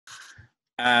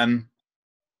Um,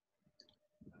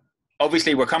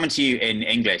 Obviously, we're coming to you in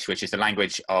English, which is the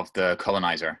language of the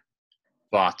colonizer.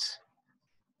 But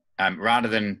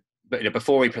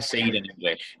before we proceed in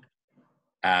English,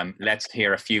 let's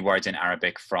hear a few words in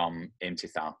Arabic from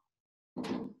Imtithal.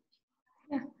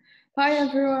 Hi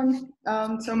everyone.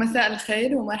 مساء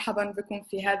الخير ومرحبا بكم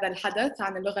في هذا الحدث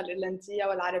عن اللغة الإيرلندية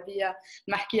والعربية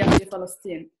المحكية في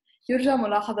فلسطين. يرجى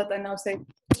ملاحظة أنه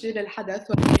سيسجل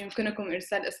الحدث ويمكنكم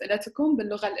إرسال أسئلتكم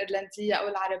باللغة الإيرلندية أو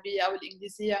العربية أو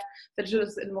الإنجليزية في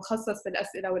الجزء المخصص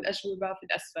بالأسئلة والأجوبة في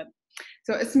الأسفل.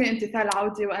 اسمي امتثال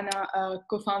عودي وأنا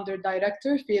Co-founder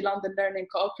Director في London Learning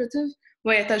Co-operative،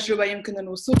 وهي تجربة يمكن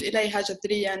الوصول إليها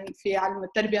جذرياً في علم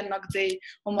التربية النقدي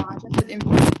ومعالجة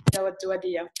الإمبريالية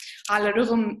والدولية. على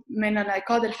الرغم من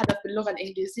انعقاد الحدث باللغة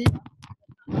الإنجليزية،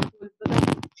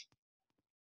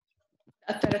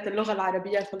 أثرت اللغة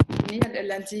العربية الفلسطينية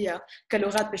الإيرلندية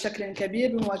كلغات بشكل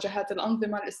كبير بمواجهات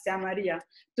الأنظمة الاستعمارية.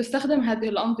 تستخدم هذه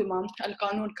الأنظمة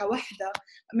القانون كوحدة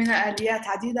من آليات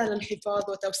عديدة للحفاظ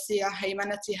وتوسيع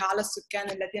هيمنتها على السكان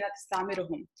الذين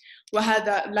تستعمرهم،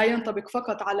 وهذا لا ينطبق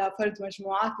فقط على فرض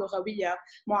مجموعات لغوية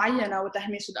معينة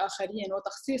وتهميش الآخرين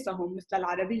وتخصيصهم مثل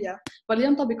العربية، بل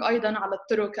ينطبق أيضاً على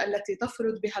الطرق التي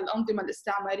تفرض بها الأنظمة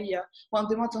الاستعمارية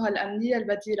وأنظمتها الأمنية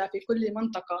البديلة في كل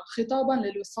منطقة خطاباً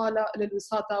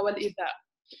للوساطة والإيذاء.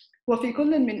 وفي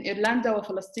كل من إيرلندا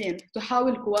وفلسطين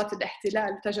تحاول قوات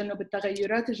الاحتلال تجنب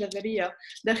التغيرات الجذرية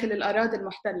داخل الأراضي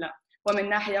المحتلة، ومن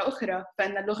ناحية أخرى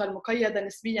فإن اللغة المقيدة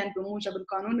نسبياً بموجب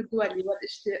القانون الدولي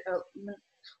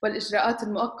والإجراءات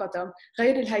المؤقتة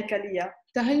غير الهيكلية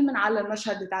تهيمن على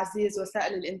المشهد لتعزيز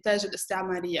وسائل الإنتاج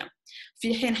الاستعمارية.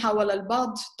 في حين حاول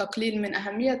البعض تقليل من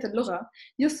أهمية اللغة،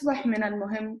 يصبح من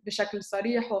المهم بشكل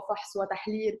صريح وفحص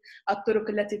وتحليل الطرق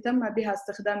التي تم بها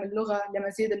استخدام اللغة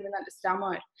لمزيد من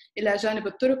الاستعمار، إلى جانب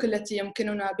الطرق التي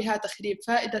يمكننا بها تخريب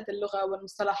فائدة اللغة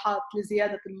والمصطلحات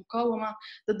لزيادة المقاومة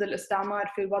ضد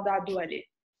الاستعمار في الوضع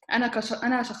الدولي.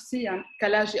 أنا شخصياً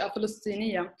كلاجئة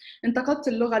فلسطينية انتقدت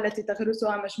اللغة التي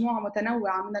تغرسها مجموعة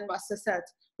متنوعة من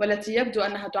المؤسسات، والتي يبدو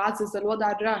أنها تعزز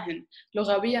الوضع الراهن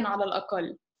لغوياً على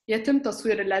الأقل. يتم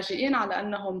تصوير اللاجئين على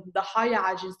أنهم ضحايا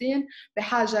عاجزين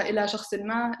بحاجة إلى شخص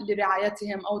ما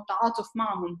لرعايتهم أو التعاطف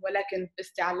معهم، ولكن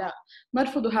باستعلاء.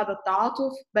 نرفض هذا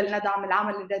التعاطف، بل ندعم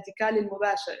العمل الراديكالي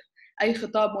المباشر، أي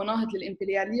خطاب مناهض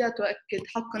للإمبريالية تؤكد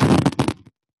حقاً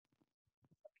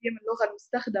تقييم اللغة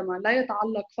المستخدمة لا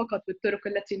يتعلق فقط بالطرق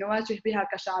التي نواجه بها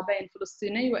كشعبين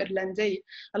فلسطيني وإيرلندي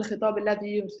الخطاب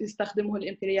الذي يستخدمه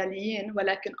الإمبرياليين،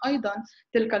 ولكن أيضاً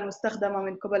تلك المستخدمة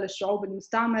من قبل الشعوب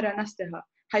المستعمرة نفسها،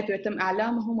 حيث يتم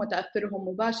إعلامهم وتأثيرهم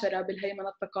مباشرة بالهيمنة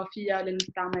الثقافية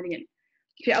للمستعمرين.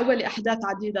 في أول أحداث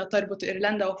عديدة تربط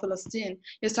إيرلندا وفلسطين،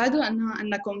 يسعدنا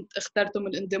أنكم اخترتم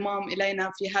الانضمام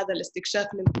إلينا في هذا الاستكشاف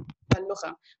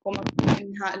اللغة ومفهوم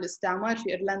إنهاء الاستعمار في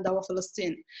إيرلندا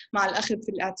وفلسطين، مع الأخذ في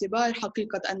الاعتبار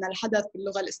حقيقة أن الحدث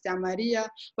باللغة الاستعمارية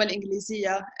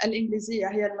الإنجليزية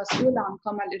هي المسؤولة عن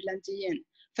قمع الإيرلنديين،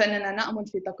 فإننا نأمل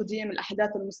في تقديم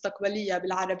الأحداث المستقبلية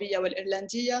بالعربية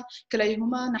والإيرلندية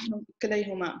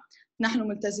كليهما. نحن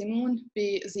ملتزمون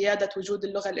بزيادة وجود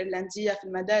اللغة الإيرلندية في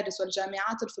المدارس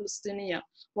والجامعات الفلسطينية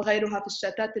وغيرها في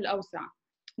الشتات الأوسع.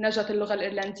 نجت اللغة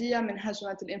الإيرلندية من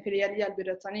هجمة الإمبريالية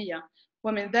البريطانية،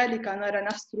 ومن ذلك نرى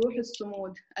نفس روح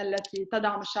الصمود التي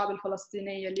تدعم الشعب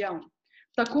الفلسطيني اليوم.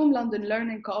 تقوم London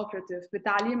Learning Co-operative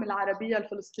بتعليم العربية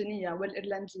الفلسطينية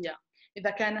والإيرلندية. إذا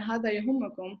كان هذا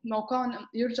يهمكم،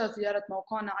 يرجى زيارة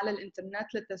موقعنا على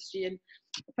الإنترنت للتسجيل،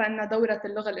 فإن دورة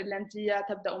اللغة الإيرلندية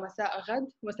تبدأ مساء غد،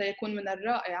 وسيكون من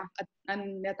الرائع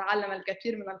أن يتعلم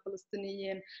الكثير من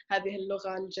الفلسطينيين هذه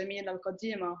اللغة الجميلة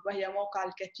القديمة، وهي موقع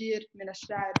الكثير من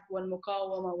الشعر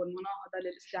والمقاومة والمناهضة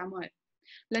للاستعمار.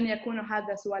 لن يكون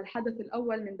هذا سوى الحدث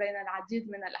الأول من بين العديد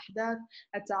من الأحداث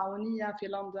التعاونية في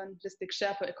لندن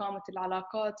لاستكشاف وإقامة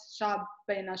العلاقات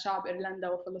بين شعب إيرلندا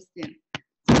وفلسطين.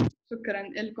 شكراً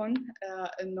لكم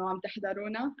إنه عم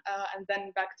تحضرونا. And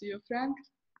then back to you, Frank.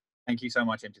 Thank you so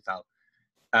much, Imtithal.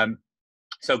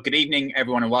 So good evening,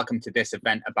 everyone, and welcome to this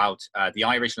event about the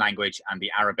Irish language and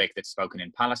the Arabic that's spoken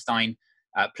in Palestine.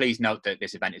 Please note that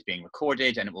this event is being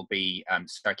recorded and it will be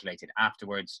circulated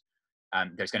afterwards.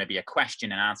 There's going to be a question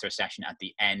and answer session at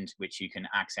the end, which you can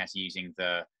access using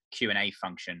the Q&A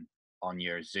function on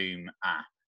your Zoom app.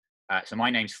 So my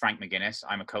name's Frank McGuinness.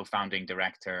 I'm a co-founding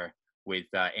director with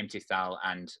Imtithal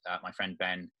and my friend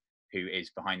Ben, who is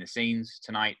behind the scenes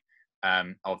tonight,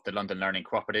 of the London Learning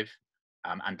Co-operative.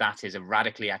 And that is a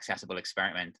radically accessible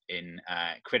experiment in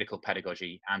critical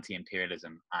pedagogy,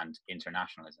 anti-imperialism and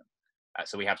internationalism.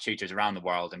 So we have tutors around the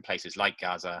world in places like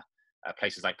Gaza,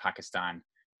 places like Pakistan,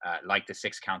 like the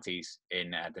 6 counties in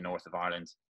the north of Ireland,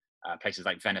 places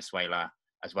like Venezuela,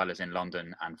 as well as in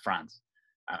London and France.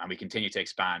 and we continue to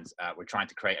expand. We're trying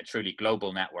to create a truly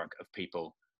global network of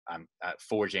people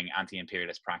forging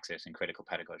anti-imperialist praxis and critical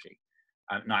pedagogy.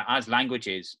 Now, as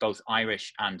languages, both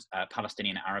Irish and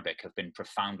Palestinian Arabic have been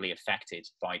profoundly affected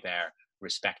by their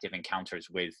respective encounters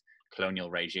with colonial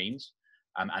regimes.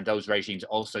 And those regimes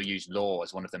also use law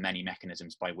as one of the many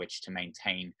mechanisms by which to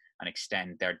maintain and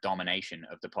extend their domination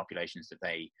of the populations that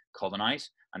they colonize.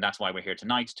 And that's why we're here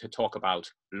tonight, to talk about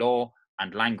law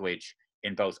and language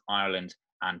in both Ireland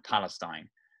and Palestine.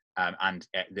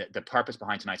 The purpose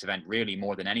behind tonight's event, really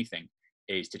more than anything,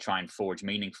 is to try and forge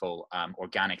meaningful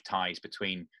organic ties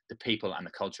between the people and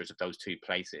the cultures of those two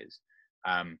places.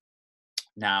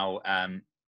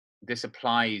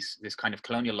 This kind of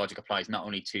colonial logic applies not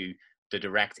only to the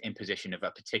direct imposition of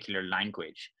a particular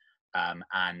language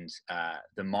and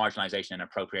the marginalization and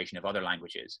appropriation of other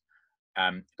languages,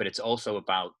 but it's also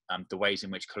about the ways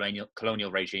in which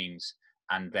colonial regimes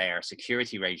and their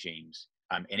security regimes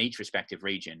in each respective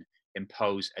region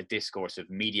impose a discourse of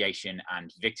mediation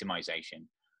and victimization.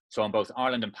 So on both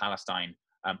Ireland and Palestine,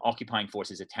 occupying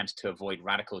forces attempt to avoid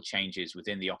radical changes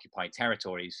within the occupied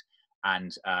territories,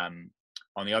 and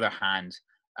on the other hand,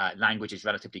 language is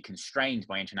relatively constrained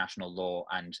by international law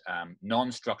and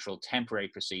non-structural temporary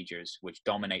procedures which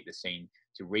dominate the scene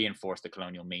to reinforce the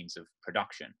colonial means of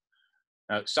production.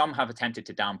 Now, some have attempted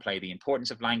to downplay the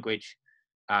importance of language,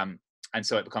 and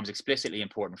so it becomes explicitly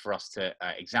important for us to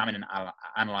examine and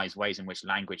analyze ways in which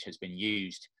language has been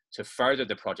used to further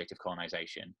the project of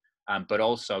colonization, but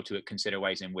also to consider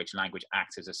ways in which language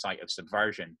acts as a site of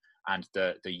subversion, and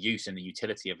the use and the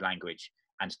utility of language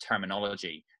and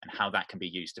terminology, and how that can be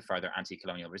used to further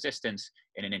anti-colonial resistance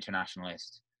in an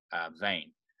internationalist vein.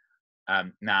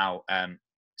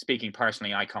 Speaking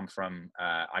personally, I come from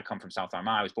South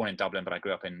Armagh. I was born in Dublin, but I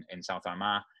grew up in South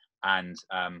Armagh, and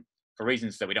for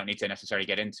reasons that we don't need to necessarily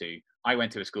get into, I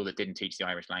went to a school that didn't teach the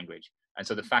Irish language. And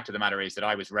so the fact of the matter is that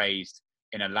I was raised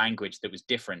in a language that was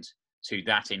different to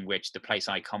that in which the place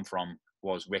I come from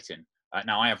was written.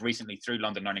 Now, I have recently, through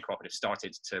London Learning Co-operative,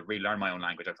 started to relearn my own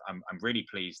language. I'm really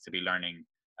pleased to be learning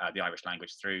the Irish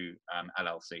language through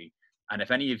LLC. And if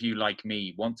any of you, like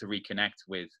me, want to reconnect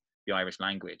with the Irish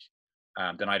language,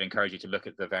 then I'd encourage you to look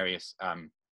at the various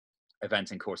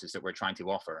events and courses that we're trying to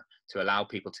offer to allow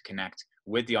people to connect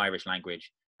with the Irish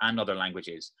language and other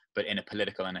languages, but in a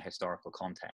political and a historical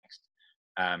context.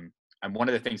 And one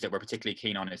of the things that we're particularly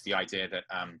keen on is the idea that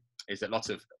lots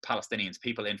of Palestinians,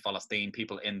 people in Palestine,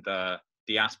 people in the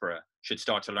diaspora should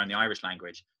start to learn the Irish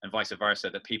language, and vice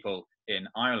versa, that people in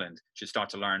Ireland should start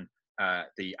to learn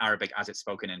the Arabic as it's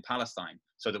spoken in Palestine,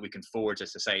 so that we can forge,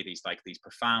 as to say, these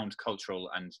profound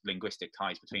cultural and linguistic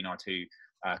ties between our two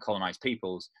colonized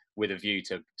peoples, with a view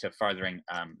to furthering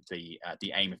the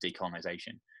aim of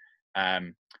decolonization.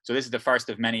 So this is the first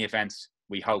of many events,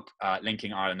 we hope,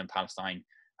 linking Ireland and Palestine.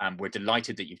 We're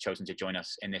delighted that you've chosen to join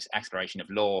us in this exploration of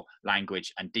law,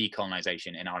 language, and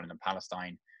decolonization in Ireland and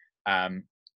Palestine.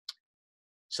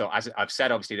 So as I've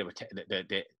said, obviously,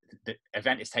 the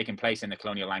event is taking place in the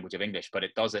colonial language of English, but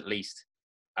it does at least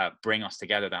bring us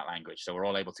together, that language. So we're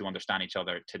all able to understand each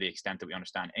other to the extent that we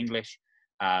understand English.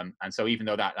 And so even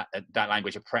though that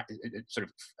language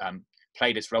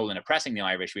played its role in oppressing the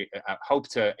Irish, we hope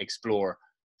to explore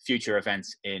future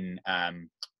events in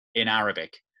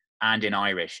Arabic and in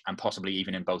Irish, and possibly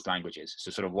even in both languages. So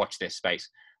sort of watch this space.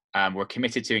 We're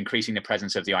committed to increasing the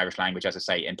presence of the Irish language, as I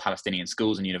say, in Palestinian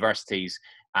schools and universities,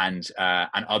 and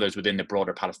others within the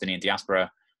broader Palestinian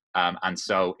diaspora. And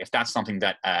so if that's something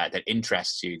that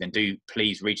interests you, then do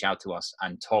please reach out to us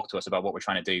and talk to us about what we're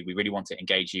trying to do. We really want to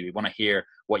engage you. We want to hear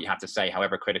what you have to say,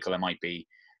 however critical it might be.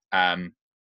 I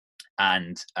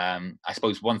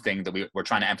suppose one thing that we're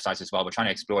trying to emphasize as well, we're trying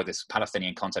to explore this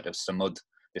Palestinian concept of samud,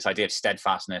 this idea of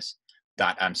steadfastness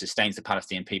that sustains the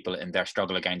Palestinian people in their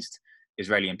struggle against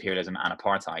Israeli imperialism and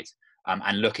apartheid,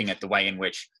 and looking at the way in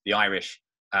which the Irish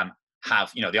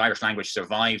the Irish language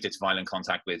survived its violent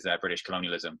contact with British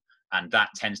colonialism, and that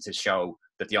tends to show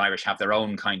that the Irish have their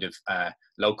own kind of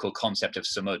local concept of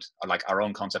samud, or like our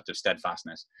own concept of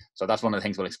steadfastness. So that's one of the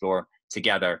things we'll explore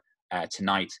together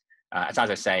tonight. As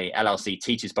I say, LLC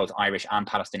teaches both Irish and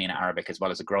Palestinian Arabic, as well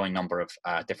as a growing number of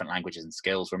different languages and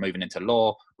skills. We're moving into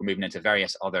law, we're moving into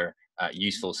various other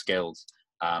useful skills.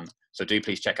 So do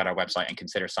please check out our website and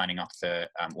consider signing up to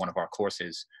one of our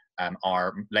courses.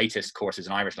 Our latest course is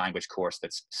an Irish language course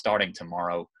that's starting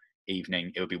tomorrow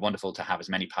evening. It would be wonderful to have as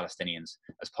many Palestinians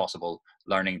as possible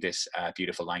learning this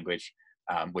beautiful language,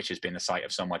 which has been the site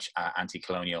of so much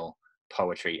anti-colonial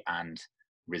poetry and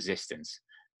resistance.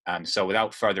 So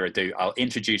without further ado, I'll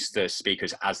introduce the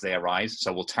speakers as they arise.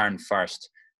 So we'll turn first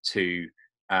to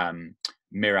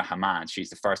Mira Hamad. She's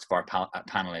the first of our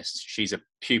panelists. She's a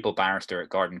pupil barrister at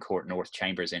Garden Court North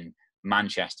Chambers in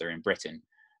Manchester in Britain.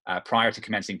 Prior to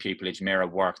commencing pupillage, Mira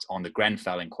worked on the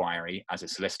Grenfell inquiry as a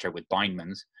solicitor with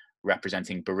Bindmans,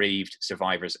 representing bereaved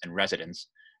survivors and residents.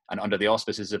 And under the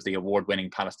auspices of the award-winning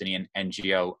Palestinian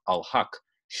NGO Al-Haq,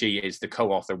 she is the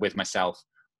co-author with myself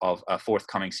of a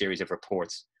forthcoming series of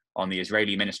reports on the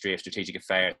Israeli Ministry of Strategic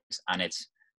Affairs and its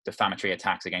defamatory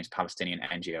attacks against Palestinian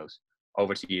NGOs.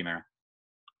 Over to you, Mira.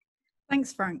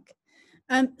 Thanks, Frank.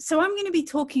 So I'm going to be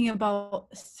talking about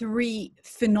three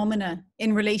phenomena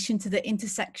in relation to the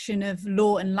intersection of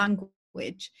law and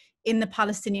language in the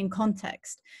Palestinian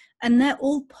context. And they're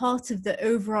all part of the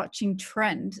overarching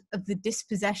trend of the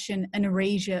dispossession and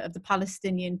erasure of the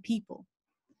Palestinian people.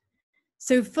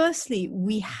 So firstly,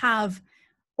 we have,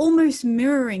 almost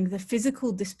mirroring the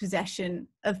physical dispossession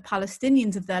of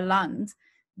Palestinians of their land,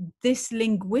 this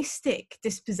linguistic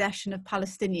dispossession of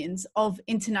Palestinians of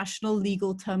international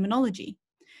legal terminology.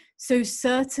 So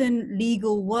certain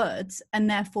legal words and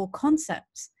therefore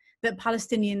concepts that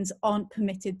Palestinians aren't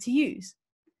permitted to use.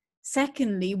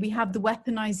 Secondly, we have the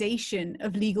weaponization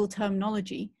of legal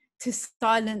terminology to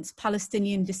silence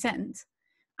Palestinian dissent.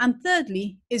 And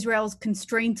thirdly, Israel's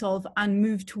constraint of and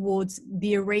move towards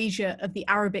the erasure of the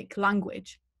Arabic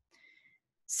language.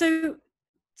 So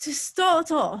to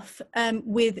start off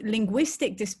with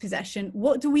linguistic dispossession,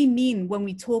 what do we mean when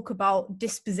we talk about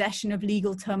dispossession of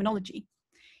legal terminology?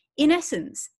 In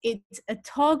essence, it's a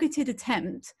targeted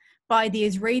attempt by the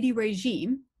Israeli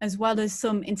regime, as well as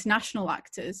some international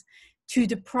actors, to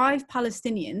deprive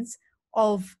Palestinians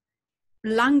of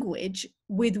language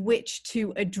with which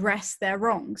to address their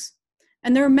wrongs.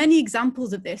 And there are many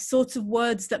examples of this, sorts of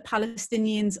words that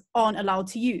Palestinians aren't allowed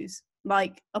to use,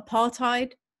 like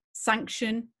apartheid,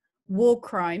 sanction, war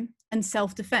crime, and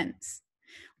self-defense.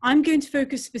 I'm going to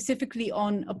focus specifically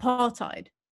on apartheid.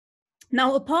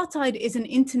 Now, apartheid is an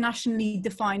internationally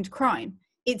defined crime.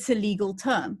 It's a legal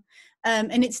term,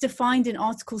 and it's defined in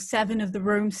Article 7 of the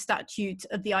Rome Statute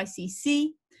of the ICC,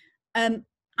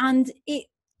 and it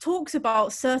talks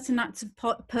about certain acts of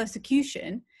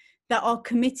persecution that are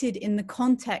committed in the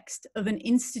context of an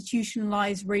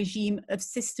institutionalized regime of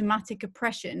systematic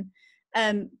oppression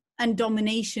and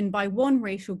domination by one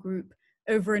racial group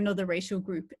over another racial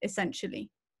group, essentially.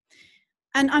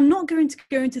 And I'm not going to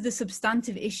go into the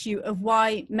substantive issue of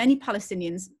why many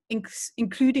Palestinians,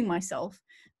 including myself,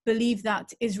 believe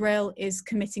that Israel is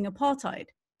committing apartheid.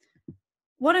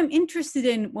 What I'm interested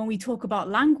in when we talk about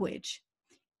language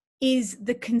is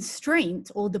the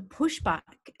constraint or the pushback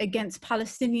against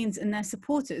Palestinians and their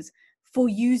supporters for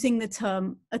using the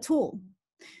term at all.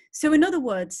 So in other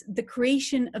words, the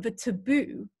creation of a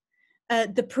taboo,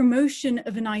 the promotion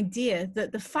of an idea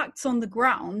that the facts on the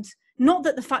ground, not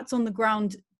that the facts on the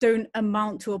ground don't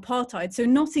amount to apartheid, so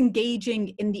not engaging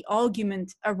in the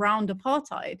argument around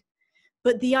apartheid,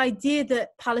 but the idea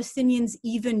that Palestinians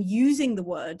even using the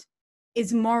word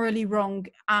is morally wrong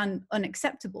and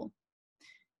unacceptable.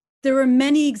 There are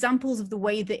many examples of the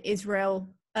way that Israel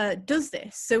does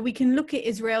this. So we can look at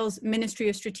Israel's Ministry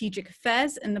of Strategic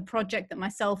Affairs and the project that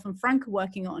myself and Frank are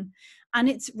working on, and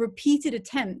its repeated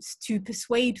attempts to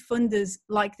persuade funders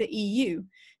like the EU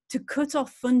to cut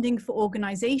off funding for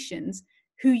organizations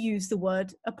who use the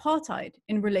word apartheid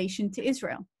in relation to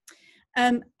Israel.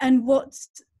 And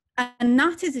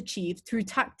that is achieved through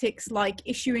tactics like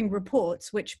issuing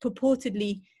reports which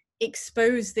purportedly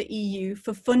expose the EU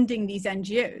for funding these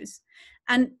NGOs.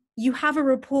 And you have a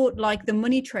report like the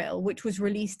Money Trail, which was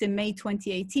released in May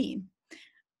 2018,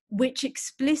 which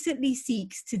explicitly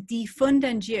seeks to defund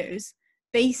NGOs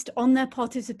based on their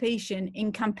participation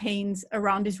in campaigns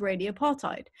around Israeli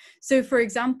apartheid. So for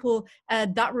example,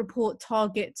 that report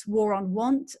targets War on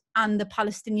Want and the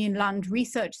Palestinian Land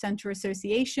Research Center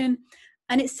Association,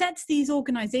 and it sets these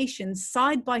organizations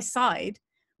side by side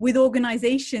with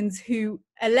organizations who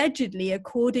allegedly,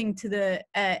 according to the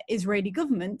Israeli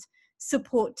government,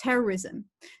 support terrorism.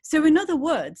 So in other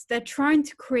words, they're trying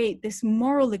to create this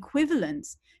moral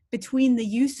equivalence between the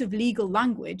use of legal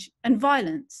language and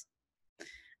violence.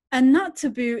 And that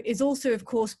taboo is also, of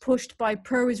course, pushed by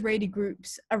pro-Israeli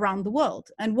groups around the world.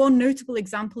 And one notable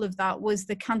example of that was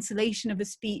the cancellation of a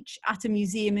speech at a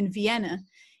museum in Vienna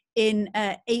in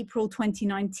April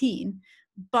 2019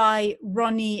 by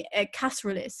Ronnie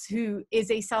Kasrilius, who is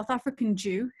a South African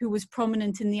Jew who was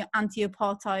prominent in the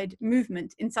anti-apartheid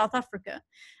movement in South Africa.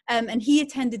 And he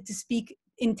intended to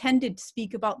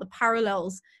speak about the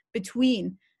parallels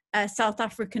between South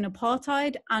African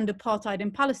apartheid and apartheid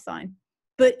in Palestine.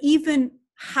 But even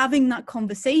having that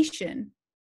conversation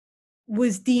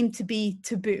was deemed to be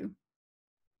taboo.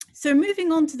 So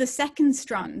moving on to the second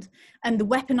strand and the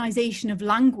weaponization of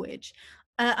language,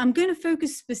 I'm going to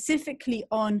focus specifically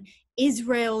on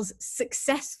Israel's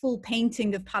successful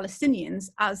painting of Palestinians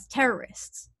as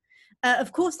terrorists.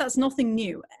 Of course, that's nothing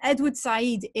new. Edward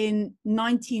Said in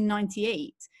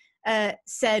 1998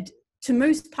 said, to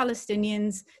most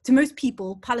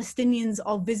people, Palestinians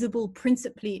are visible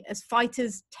principally as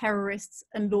fighters, terrorists,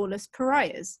 and lawless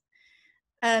pariahs.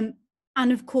 And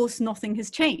of course, nothing has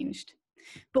changed.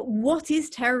 But what is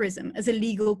terrorism as a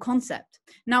legal concept?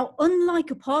 Now, unlike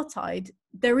apartheid,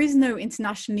 there is no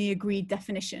internationally agreed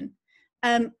definition.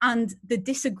 And the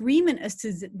disagreement as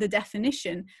to the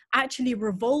definition actually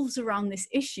revolves around this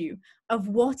issue of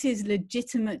what is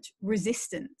legitimate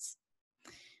resistance.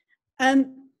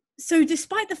 So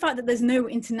despite the fact that there's no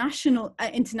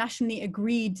internationally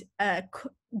agreed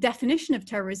definition of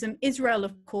terrorism, Israel,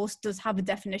 of course, does have a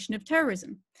definition of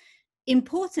terrorism.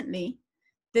 Importantly,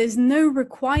 there's no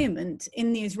requirement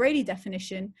in the Israeli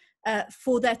definition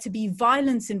for there to be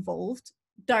violence involved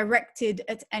directed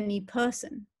at any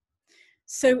person.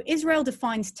 So Israel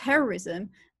defines terrorism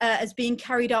as being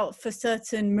carried out for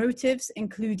certain motives,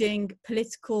 including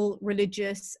political,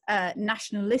 religious,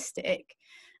 nationalistic,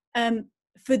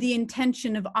 for the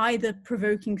intention of either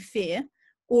provoking fear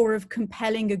or of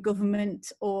compelling a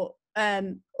government or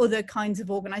other kinds of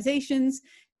organizations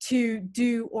to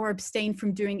do or abstain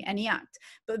from doing any act.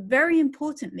 But very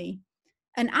importantly,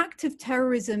 an act of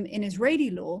terrorism in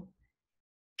Israeli law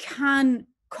can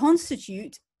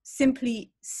constitute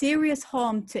simply serious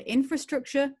harm to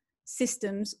infrastructure,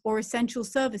 systems, or essential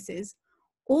services,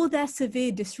 or their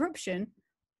severe disruption,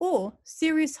 or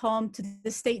serious harm to the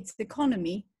state's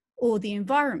economy or the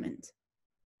environment.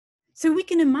 So we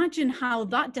can imagine how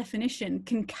that definition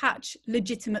can catch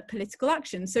legitimate political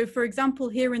action. So for example,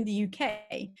 here in the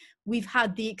UK, we've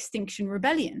had the Extinction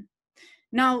Rebellion.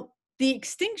 Now, the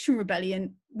Extinction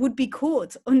Rebellion would be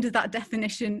caught under that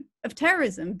definition of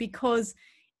terrorism because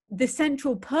the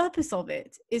central purpose of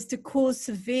it is to cause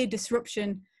severe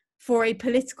disruption for a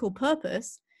political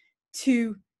purpose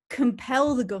to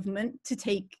compel the government to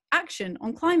take action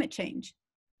on climate change.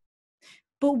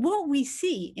 But what we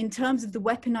see in terms of the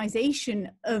weaponization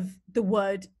of the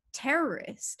word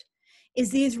terrorist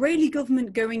is the Israeli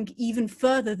government going even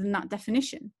further than that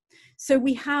definition. So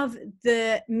we have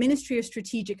the Ministry of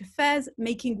Strategic Affairs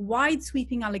making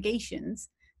wide-sweeping allegations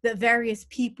that various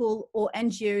people or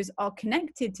NGOs are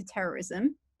connected to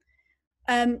terrorism,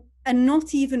 and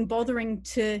not even bothering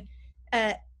to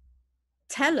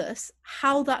tell us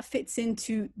how that fits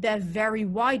into their very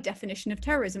wide definition of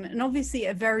terrorism. And obviously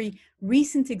a very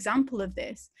recent example of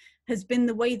this has been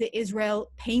the way that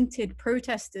Israel painted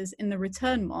protesters in the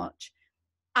return march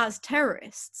as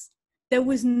terrorists. There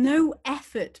was no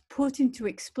effort put into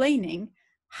explaining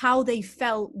how they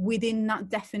fell within that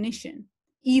definition,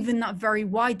 even that very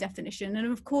wide definition.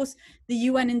 And of course, the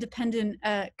UN Independent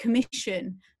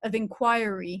Commission of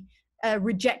Inquiry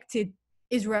rejected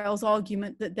Israel's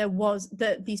argument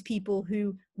that these people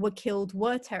who were killed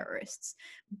were terrorists.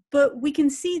 But we can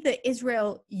see that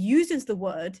Israel uses the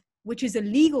word, which is a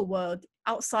legal word,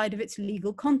 outside of its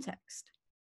legal context.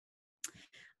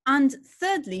 And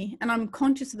thirdly, and I'm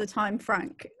conscious of the time,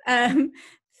 Frank,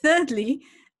 thirdly,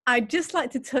 I'd just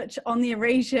like to touch on the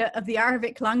erasure of the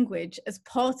Arabic language as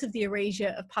part of the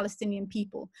erasure of Palestinian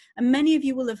people. And many of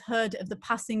you will have heard of the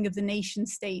passing of the nation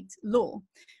state law.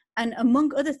 And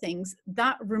among other things,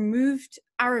 that removed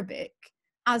Arabic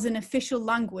as an official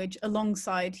language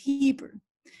alongside Hebrew.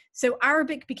 So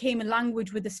Arabic became a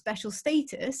language with a special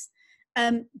status,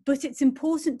 but it's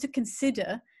important to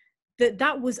consider that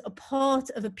that was a part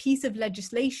of a piece of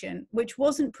legislation which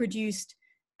wasn't produced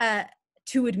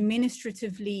to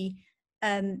administratively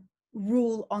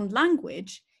rule on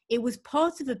language. It was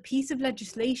part of a piece of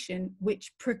legislation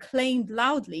which proclaimed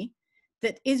loudly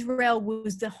that Israel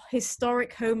was the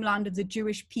historic homeland of the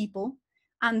Jewish people,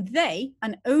 and they,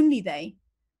 and only they,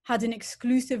 had an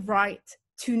exclusive right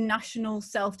to national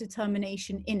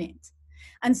self-determination in it.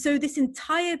 And so this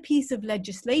entire piece of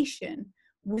legislation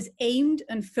was aimed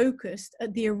and focused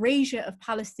at the erasure of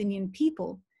Palestinian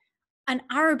people, and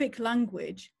Arabic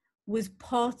language was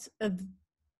part of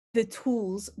the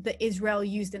tools that Israel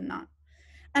used in that.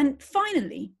 And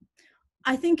finally,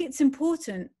 I think it's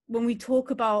important when we talk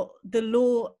about the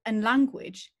law and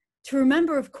language to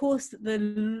remember, of course, that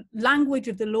the language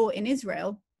of the law in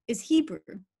Israel is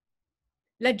Hebrew.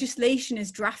 Legislation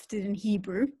is drafted in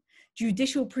Hebrew.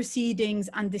 Judicial proceedings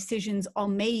and decisions are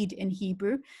made in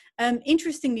Hebrew.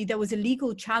 Interestingly, there was a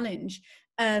legal challenge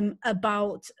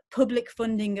about public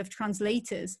funding of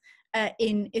translators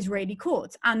in Israeli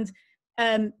courts. And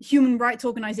human rights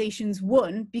organizations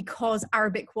won because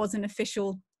Arabic was an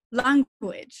official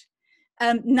language.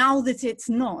 Now that it's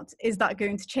not, is that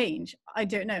going to change? I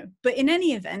don't know. But in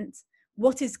any event,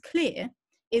 what is clear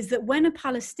is that when a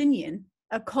Palestinian,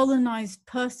 a colonized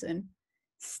person,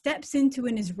 steps into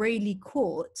an Israeli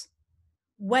court,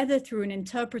 whether through an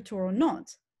interpreter or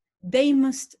not, they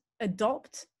must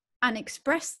adopt and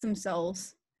express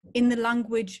themselves in the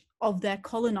language of their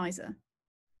colonizer.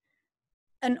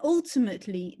 And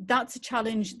ultimately, that's a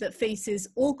challenge that faces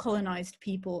all colonized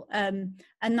people. And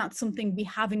that's something we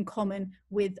have in common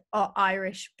with our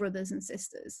Irish brothers and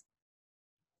sisters.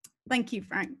 Thank you,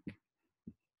 Frank.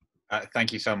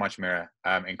 Thank you so much, Mira.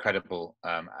 Incredible,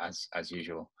 as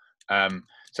usual.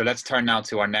 So let's turn now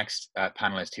to our next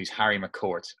panelist, who's Harry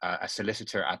McCourt, a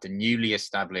solicitor at the newly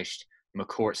established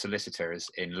McCourt Solicitors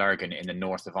in Lurgan in the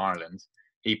north of Ireland.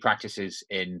 He practices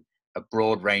in a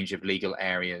broad range of legal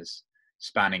areas,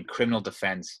 spanning criminal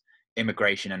defence,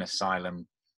 immigration and asylum,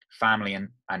 family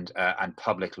and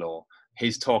public law.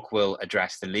 His talk will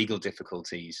address the legal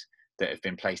difficulties that have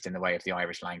been placed in the way of the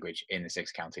Irish language in the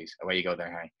 6 counties. Away you go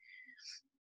there, Harry.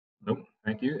 No,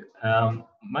 thank you.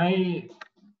 My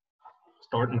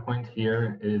starting point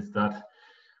here is that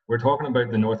we're talking about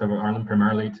the north of Ireland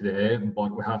primarily today,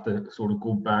 but we have to sort of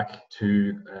go back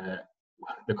to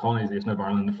the colonisation of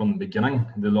Ireland from the beginning.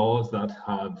 The laws that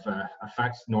have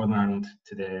affect Northern Ireland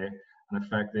today and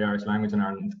affect the Irish language in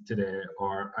Ireland today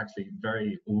are actually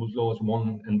very old laws.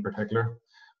 One in particular,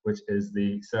 which is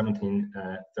the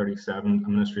 1737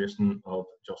 Administration of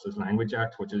Justice Language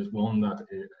Act, which is one that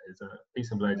is a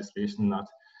piece of legislation that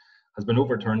has been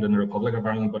overturned in the Republic of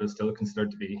Ireland, but is still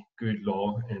considered to be good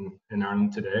law in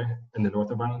Ireland today, in the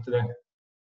north of Ireland today.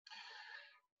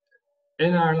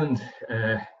 In Ireland,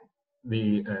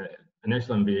 the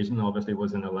initial invasion obviously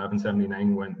was in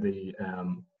 1179 when the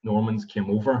Normans came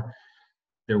over.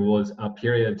 There was a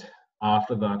period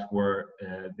after that where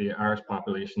the Irish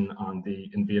population and the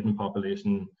invading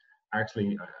population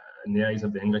actually, in the eyes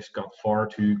of the English, got far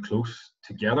too close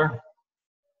together,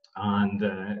 and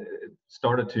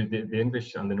the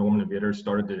English and the Norman invaders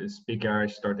started to speak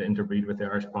Irish, started to interbreed with the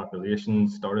Irish population,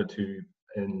 started to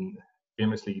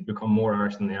famously become more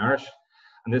Irish than the Irish.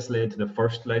 And this led to the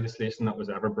first legislation that was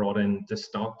ever brought in to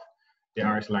stop the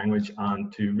Irish language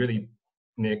and to really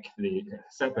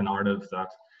set the narrative that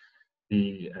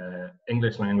the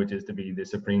English language is to be the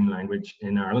supreme language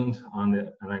in Ireland and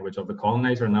the language of the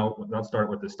colonizer. Now, that started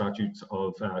with the statutes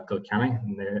of Kilkenny,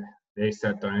 and they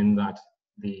set down that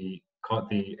the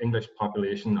English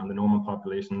population and the Norman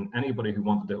population, anybody who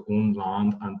wanted to own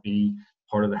land and be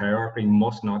part of the hierarchy,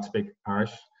 must not speak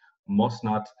Irish, must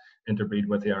not interbreed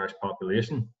with the Irish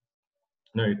population.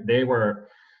 Now, they were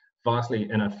vastly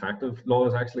ineffective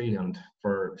laws actually, and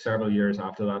for several years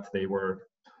after that they were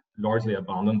largely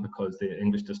abandoned because the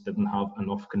English just didn't have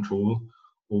enough control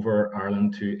over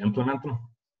Ireland to implement them.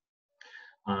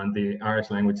 And the Irish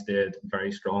language stayed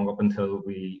very strong up until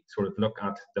we sort of look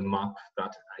at the map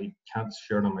that I can't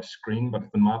share it on my screen, but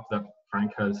the map that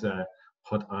Frank has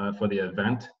put for the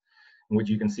event, in which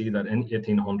you can see that in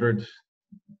 1800,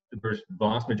 the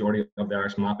vast majority of the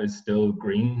Irish map is still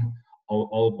green,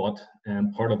 all but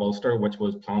part of Ulster, which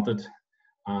was planted,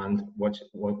 and what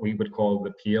we would call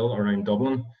the Pale around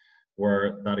Dublin,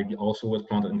 where that also was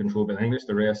planted and controlled by the English.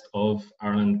 The rest of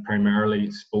Ireland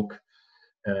primarily spoke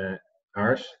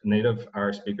Irish, native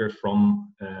Irish speakers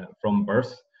from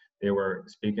birth. They were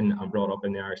speaking and brought up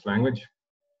in the Irish language.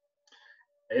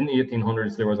 In the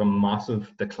 1800s, there was a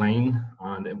massive decline,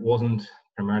 and it wasn't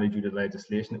primarily due to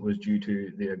legislation, it was due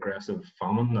to the aggressive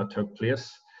famine that took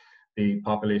place. The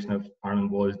population of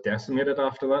Ireland was decimated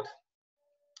after that.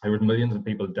 There was millions of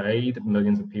people died,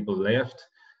 millions of people left,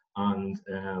 and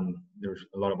there's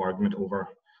a lot of argument over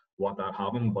what that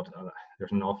happened, but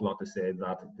there's an awful lot to say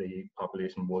that the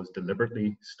population was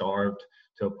deliberately starved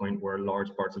to a point where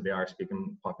large parts of the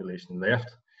Irish-speaking population left.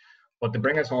 But to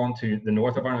bring us on to the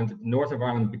north of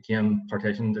Ireland became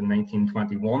partitioned in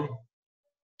 1921.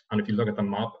 And if you look at the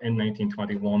map in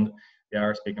 1921, the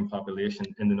Irish-speaking population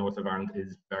in the north of Ireland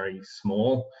is very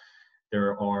small.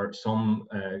 There are some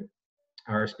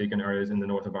Irish-speaking areas in the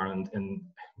north of Ireland, and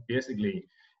basically,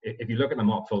 if you look at the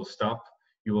map full stop,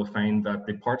 you will find that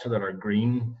the parts that are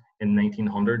green in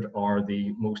 1900 are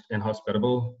the most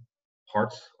inhospitable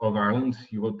parts of Ireland.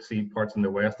 You will see parts in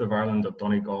the west of Ireland of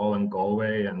Donegal and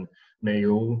Galway and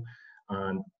Mayo,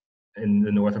 and in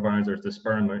the north of Ireland there's the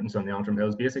Spurn Mountains and the Antrim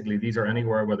Hills. Basically, these are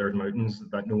anywhere where there's mountains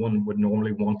that no one would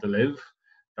normally want to live.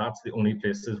 That's the only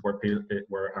places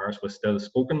where Irish was still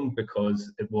spoken,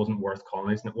 because it wasn't worth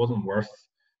colonising. It wasn't worth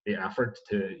the effort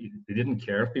to. They didn't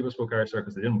care if people spoke Irish there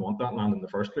because they didn't want that land in the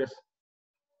first place.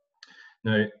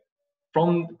 Now,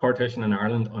 from partition in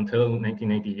Ireland until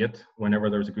 1998, whenever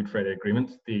there was a Good Friday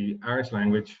Agreement, the Irish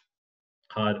language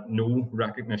had no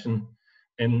recognition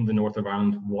in the north of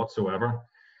Ireland whatsoever.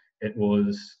 It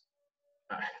was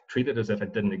treated as if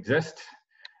it didn't exist,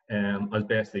 as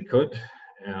best they could.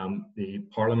 The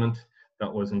Parliament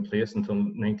that was in place until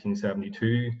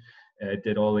 1972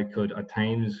 did all they could at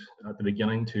times at the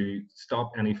beginning to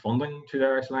stop any funding to the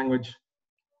Irish language,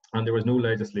 and there was no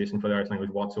legislation for the Irish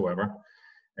language whatsoever.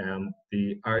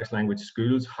 The Irish language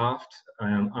schools halved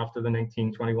after the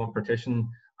 1921 partition,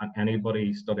 and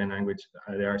anybody studying language,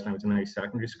 the Irish language in any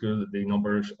secondary school, the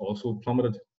numbers also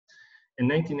plummeted. In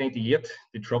 1988,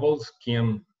 the Troubles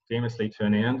came famously to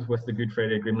an end with the Good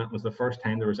Friday Agreement. It was the first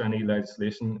time there was any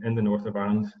legislation in the north of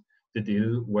Ireland to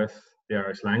deal with the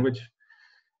Irish language.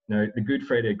 Now, the Good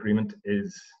Friday Agreement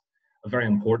is a very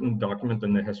important document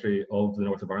in the history of the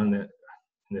north of Ireland,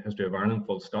 in the history of Ireland,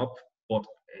 full stop. But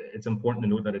it's important to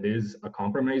note that it is a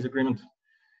compromise agreement.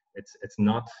 It's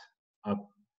not a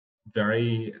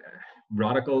very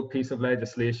radical piece of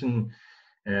legislation.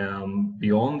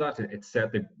 Beyond that, it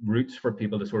set the roots for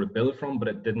people to sort of build from, but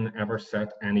it didn't ever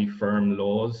set any firm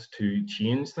laws to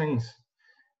change things.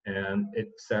 It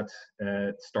set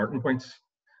starting points.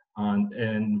 And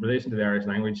in relation to the Irish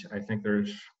language, I think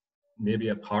there's maybe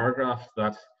a paragraph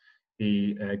that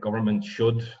the government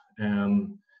should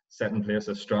set in place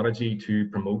a strategy to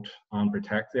promote and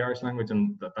protect the Irish language,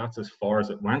 and that's as far as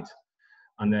it went.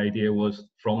 And the idea was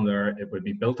from there it would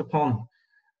be built upon.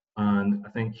 And I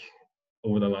think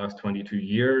over the last 22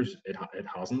 years, it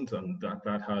hasn't, and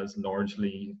that has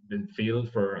largely been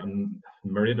failed for a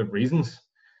myriad of reasons.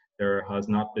 There has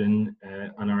not been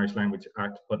an Irish Language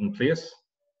Act put in place,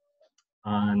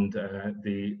 and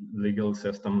the legal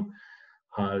system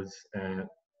has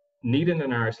needed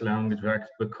an Irish Language Act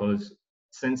because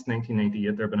since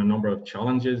 1998 there have been a number of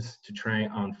challenges to try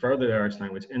and further the Irish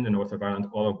language in the north of Ireland,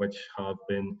 all of which have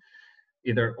been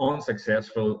either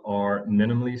unsuccessful or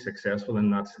minimally successful,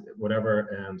 in that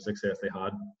whatever success they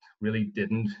had really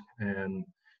didn't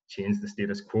change the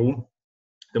status quo.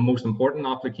 The most important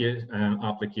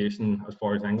application, as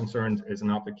far as I'm concerned, is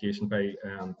an application by,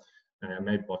 I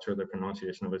might butcher the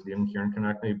pronunciation of his name, Kieran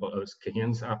correctly, but it was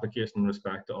Cahane's application in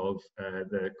respect of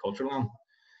the cultural land.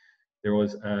 There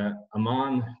was a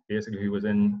man basically who was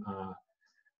in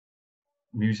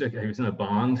music, he was in a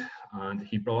band, and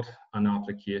he brought an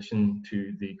application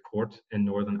to the court in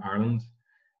Northern Ireland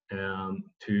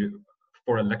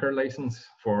for a liquor license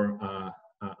for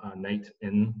a night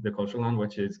in the cultural land,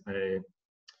 which is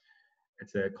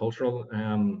it's a cultural,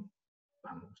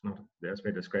 it's not the best way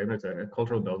to describe it, it's a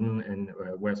cultural building in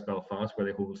West Belfast where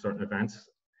they hold certain events.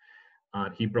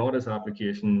 And he brought his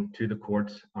application to the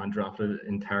court and drafted it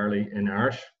entirely in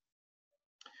Irish.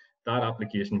 That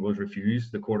application was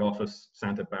refused. The court office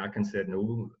sent it back and said,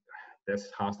 no, this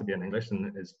has to be in English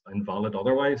and is invalid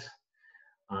otherwise.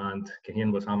 And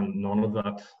Cahane was having none of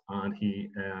that, and he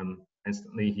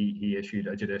instantly he issued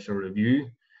a judicial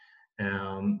review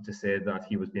to say that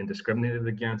he was being discriminated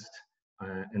against,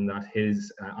 in that his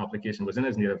application was in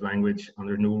his native language and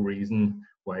there's no reason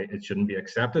why it shouldn't be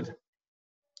accepted.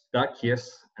 That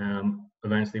case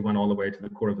eventually went all the way to the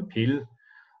Court of Appeal,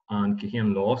 and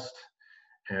Cahane lost.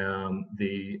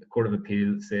 The Court of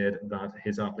Appeal said that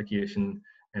his application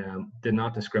did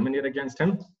not discriminate against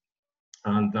him,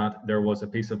 and that there was a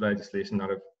piece of legislation that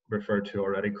I've referred to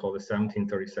already called the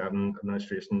 1737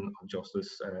 Administration of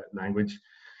Justice Language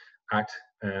Act,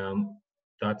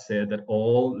 that said that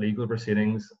all legal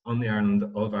proceedings on the island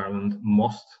of Ireland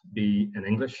must be in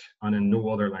English and in no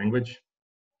other language.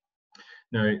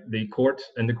 Now, the court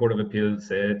in the Court of Appeal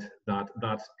said that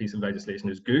that piece of legislation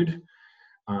is good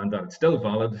and that it's still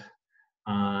valid,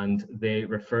 and they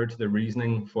referred to the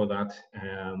reasoning for that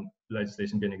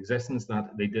legislation being in existence,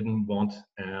 that they didn't want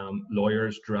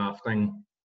lawyers drafting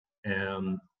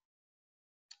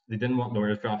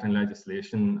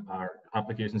legislation or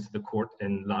applications to the court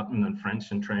in Latin and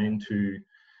French and trying to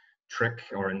trick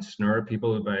or ensnare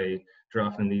people by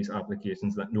drafting these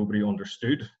applications that nobody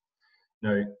understood.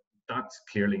 Now, that's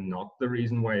clearly not the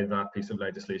reason why that piece of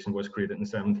legislation was created in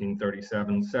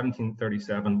 1737.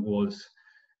 1737 was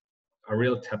a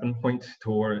real tipping point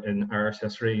in Irish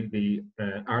history.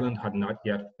 Ireland had not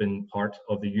yet been part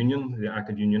of the Union. The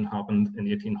Act of Union happened in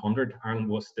 1800. Ireland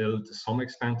was still, to some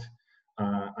extent,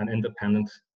 an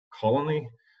independent colony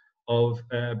of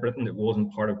Britain. It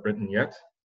wasn't part of Britain yet.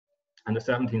 And the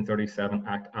 1737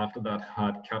 Act after that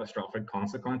had catastrophic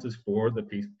consequences for the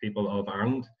people of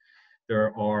Ireland.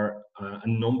 There are a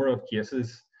number of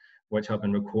cases which have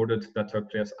been recorded that took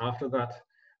place after that,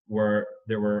 where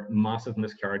there were massive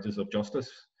miscarriages of justice.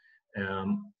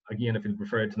 Again, if you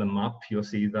refer to the map, you'll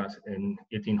see that in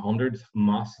 1800,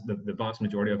 the vast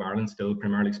majority of Ireland still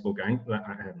primarily spoke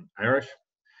Irish.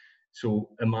 So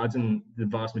imagine the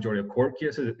vast majority of court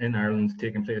cases in Ireland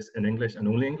taking place in English and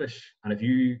only English. And if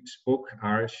you spoke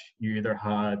Irish, you either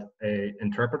had an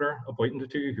interpreter appointed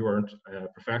to you who weren't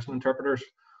professional interpreters,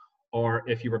 or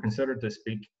if you were considered to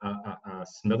speak a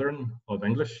smattering of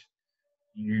English,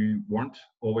 you weren't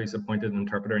always appointed an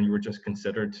interpreter, and you were just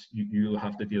considered you'll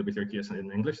have to deal with your case in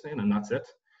English then, and that's it.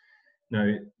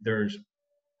 Now, there's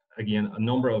again a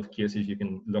number of cases you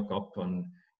can look up, and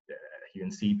you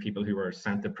can see people who were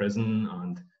sent to prison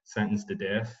and sentenced to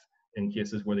death in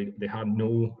cases where they had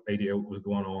no idea what was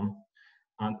going on.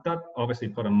 And that obviously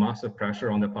put a massive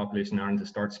pressure on the population in Ireland to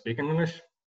start speaking English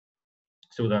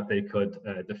so that they could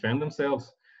defend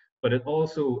themselves. But it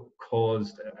also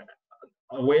caused,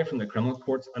 away from the criminal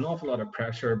courts, an awful lot of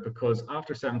pressure, because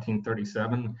after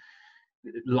 1737,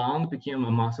 land became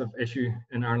a massive issue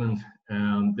in Ireland.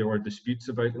 There were disputes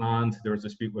about land, there was a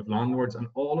dispute with landlords, and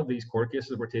all of these court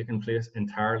cases were taking place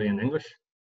entirely in English.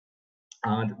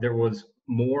 And there was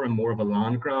more and more of a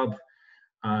land grab.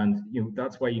 And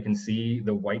that's why you can see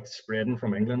the white spreading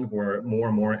from England, where more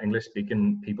and more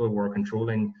English-speaking people were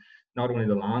controlling not only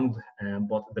the land,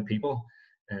 but the people.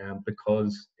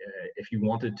 Because if you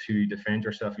wanted to defend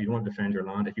yourself, you want to defend your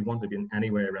land, if you wanted to be in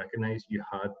any way recognized, you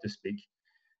had to speak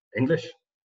English.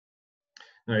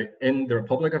 Now, in the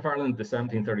Republic of Ireland, the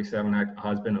 1737 Act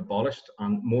has been abolished,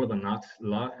 and more than that,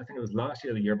 I think it was last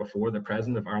year, the year before, the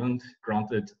President of Ireland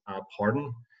granted a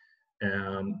pardon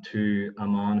to a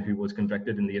man who was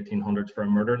convicted in the 1800s for a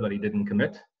murder that he didn't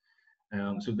commit.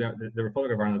 So the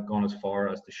Republic of Ireland has gone as far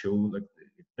as to show that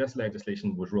this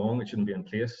legislation was wrong, it shouldn't be in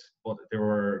place, but there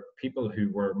were people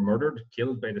who were murdered,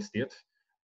 killed by the state,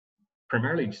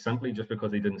 primarily simply just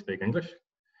because they didn't speak English.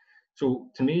 So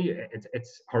to me,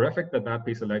 it's horrific that that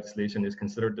piece of legislation is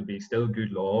considered to be still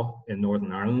good law in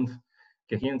Northern Ireland.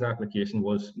 Keane's application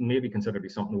was maybe considered to be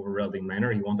something over relatively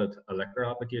minor. He wanted a liquor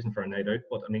application for a night out,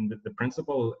 but I mean, the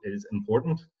principle is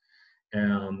important.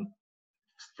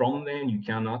 From then, you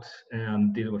cannot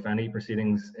deal with any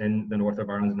proceedings in the north of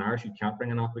Ireland in Irish. You can't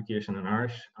bring an application in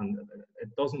Irish, and it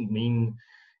doesn't mean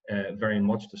very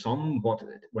much to some, but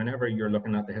whenever you're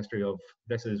looking at the history of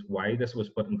this is why this was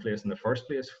put in place in the first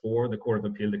place, for the Court of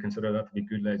Appeal to consider that to be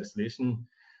good legislation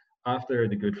after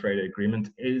the Good Friday Agreement,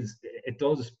 it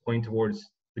does point towards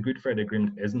the Good Friday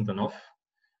Agreement isn't enough.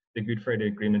 The Good Friday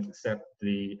Agreement set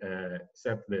the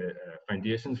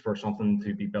foundations for something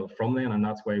to be built from then, and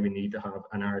that's why we need to have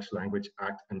an Irish Language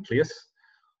Act in place.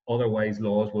 Otherwise,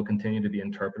 laws will continue to be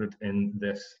interpreted in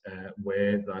this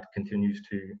way that continues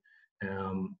to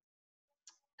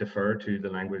defer to the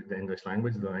language, the English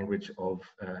language, the language of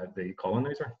the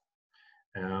colonizer.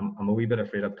 I'm a wee bit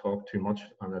afraid I've talked too much,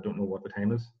 and I don't know what the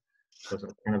time is, because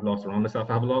I've kind of lost around myself.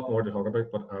 I have a lot more to talk about,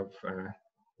 but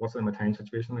what's my time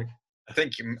situation like? I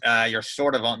think you're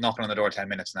sort of knocking on the door 10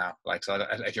 minutes now. Like, so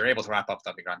if you're able to wrap up,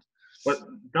 that'd be grand. But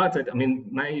that's it. I mean,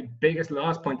 my biggest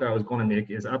last point that I was going to make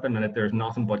is at the minute there's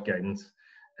nothing but guidance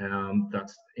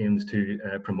that aims to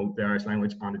promote the Irish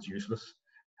language, and it's useless.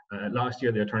 Last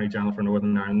year, the Attorney General for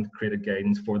Northern Ireland created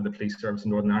guidance for the police service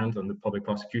in Northern Ireland and the public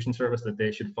prosecution service that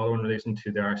they should follow in relation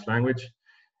to the Irish language.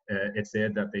 It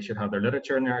said that they should have their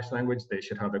literature in the Irish language, they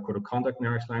should have their code of conduct in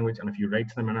the Irish language, and if you write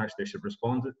to them in Irish, they should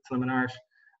respond to them in Irish.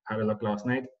 I had a look last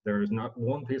night. There is not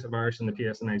one piece of Irish in the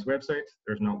PSNI's website.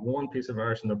 There's not one piece of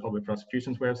Irish in the public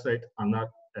prosecution's website, and that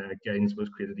guidance was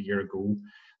created a year ago.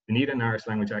 We need an Irish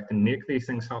Language Act to make these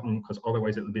things happen, because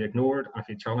otherwise it will be ignored. If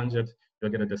you challenge it,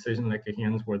 you'll get a decision like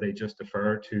Keane's where they just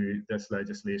defer to this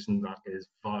legislation that is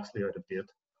vastly out of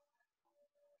date.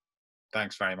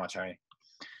 Thanks very much, Harry.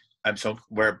 So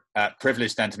we're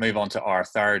privileged then to move on to our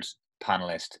third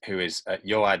panelist, who is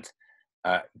Yoad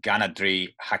Ganadri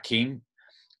Hakim.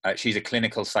 She's a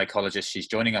clinical psychologist. She's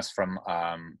joining us from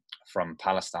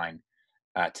Palestine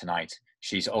tonight.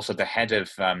 She's also the head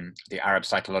of the Arab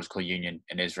Psychological Union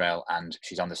in Israel, and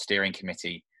she's on the steering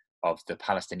committee of the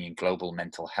Palestinian Global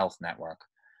Mental Health Network.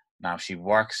 Now, she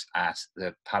works at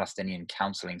the Palestinian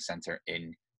Counseling Center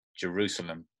in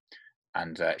Jerusalem,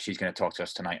 and she's going to talk to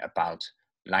us tonight about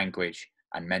language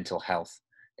and mental health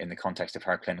in the context of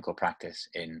her clinical practice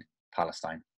in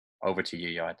Palestine. Over to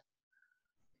you, Yoad.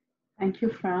 Thank you,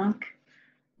 Frank.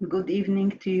 Good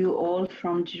evening to you all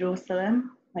from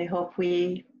Jerusalem. I hope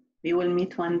we will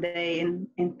meet one day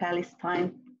in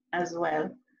Palestine as well.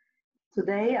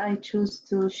 Today, I choose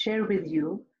to share with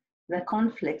you the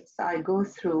conflicts I go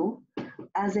through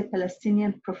as a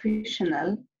Palestinian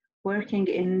professional working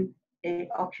in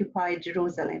occupied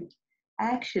Jerusalem.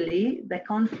 Actually, the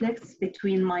conflicts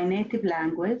between my native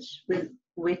language,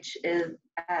 which is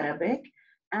Arabic,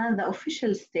 and the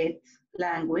official state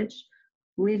language,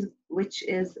 which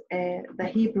is the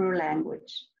Hebrew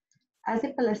language. As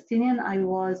a Palestinian, I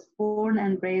was born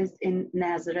and raised in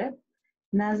Nazareth.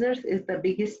 Nazareth is the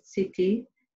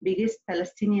biggest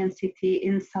Palestinian city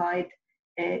inside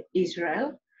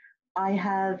Israel. I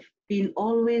have been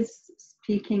always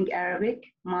speaking Arabic.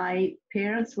 My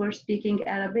parents were speaking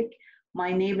Arabic.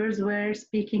 My neighbors were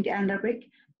speaking Arabic.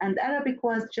 And Arabic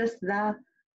was just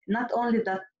not only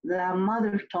the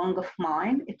mother tongue of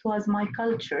mine, it was my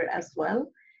culture as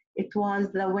well. It was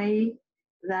the way,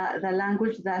 the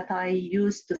language that I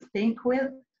used to think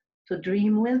with, to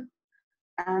dream with,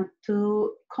 and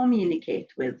to communicate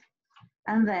with.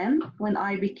 And then when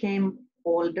I became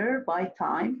older by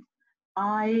time,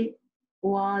 I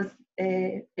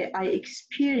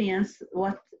experienced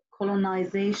what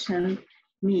colonization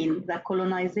means, the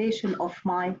colonization of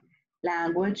my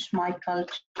language, my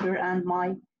culture, and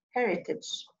my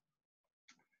heritage.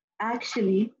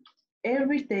 Actually,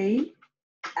 every day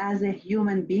as a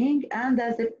human being and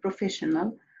as a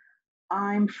professional,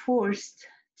 I'm forced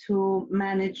to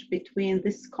manage between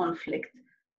this conflict,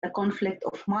 the conflict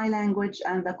of my language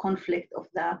and the conflict of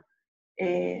the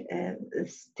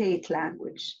state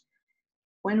language.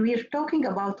 When we're talking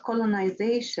about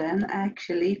colonization,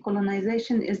 actually,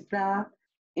 colonization is the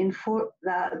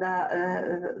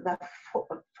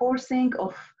forcing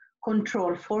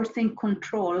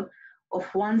control of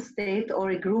one state or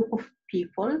a group of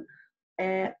people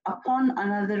upon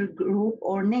another group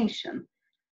or nation.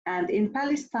 And in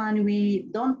Palestine, we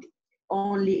don't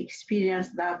only experience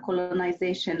the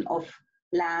colonization of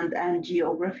land and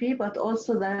geography, but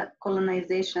also the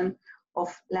colonization of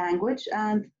language.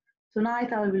 And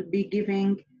tonight I will be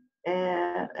giving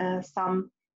some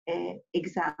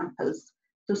examples.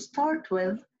 To start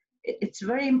with, it's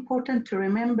very important to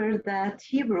remember that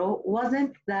Hebrew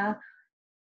wasn't the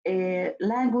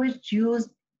language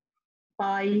used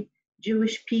by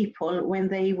Jewish people when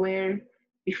they were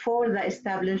before the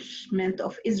establishment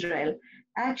of Israel.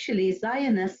 Actually,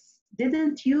 Zionists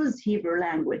didn't use Hebrew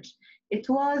language. It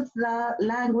was the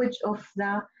language of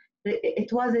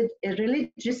it was a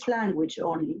religious language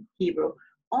only, Hebrew.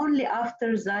 Only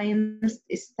after Zionists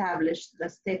established the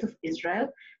state of Israel,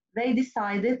 they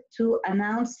decided to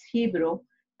announce Hebrew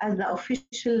as the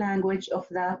official language of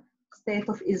the state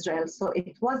of Israel. So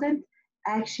it wasn't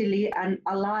actually an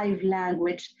alive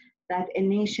language that a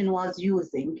nation was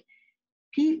using.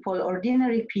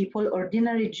 Ordinary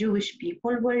Jewish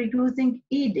people were using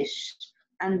Yiddish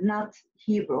and not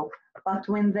Hebrew. But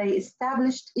when they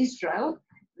established Israel,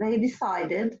 they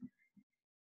decided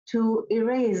to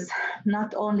erase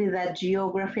not only the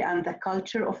geography and the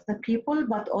culture of the people,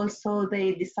 but also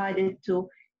they decided to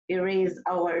erase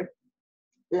our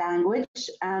language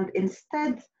and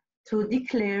instead to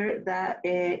declare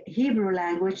the Hebrew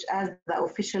language as the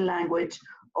official language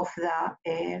of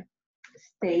the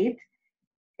state.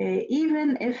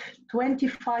 Even if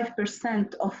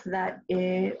 25% of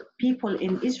the people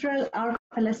in Israel are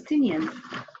Palestinians,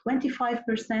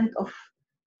 25% of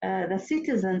the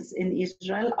citizens in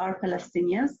Israel are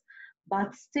Palestinians,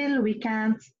 but still we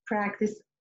can't practice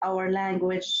our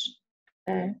language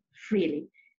freely.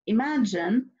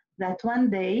 Imagine that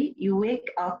one day you wake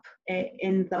up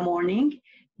in the morning,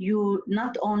 you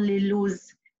not only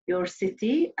lose your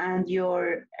city and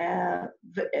your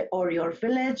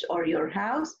village or your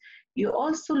house, you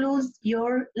also lose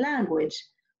your language.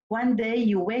 One day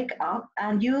you wake up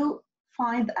and you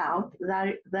find out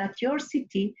that your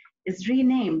city is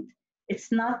renamed.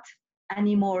 It's not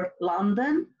anymore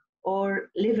London or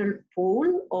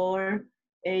Liverpool or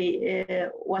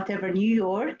whatever, New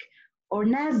York or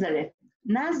Nazareth.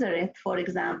 Nazareth, for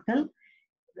example,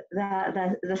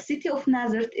 the city of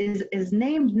Nazareth is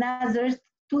named Nazareth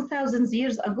 2,000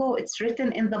 years ago. It's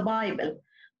written in the Bible.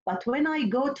 But when I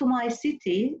go to my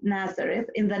city, Nazareth,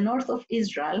 in the north of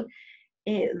Israel,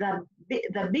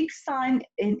 the big sign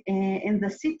in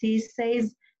the city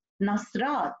says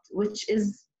Nasrat, which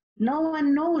is, no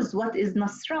one knows what is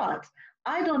Nasrat.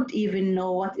 I don't even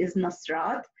know what is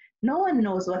Nasrat. No one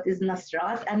knows what is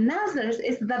Nasrat. And Nazareth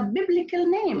is the biblical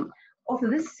name of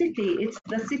this city. It's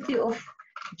the city of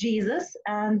Jesus.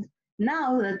 And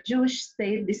now the Jewish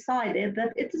state decided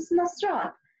that it is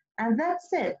Nasrat. And that's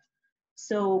it.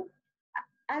 So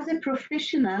as a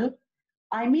professional,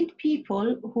 I meet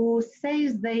people who say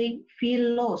they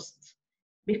feel lost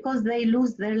because they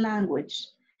lose their language.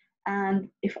 And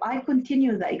if I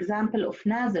continue the example of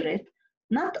Nazareth,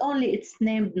 not only it's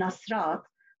named Nasrat,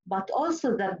 but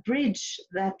also the bridge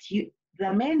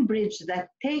the main bridge that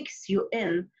takes you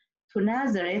in to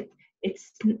Nazareth,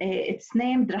 it's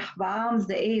named Rahbam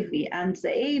Ze'evi, and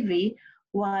Ze'evi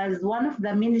was one of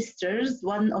the ministers,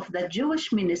 one of the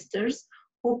Jewish ministers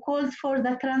who called for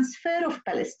the transfer of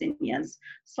Palestinians.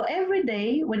 So every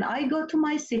day when I go to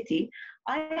my city,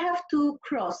 I have to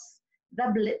cross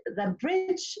the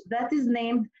bridge that is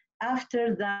named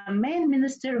after the main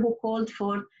minister who called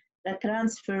for the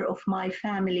transfer of my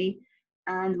family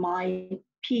and my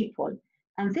people.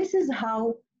 And this is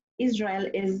how Israel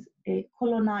is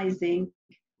colonizing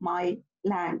my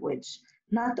language.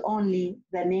 Not only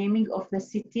the naming of the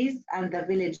cities and the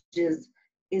villages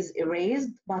is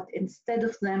erased, but instead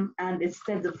of them,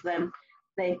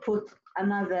 they put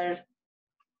another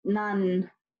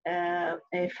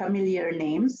non-familiar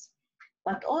names.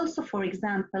 But also, for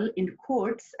example, in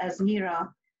courts, as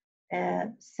Mira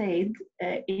said,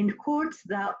 in courts,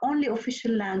 the only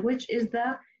official language is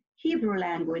the Hebrew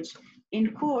language.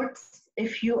 In courts,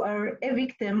 if you are a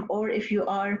victim or if you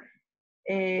are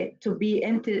to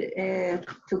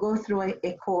go through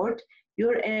a court,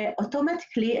 you're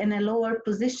automatically in a lower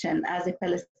position as a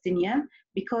Palestinian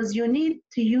because you need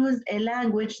to use a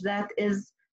language that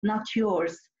is not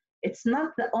yours. It's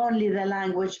not only the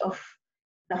language of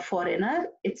the foreigner,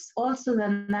 it's also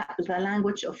the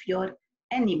language of your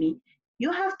enemy.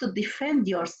 You have to defend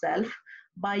yourself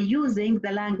by using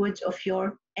the language of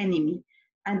your enemy.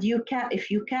 And if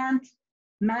you can't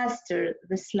master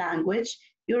this language,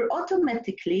 you're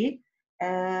automatically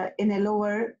in a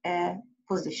lower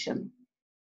position.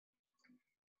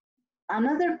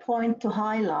 Another point to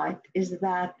highlight is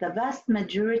that the vast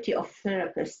majority of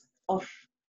therapists, of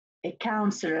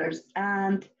counselors,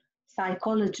 and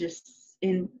psychologists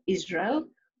in Israel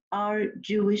are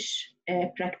Jewish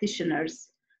practitioners.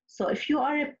 So if you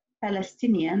are a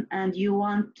Palestinian and you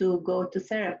want to go to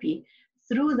therapy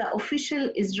through the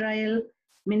official Israel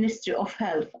Ministry of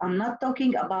Health, I'm not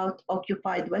talking about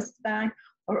occupied West Bank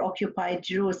or occupied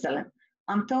Jerusalem.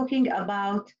 I'm talking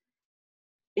about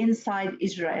inside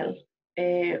Israel,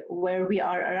 where we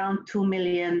are around 2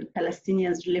 million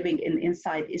Palestinians living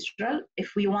inside Israel.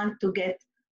 If we want to get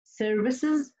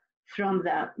services from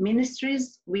the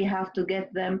ministries, we have to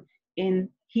get them in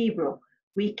Hebrew.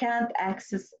 We can't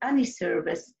access any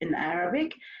service in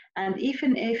Arabic. And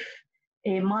even if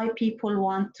my people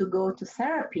want to go to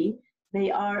therapy,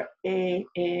 they are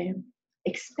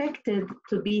expected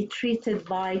to be treated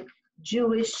by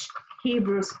Jewish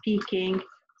Hebrew-speaking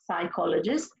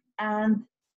psychologists. And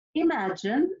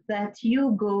imagine that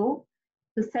you go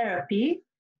to therapy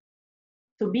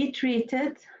to be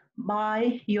treated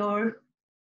by your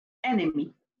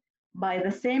enemy, by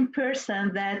the same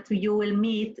person that you will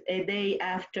meet a day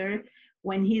after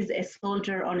when he's a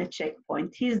soldier on a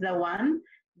checkpoint. He's the one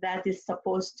that is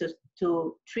supposed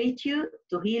to treat you,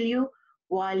 to heal you,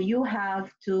 while you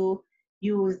have to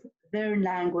use their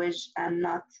language and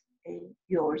not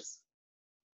yours.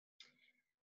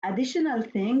 Additional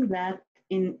thing that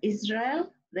in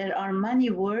Israel, there are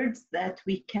many words that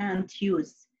we can't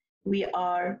use. We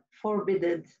are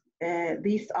forbidden.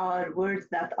 These are words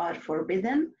that are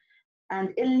forbidden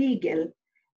and illegal,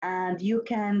 and you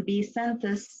can be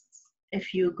sentenced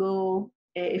if you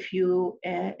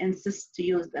insist to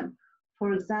use them.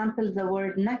 For example, the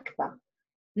word Nakba.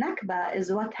 Nakba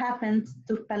is what happened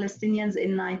to Palestinians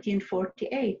in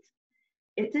 1948.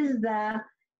 It is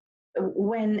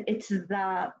when it's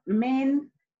the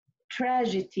main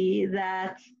tragedy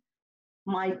that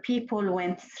my people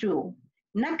went through.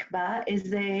 Nakba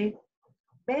is a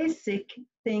basic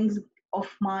things of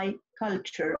my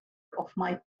culture, of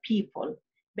my people,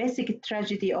 basic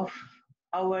tragedy of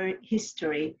our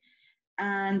history.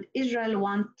 And Israel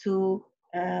want to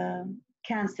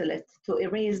cancel it, to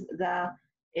erase the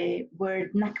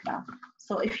word Nakba.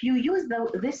 So if you use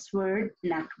this word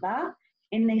Nakba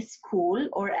in a school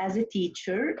or as a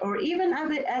teacher, or even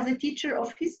as a teacher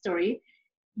of history,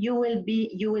 you will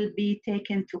be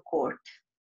taken to court,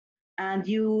 and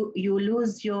you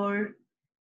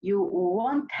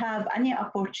won't have any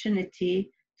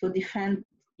opportunity to defend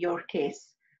your case.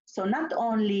 So not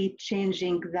only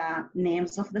changing the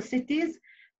names of the cities,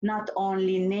 not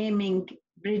only naming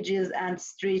bridges and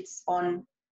streets upon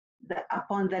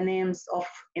the names of,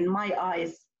 in my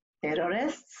eyes,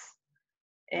 terrorists,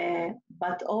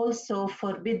 but also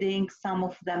forbidding some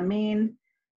of the main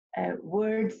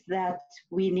words that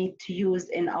we need to use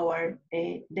in our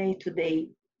day-to-day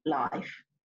life.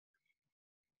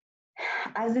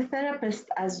 As a therapist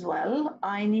as well,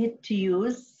 I need to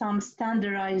use some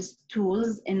standardized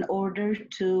tools in order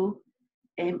to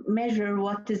measure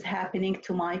what is happening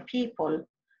to my people,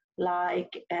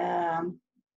 like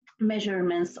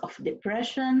measurements of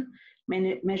depression,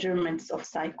 measurements of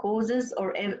psychosis,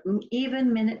 or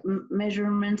even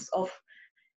measurements of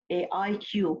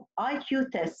IQ.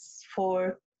 IQ tests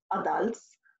for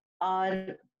adults are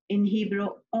in Hebrew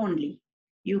only.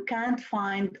 You can't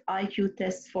find IQ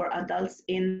tests for adults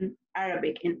in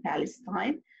Arabic in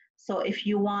Palestine. So if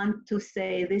you want to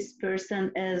say this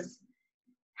person has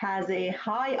a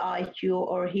high IQ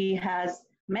or he has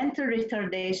mental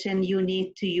retardation, you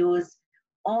need to use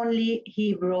only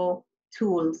Hebrew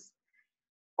tools.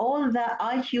 All the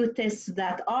IQ tests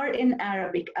that are in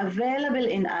Arabic, available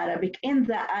in Arabic, in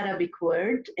the Arabic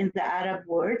word, in the Arab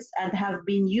words, and have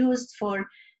been used for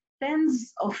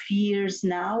tens of years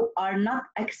now, are not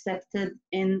accepted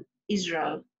in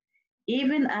Israel.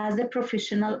 Even as a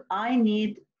professional, I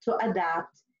need to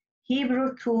adapt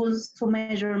Hebrew tools to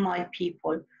measure my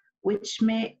people, which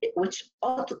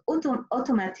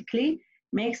automatically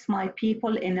makes my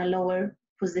people in a lower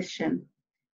position.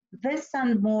 This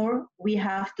and more we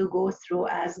have to go through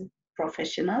as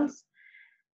professionals.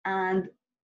 And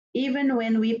even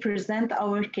when we present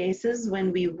our cases,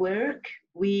 when we work,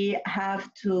 we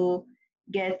have to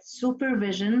get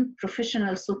supervision,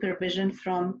 professional supervision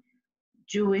from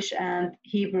Jewish and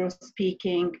Hebrew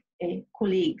speaking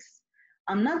colleagues.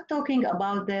 I'm not talking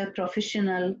about the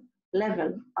professional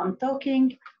level. I'm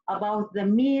talking about the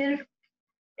mere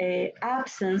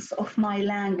absence of my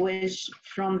language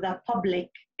from the public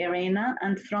arena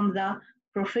and from the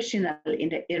professional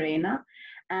arena.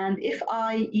 And if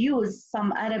I use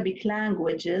some Arabic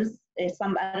languages,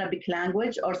 some Arabic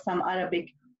language or some Arabic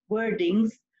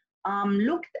wordings, I'm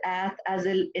looked at as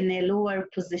in a lower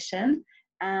position,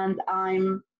 and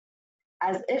I'm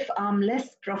as if I'm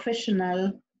less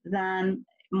professional than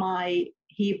my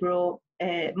Hebrew,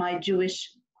 my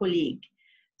Jewish colleague.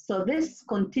 So this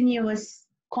continuous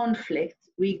conflict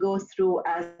we go through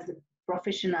as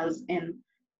professionals in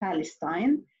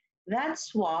Palestine.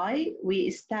 That's why we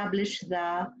established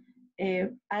the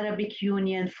Arabic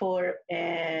Union for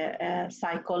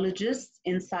Psychologists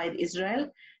inside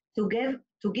Israel to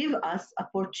give us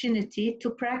opportunity to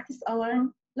practice our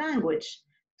language,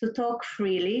 to talk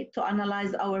freely, to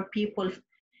analyze our people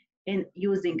in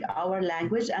using our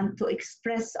language, and to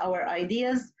express our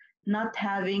ideas, not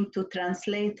having to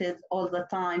translate it all the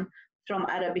time from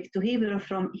Arabic to Hebrew,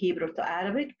 from Hebrew to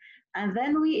Arabic. And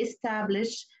then we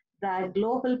establish the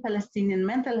Global Palestinian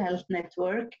Mental Health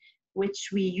Network, which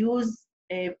we use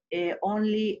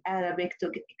only Arabic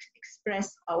to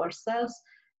express ourselves.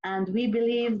 And we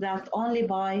believe that only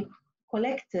by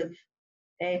collective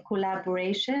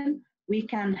collaboration, we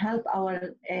can help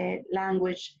our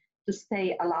language to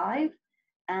stay alive.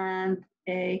 And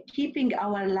keeping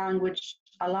our language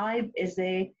alive is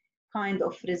a kind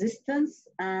of resistance,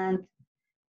 and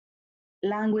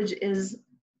language is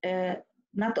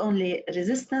not only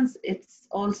resistance, it's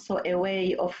also a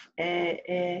way of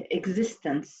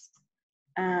existence.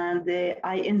 And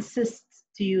I insist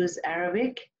to use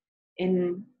Arabic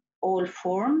in all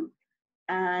form,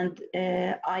 and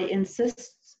I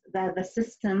insist that the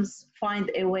systems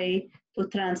find a way to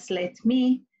translate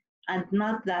me, and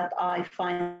not that I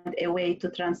find a way to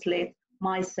translate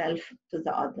myself to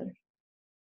the other.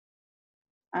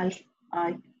 I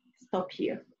stop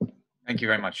here. Thank you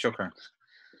very much. Shukran.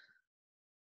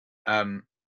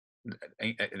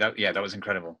 That was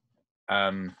incredible.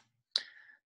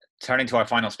 Turning to our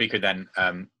final speaker then,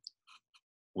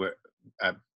 we're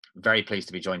very pleased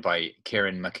to be joined by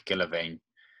Kieran McGillivane,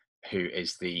 who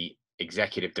is the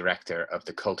Executive Director of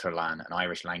the Culturlan, an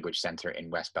Irish language centre in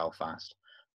West Belfast.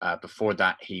 Before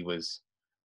that, he was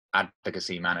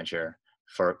Advocacy Manager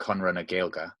for Conra na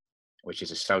Gaeilge, which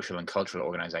is a social and cultural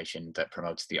organisation that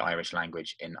promotes the Irish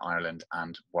language in Ireland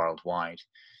and worldwide.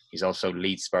 He's also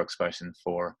lead spokesperson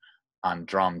for An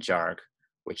Drom Dearg,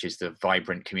 which is the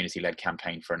vibrant community-led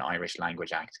campaign for an Irish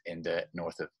Language Act in the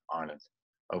north of Ireland.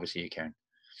 Over to you, Kieran.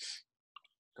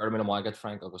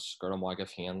 Frank,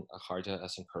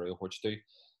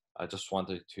 I just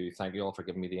wanted to thank you all for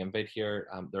giving me the invite here.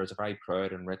 There is a very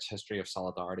proud and rich history of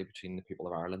solidarity between the people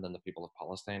of Ireland and the people of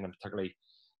Palestine, and particularly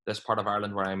this part of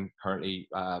Ireland where I'm currently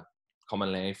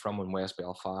coming live from in West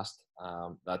Belfast.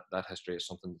 That history is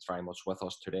something that's very much with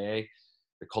us today.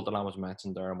 The Culturlan was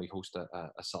mentioned there, and we host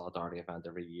a solidarity event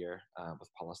every year with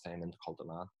Palestine and the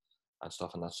Culturlan and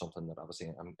stuff, and that's something that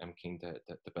obviously I'm keen to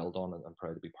build on, and I'm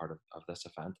proud to be part of this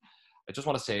event. I just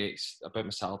want to say about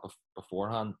myself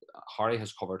beforehand. Harry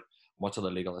has covered much of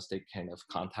the legalistic kind of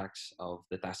context of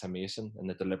the decimation and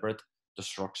the deliberate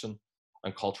destruction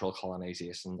and cultural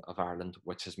colonisation of Ireland,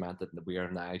 which has meant that we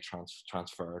are now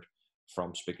transferred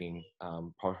from speaking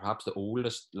perhaps the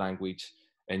oldest language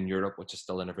in Europe, which is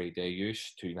still in everyday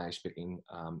use, to now speaking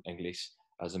English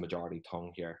as a majority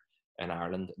tongue here in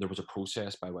Ireland. There was a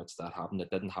process by which that happened. It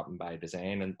didn't happen by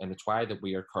design, and it's why that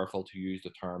we are careful to use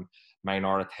the term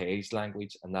minoritized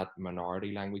language, and that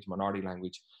minority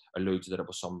language alludes that it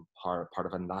was some part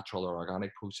of a natural or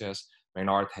organic process.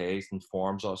 Minoritized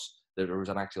informs us that there was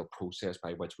an actual process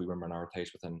by which we were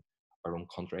minoritized within our own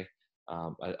country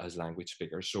as language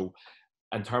speakers. So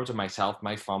in terms of myself,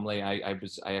 my family, I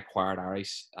acquired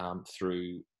Irish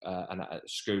through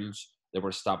schools that were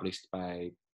established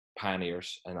by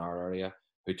pioneers in our area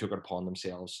who took it upon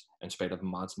themselves, in spite of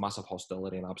massive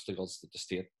hostility and obstacles that the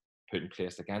state put in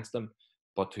place against them,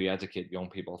 but to educate young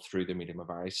people through the medium of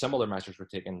Irish. Similar measures were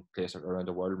taking place around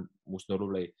the world, most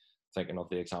notably thinking of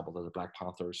the example of the Black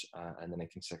Panthers in the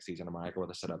 1960s in America, where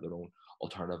they set up their own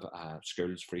alternative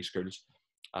schools, free schools.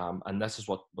 And this is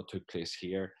what took place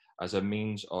here, as a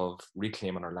means of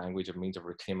reclaiming our language, a means of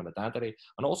reclaiming identity,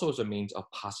 and also as a means of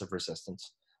passive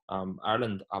resistance.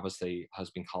 Ireland obviously has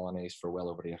been colonised for well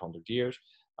over 800 years,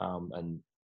 and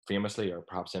famously, or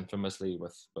perhaps infamously,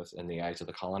 in the eyes of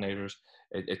the colonisers,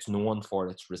 it's known for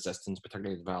its resistance,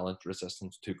 particularly its violent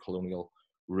resistance to colonial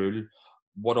rule.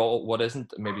 What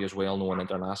isn't maybe as well known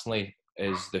internationally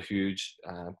is the huge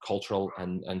cultural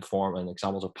and form and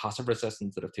examples of passive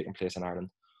resistance that have taken place in Ireland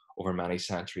over many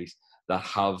centuries, that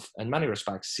have, in many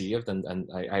respects, saved, and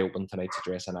I opened tonight's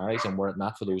address in Irish, and were it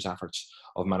not for those efforts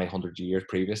of many hundred years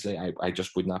previously, I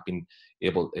just would not have been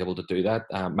able to do that.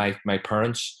 My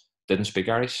parents didn't speak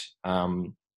Irish.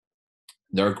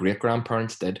 Their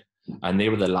great-grandparents did, and they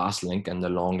were the last link in the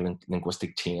long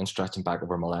linguistic chain stretching back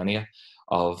over millennia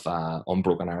of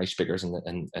unbroken Irish speakers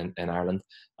in Ireland,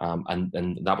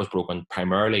 and that was broken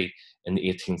primarily in the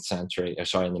 18th century.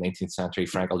 In the 19th century.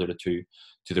 Frank alluded to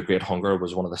the Great Hunger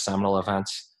was one of the seminal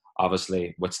events,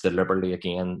 obviously, which deliberately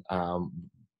again,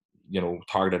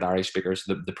 targeted Irish speakers.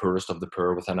 The poorest of the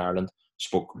poor within Ireland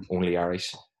spoke only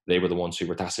Irish. They were the ones who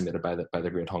were decimated by the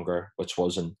Great Hunger, which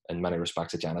was in many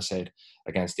respects a genocide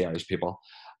against the Irish people.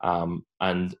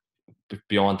 And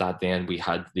beyond that, then we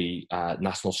had the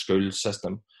national school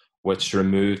system, which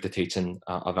removed the teaching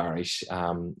of Irish,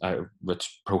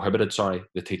 which prohibited,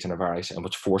 the teaching of Irish, and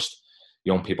which forced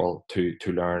young people to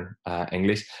learn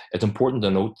English. It's important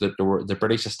to note that the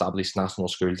British established national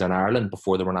schools in Ireland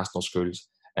before there were national schools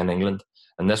in England,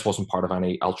 and this wasn't part of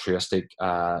any altruistic,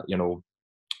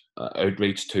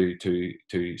 outreach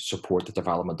to support the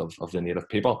development of the native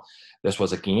people. This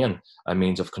was again a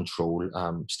means of control.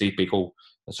 Steve Biko,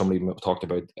 somebody talked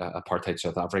about apartheid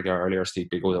South Africa earlier. Steve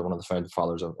Biko, one of the founding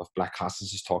fathers of Black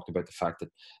Castles, has talked about the fact that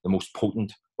the most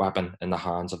potent weapon in the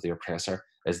hands of the oppressor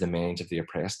is the minds of the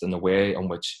oppressed, and the way in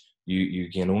which you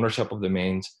gain ownership of the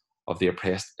minds of the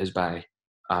oppressed is by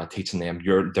teaching them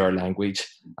their language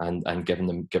and giving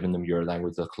them your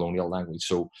language, the colonial language.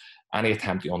 So any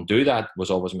attempt to undo that was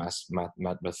always met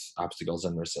with obstacles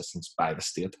and resistance by the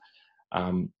state.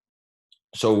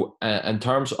 So in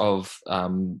terms of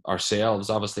ourselves,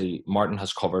 obviously Martin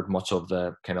has covered much of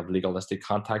the kind of legalistic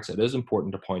context. It is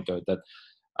important to point out that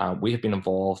we have been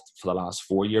involved for the last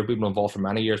 4 years. We've been involved for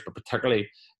many years, but particularly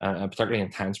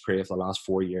intense period for the last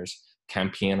 4 years,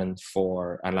 campaigning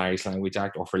for an Irish Language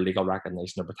Act, or for legal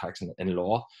recognition or protection in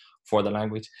law for the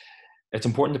language. It's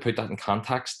important to put that in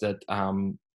context that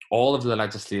all of the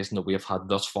legislation that we have had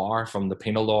thus far, from the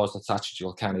penal laws, the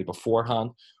statute canny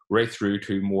beforehand, right through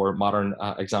to more modern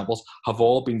examples, have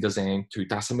all been designed to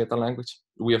decimate the language.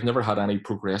 We have never had any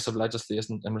progressive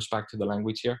legislation in respect to the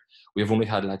language here. We have only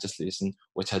had legislation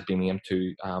which had been aimed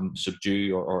to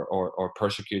subdue or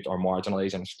persecute or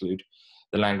marginalise and exclude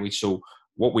the language. So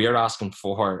what we are asking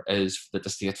for is that the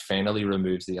state finally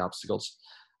removes the obstacles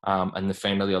and that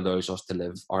finally allows us to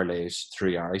live our lives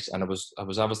through Irish. And I was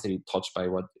obviously touched by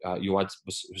what Yoad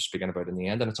was speaking about in the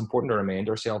end. And it's important to remind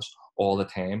ourselves all the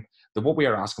time that what we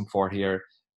are asking for here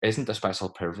isn't a special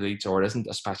privilege or isn't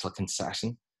a special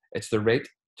concession. It's the right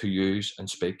to use and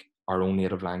speak our own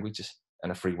native languages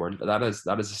in a free world. That is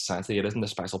essentially, it isn't a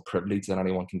special privilege that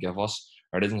anyone can give us,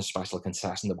 or it isn't a special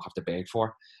concession that we have to beg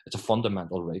for. It's a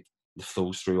fundamental right that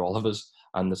flows through all of us,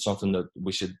 and it's something that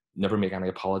we should never make any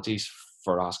apologies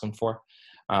for asking for.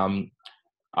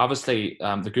 Obviously,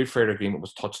 the Good Friday Agreement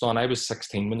was touched on. I was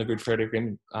 16 when the Good Friday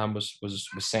Agreement was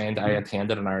signed. I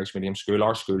attended an Irish medium school.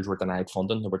 Our schools were denied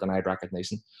funding. They were denied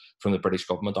recognition from the British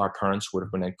government. Our parents would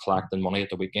have been collecting money at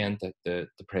the weekend to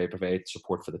provide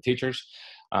support for the teachers.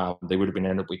 They would have been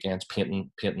in at weekends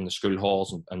painting the school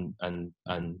halls and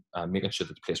making sure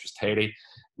that the place was tidy.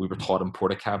 We were taught in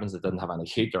porta cabins that didn't have any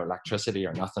heat or electricity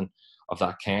or nothing of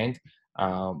that kind.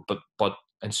 But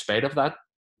in spite of that,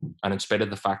 And in spite of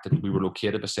the fact that we were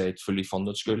located beside fully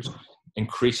funded schools,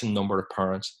 increasing number of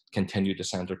parents continued to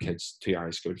send their kids to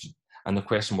Irish schools. And the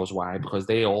question was why? Because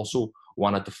they also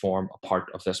wanted to form a part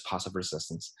of this passive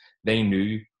resistance. They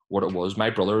knew what it was. My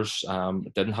brothers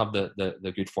didn't have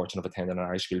the good fortune of attending an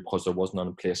Irish school because there was none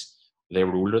in place. They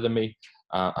were older than me.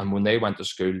 And when they went to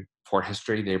school for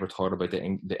history, they were taught about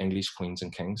the English queens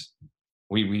and kings.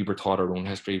 We were taught our own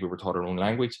history, we were taught our own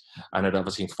language, and it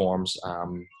obviously informs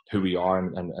who we are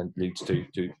and leads to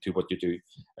what you do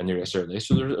in the rest of your life.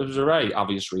 So there was a very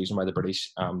obvious reason why the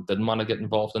British didn't want to get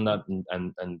involved in that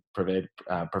and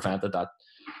prevented that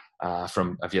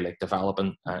from, if you like,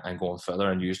 developing and going further,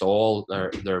 and used all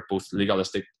their both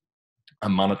legalistic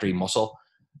and monetary muscle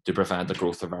to prevent the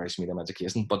growth of Irish medium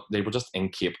education. But they were just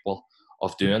incapable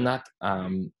of doing that.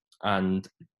 And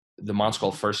the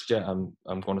Monscall First Year,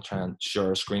 I'm going to try and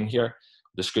share a screen here.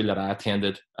 The school that I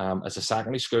attended as a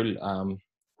secondary school,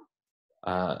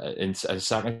 in a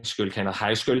secondary school, kind of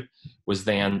high school, was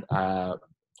then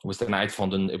was denied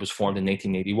funding. It was formed in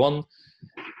 1981. It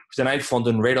was denied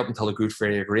funding right up until the Good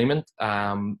Friday Agreement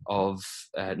of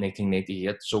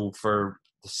 1988. So for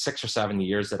the 6 or 7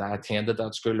 years that I attended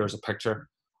that school, there's a picture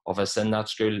of us in that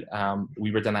school.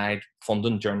 We were denied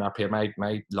funding during that period.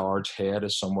 My large head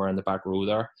is somewhere in the back row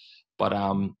there. But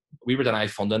we were denied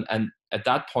funding. And at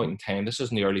that point in time, this was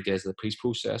in the early days of the peace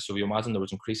process. So you imagine there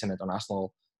was increasing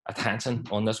international attention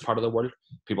on this part of the world.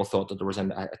 People thought that there was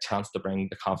a chance to bring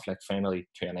the conflict finally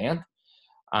to an end.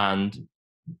 And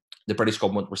the British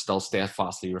government were still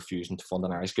steadfastly refusing to fund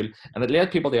an Irish school. And it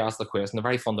led people to ask the question, a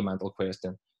very fundamental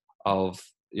question of,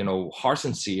 you know, how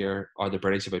sincere are the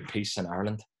British about peace in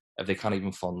Ireland if they can't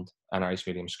even fund an Irish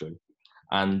medium school?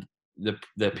 And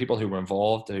the people who were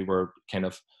involved, who were kind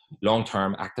of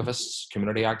long-term activists,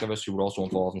 community activists, who were also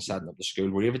involved in setting up the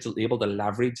school, were able to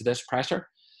leverage this pressure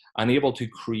and able to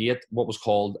create what was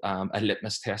called a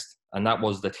litmus test. And that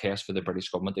was the test for the British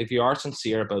government. If you are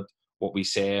sincere about what we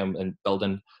say and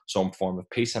building some form of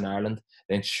peace in Ireland,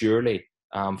 then surely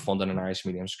funding an Irish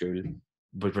medium school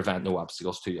would prevent no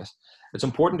obstacles to you. It's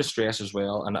important to stress as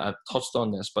well, and I touched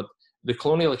on this, but the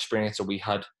colonial experience that we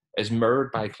had is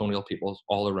mirrored by colonial peoples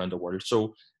all around the world.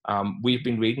 So we've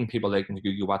been reading people like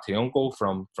Ngugi wa Thiong'o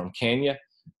from Kenya,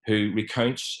 who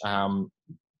recounts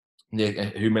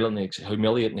the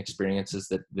humiliating experiences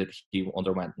that he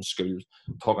underwent in school,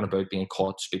 talking about being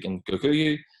caught speaking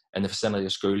Gikuyu in the vicinity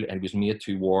of school, and he was made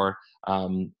to wear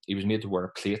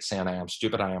a plate saying "I am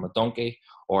stupid, I am a donkey,"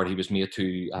 or he was made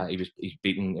to he's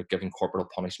beaten, given corporal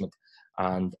punishment.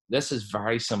 And this is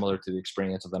very similar to the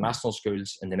experience of the national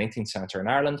schools in the 19th century in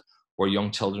Ireland, where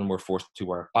young children were forced to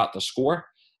wear bat to score,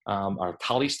 or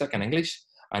tally stick in English.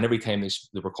 And every time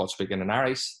they were caught speaking in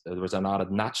Irish, there was an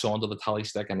added notch onto the tally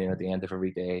stick, and then at the end of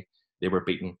every day, they were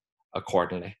beaten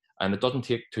accordingly. And it doesn't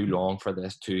take too long for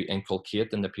this to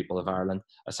inculcate in the people of Ireland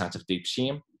a sense of deep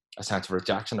shame, a sense of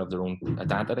rejection of their own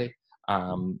identity,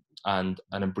 and an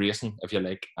embracing, if you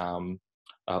like,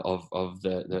 of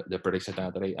the British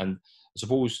identity. And I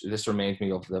suppose this reminds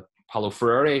me of the Paulo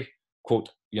Freire quote,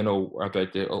 you know,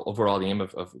 about the overall aim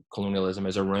of colonialism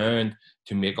is around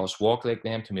to make us walk like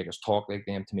them, to make us talk like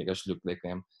them, to make us look like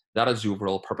them. That is the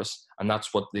overall purpose. And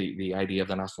that's what the idea of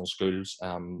the national schools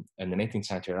in the 19th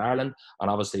century in Ireland, and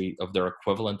obviously of their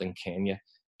equivalent in Kenya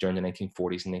during the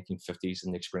 1940s and 1950s,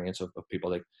 and the experience of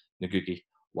people like Ngugi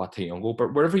wa Thiong'o.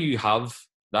 But wherever you have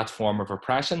that form of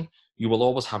oppression, you will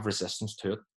always have resistance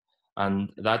to it.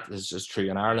 And that is as true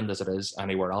in Ireland as it is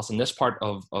anywhere else. In this part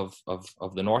of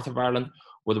the north of Ireland,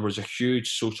 where there was a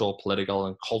huge social, political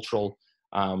and cultural,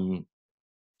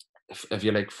 if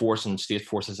you like, force and state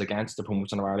forces against the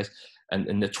promotion of Irish. And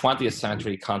in the 20th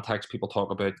century context, people talk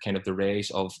about kind of the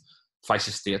rise of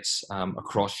fascist states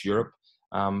across Europe.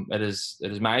 It is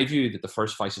my view that the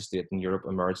first fascist state in Europe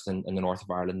emerged in the north of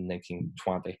Ireland in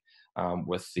 1920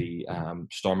 with the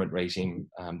Stormont regime,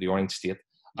 the Orange State,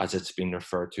 as it's been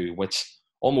referred to, which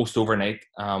almost overnight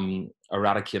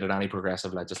eradicated any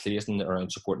progressive legislation around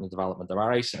supporting the development of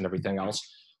Irish and everything else.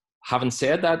 Having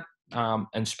said that,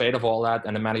 in spite of all that,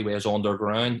 and in many ways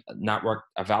underground, a network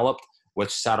developed which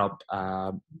set up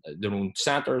their own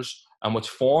centres and which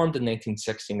formed in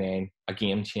 1969 a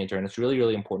game changer. And it's really,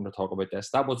 really important to talk about this.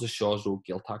 That was the Shaw's Road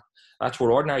Gaeltacht. That's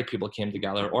where ordinary people came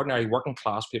together, ordinary working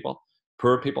class people,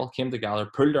 poor people came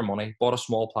together, pooled their money, bought a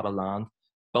small plot of land,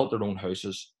 built their own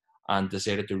houses, and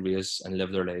decided to raise and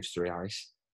live their lives through Irish.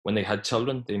 When they had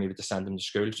children, they needed to send them to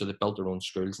school, so they built their own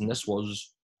schools. And this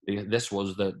was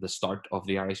the start of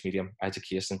the Irish medium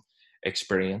education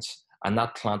experience. And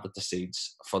that planted the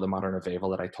seeds for the modern revival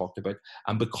that I talked about.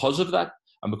 And because of that,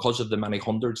 And because of the many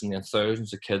hundreds and then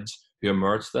thousands of kids who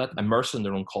emerged that, immersed in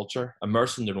their own culture,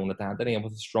 immersed in their own identity, and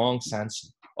with a strong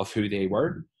sense of who they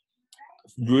were,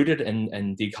 rooted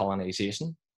in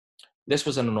decolonisation, this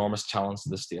was an enormous challenge to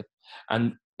the state.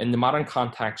 And in the modern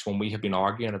context, when we have been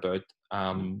arguing about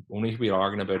an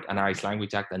Irish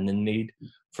Language Act and the need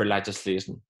for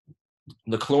legislation,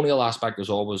 the colonial aspect is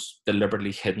always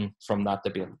deliberately hidden from that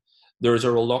debate. There is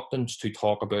a reluctance to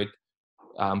talk about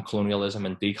colonialism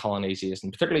and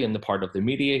decolonisation, particularly in the part of the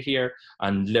media here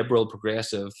and liberal,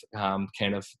 progressive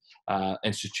kind of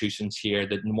institutions here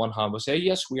that on one hand will say,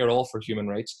 yes, we are all for human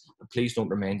rights, but please don't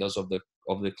remind us of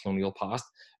the colonial past.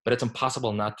 But it's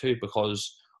impossible not to,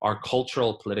 because our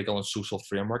cultural, political and social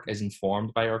framework is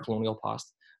informed by our colonial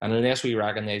past. And unless we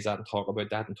recognise that and talk about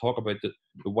that and talk about the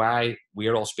why we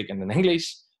are all speaking in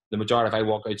English, the majority, if I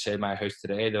walk outside my house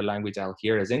today, the language I'll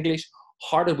hear is English.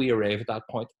 How did we arrive at that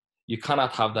point? You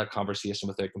cannot have that conversation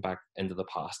without going back into the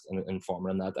past and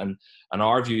informing that. And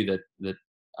our view that,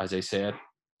 as I said,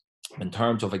 in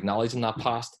terms of acknowledging that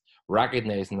past,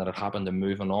 recognizing that it happened and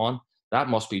moving on, that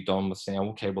must be done with saying,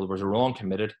 okay, well, there was a wrong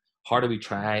committed. How do we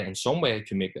try in some way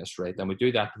to make this right? And we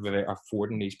do that by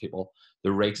affording these people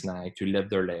the rights now to live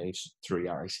their lives through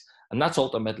Irish. And that's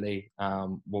ultimately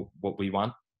what we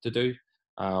want to do.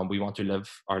 We want to live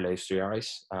our lives through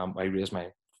Irish. I raise my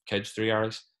kids through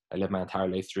Irish. I live my entire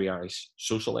life through Irish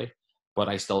socially, but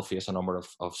I still face a number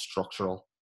of structural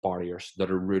barriers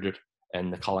that are rooted in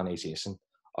the colonisation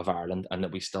of Ireland and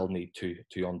that we still need to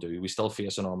undo. We still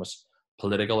face enormous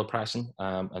political oppression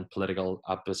and political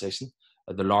opposition.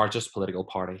 The largest political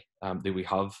party that we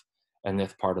have in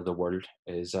this part of the world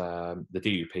is the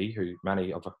DUP, who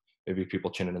many of maybe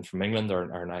people tuning in from England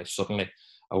are now suddenly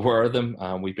aware of them.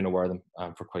 We've been aware of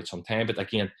them for quite some time, but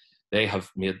again, they have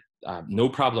made no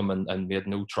problem and made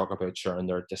no truck about sharing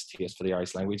their distaste for the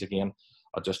Irish language. Again,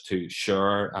 just to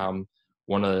share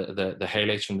one of the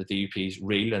highlights from the DUP's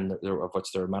reel, and of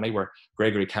which there are many, where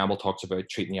Gregory Campbell talks about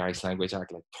treating the Irish Language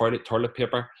Act like toilet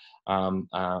paper,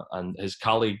 and his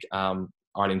colleague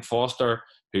Arlene Foster,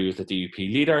 who is the DUP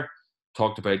leader,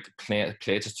 talked about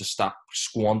pledges to stop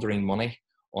squandering money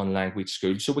on language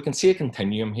schools. So we can see a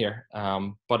continuum here.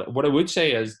 But what I would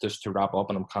say is, just to wrap up,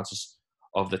 and I'm conscious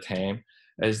of the time,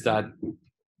 is that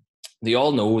they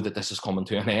all know that this is coming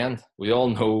to an end. We all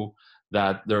know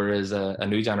that there is a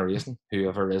new generation who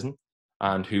have arisen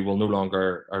and who will no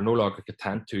longer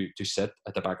content to sit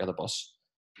at the back of the bus,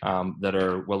 that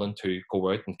are willing to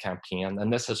go out and campaign.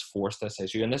 And this has forced this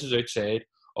issue, and this is outside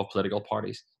of political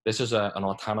parties. This is an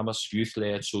autonomous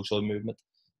youth-led social movement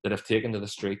that have taken to the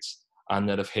streets and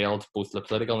that have held both the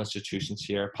political institutions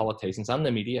here, politicians and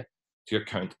the media to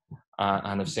account,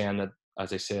 and have saying that,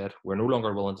 as I said, we're no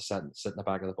longer willing to sit in the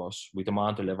back of the bus. We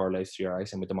demand to live our lives through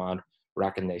Irish, and we demand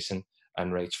recognition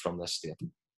and rights from this state.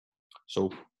 So,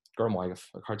 Gurm Waigh,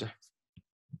 Carja.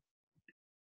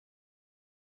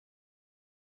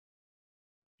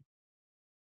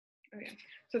 Okay.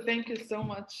 So thank you so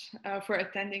much for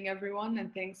attending, everyone,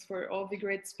 and thanks for all the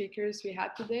great speakers we had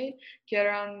today.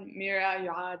 Kieran, Mira,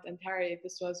 Yuad, and Harry,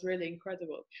 this was really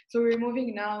incredible. So we're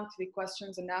moving now to the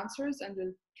questions and answers, and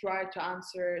we'll try to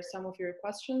answer some of your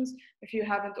questions. If you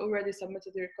haven't already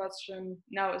submitted your question,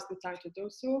 now is the time to do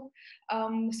so.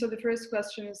 So the first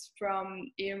question is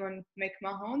from Eamon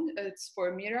McMahon. It's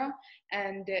for Mira.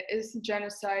 And is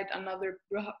genocide another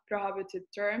prohibited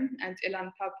term? And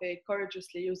Ilan Pape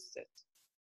courageously uses it.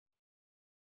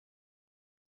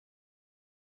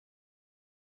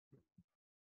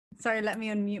 Sorry, let me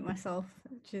unmute myself,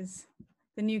 which is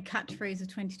the new catchphrase of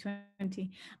 2020.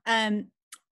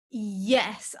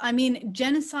 Yes, I mean,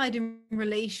 genocide in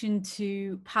relation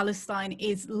to Palestine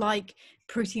is like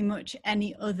pretty much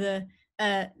any other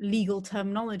legal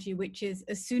terminology, which is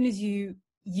as soon as you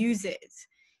use it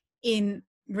in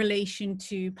relation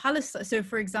to Palestine. So,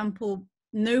 for example,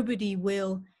 nobody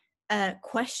will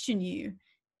question you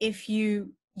if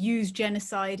you use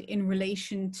genocide in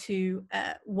relation to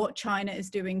what China is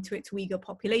doing to its Uyghur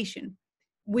population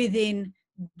within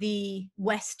the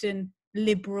Western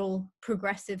liberal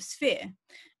progressive sphere.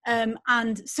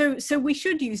 And so we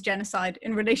should use genocide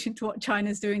in relation to what China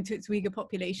is doing to its Uyghur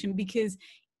population, because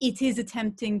it is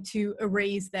attempting to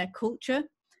erase their culture.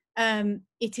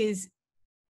 It is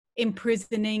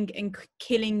imprisoning and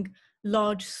killing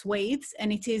large swathes,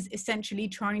 and it is essentially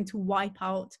trying to wipe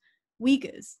out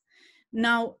Uyghurs.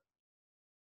 Now,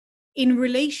 in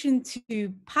relation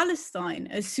to Palestine,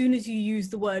 as soon as you use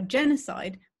the word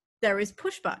genocide, there is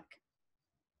pushback.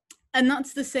 And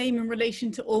that's the same in relation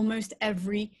to almost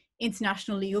every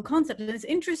international legal concept. And it's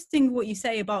interesting what you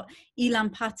say about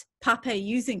Ilan Pape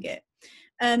using it.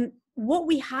 what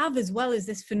we have as well is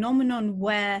this phenomenon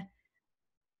where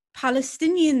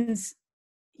Palestinians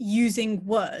using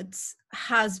words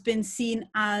has been seen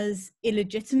as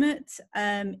illegitimate,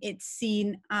 it's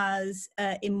seen as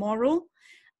immoral.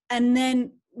 And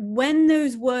then when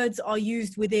those words are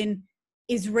used within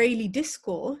Israeli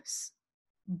discourse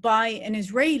by an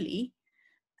Israeli,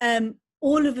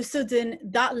 all of a sudden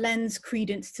that lends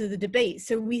credence to the debate.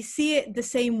 So we see it the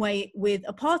same way with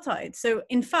apartheid. So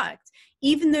in fact,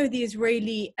 even though the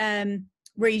Israeli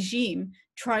regime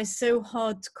tries so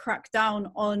hard to crack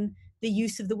down on the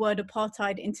use of the word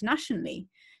apartheid internationally,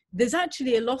 there's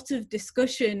actually a lot of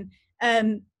discussion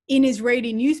in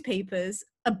Israeli newspapers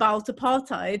about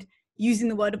apartheid using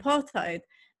the word apartheid.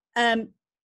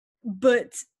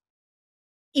 But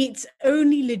it's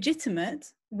only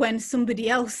legitimate when somebody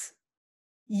else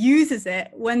uses it,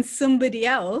 when somebody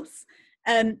else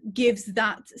gives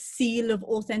that seal of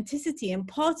authenticity. And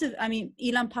part of, I mean,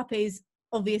 Ilan Pappé is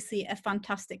obviously a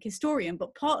fantastic historian,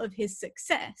 but part of his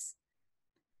success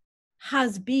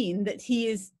has been that he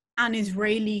is an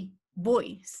Israeli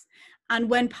voice. And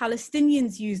when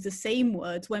Palestinians use the same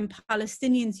words, when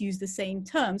Palestinians use the same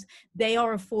terms, they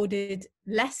are afforded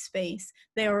less space,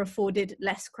 they are afforded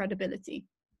less credibility.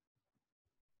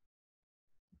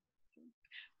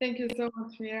 Thank you so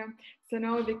much, Mira. So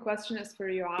now the question is for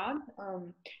Yoad.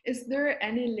 Is there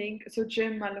any link, so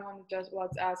Jim Malone just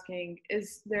was asking,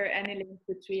 is there any link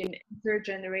between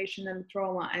intergenerational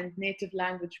trauma and native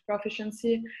language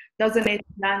proficiency? Does a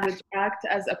native language act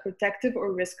as a protective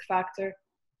or risk factor?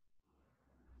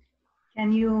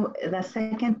 Can you, the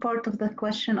second part of the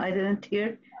question, I didn't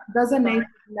hear. Does a native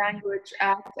language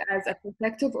act as a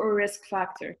protective or risk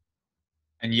factor?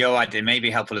 And Yoad, it may be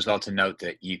helpful as well to note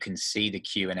that you can see the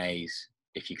Q&As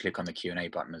if you click on the Q&A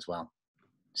button as well.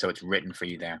 So it's written for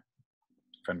you there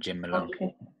from Jim Malone.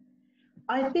 Okay.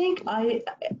 I think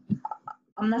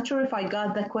I'm not sure if I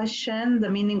got the question,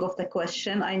 the meaning of the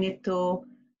question. I need to,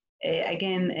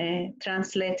 again,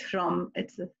 translate from,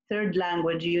 it's a third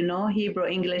language, you know, Hebrew,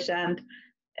 English, and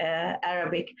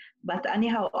Arabic. But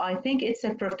anyhow, I think it's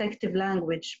a protective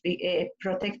language, a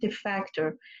protective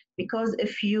factor. Because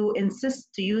if you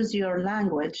insist to use your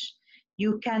language,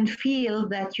 you can feel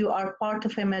that you are part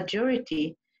of a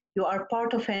majority, you are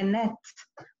part of a net,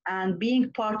 and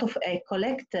being part of a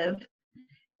collective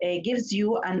gives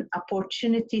you an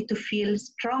opportunity to feel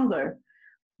stronger.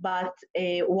 But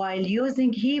while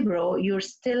using Hebrew, you're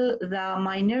still the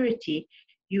minority.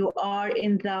 You are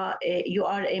you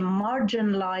are a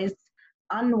marginalized,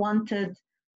 unwanted,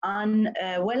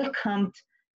 unwelcomed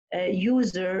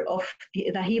user of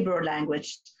the Hebrew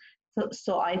language.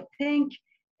 So I think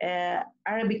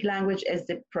Arabic language is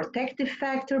the protective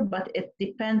factor, but it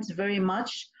depends very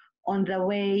much on the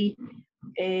way,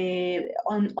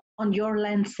 on your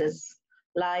lenses.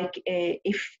 Like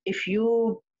if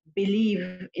you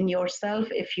believe in yourself,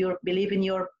 if you believe in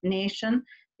your nation,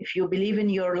 if you believe in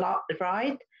your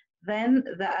right, then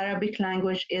the Arabic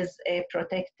language is a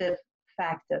protective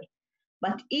factor.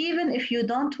 But even if you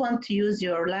don't want to use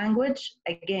your language,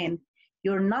 again,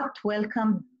 you're not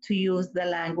welcome to use the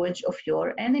language of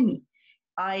your enemy.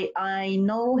 I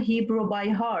know Hebrew by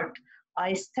heart.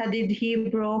 I studied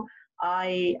Hebrew.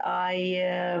 I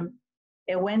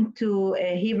went to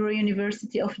a Hebrew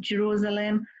University of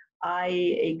Jerusalem.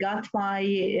 I got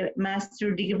my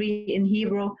master's degree in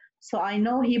Hebrew. So I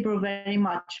know Hebrew very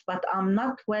much, but I'm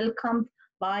not welcomed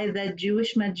by the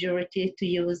Jewish majority to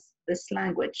use this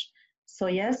language. So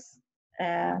yes,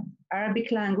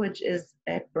 Arabic language is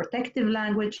a protective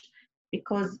language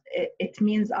because it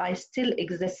means I still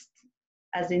exist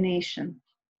as a nation.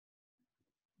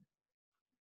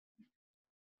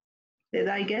 Did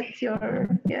I get your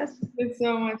yes? Thank you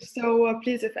so much. So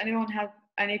please, if anyone has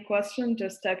any question,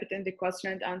 just type it in the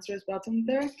question and answers button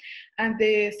there. And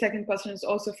the second question is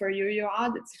also for you,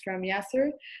 Yoad. It's from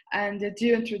Yasser. And do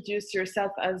you introduce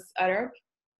yourself as Arab?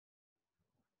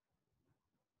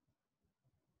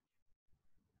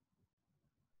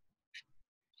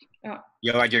 Oh.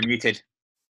 Yoad, you're muted.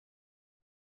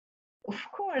 Of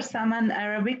course, I'm an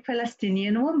Arabic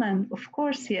Palestinian woman. Of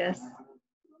course, yes.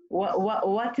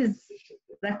 What is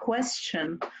the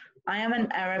question? I am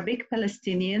an Arabic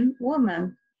Palestinian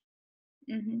woman.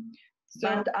 Mm-hmm.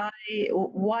 So, but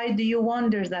why do you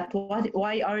wonder that?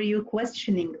 Why are you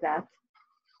questioning that?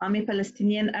 I'm a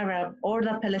Palestinian Arab, or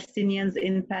the Palestinians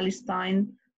in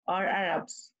Palestine are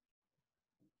Arabs.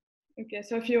 Okay,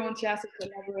 so if you want Yasser to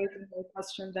elaborate on your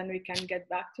question, then we can get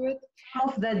back to it. Some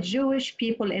of the Jewish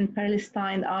people in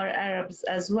Palestine are Arabs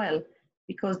as well,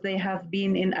 because they have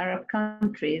been in Arab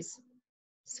countries.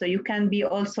 So you can be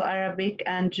also Arabic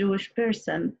and Jewish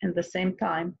person in the same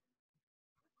time.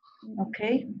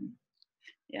 Okay.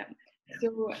 Yeah.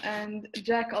 So, and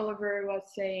Jack Oliver was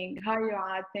saying, "Hi,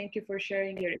 Yoad, thank you for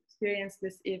sharing your experience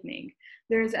this evening.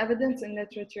 There is evidence in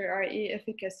literature re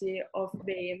efficacy of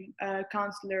BAME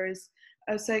counselors,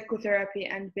 psychotherapy,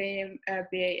 and BAME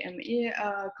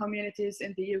communities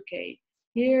in the UK.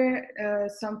 Here,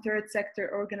 some third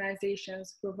sector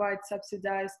organizations provide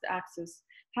subsidized access.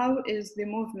 How is the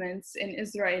movements in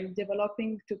Israel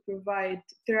developing to provide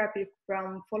therapy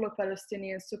from fellow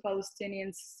Palestinians to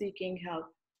Palestinians seeking help?"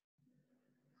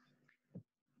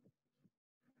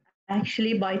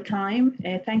 Actually, by time,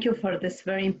 thank you for this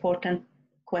very important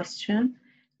question,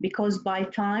 because by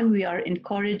time we are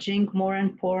encouraging more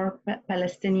and more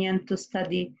Palestinians to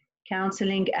study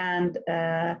counseling and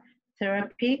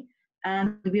therapy,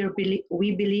 and we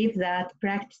believe that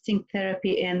practicing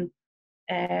therapy in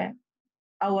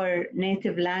our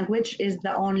native language is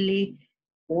the only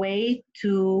way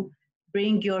to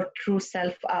bring your true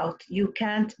self out. You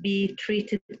can't be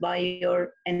treated by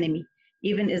your enemy,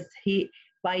 even if he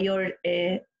by your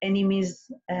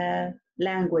enemy's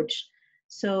language.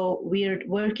 So we're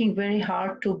working very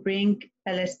hard to bring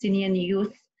Palestinian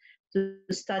youth to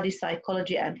study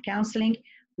psychology and counseling.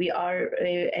 We are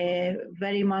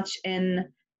very much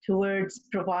in towards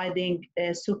providing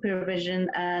supervision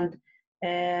and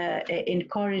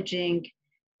encouraging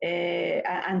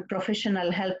and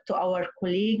professional help to our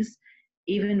colleagues,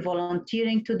 even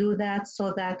volunteering to do that,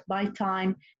 so that by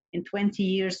time in 20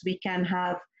 years we can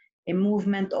have a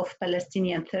movement of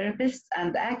Palestinian therapists.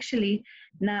 And actually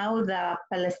now the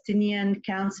Palestinian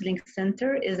Counseling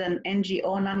Center is an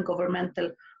NGO, non-governmental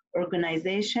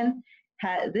organization.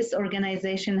 This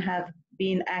organization have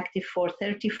been active for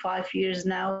 35 years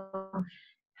now,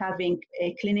 having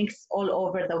clinics all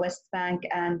over the West Bank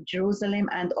and Jerusalem,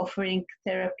 and offering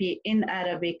therapy in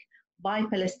Arabic by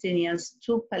Palestinians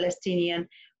to Palestinian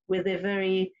with a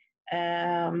very,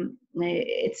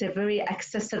 it's a very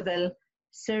accessible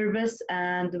service,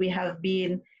 and we have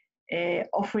been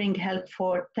offering help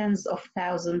for tens of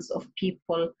thousands of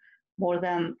people more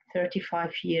than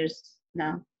 35 years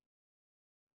now.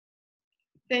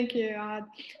 Thank you, Yoad.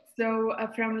 So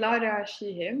from Lara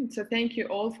Shihim, so thank you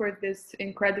all for this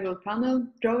incredible panel,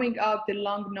 drawing up the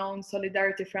long-known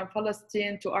solidarity from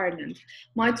Palestine to Ireland.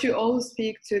 Might you all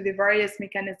speak to the various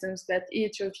mechanisms that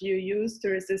each of you use to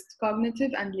resist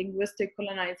cognitive and linguistic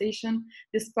colonization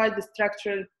despite the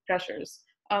structural pressures?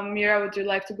 Mira, would you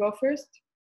like to go first?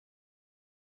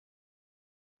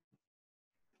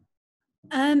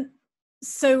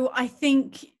 So I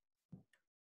think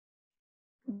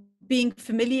being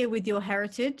familiar with your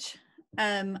heritage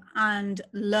and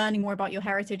learning more about your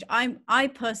heritage. I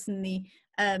personally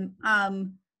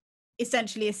am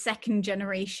essentially a second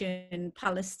generation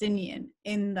Palestinian,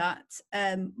 in that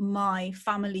my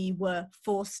family were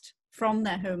forced from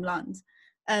their homeland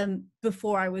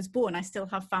before I was born. I still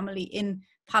have family in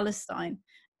Palestine.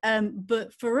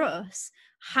 But for us,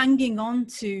 hanging on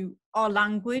to our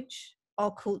language,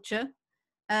 our culture,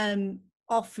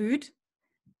 our food,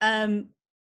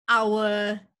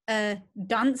 our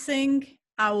dancing,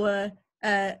 our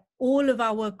all of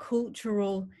our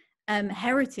cultural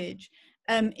heritage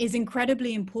is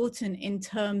incredibly important in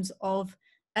terms of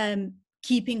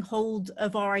keeping hold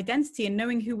of our identity and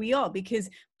knowing who we are, because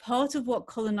part of what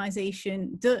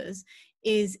colonization does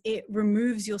is it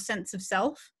removes your sense of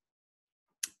self.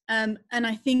 And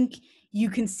I think you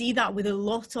can see that with a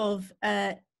lot of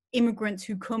immigrants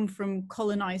who come from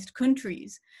colonized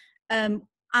countries, and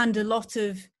a lot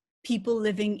of people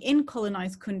living in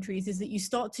colonized countries, is that you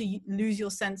start to lose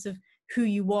your sense of who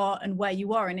you are and where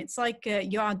you are. And it's like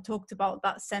Yoad talked about,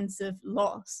 that sense of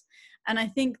loss. And I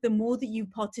think the more that you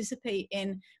participate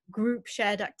in group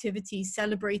shared activities,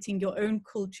 celebrating your own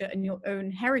culture and your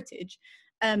own heritage,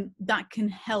 that can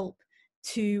help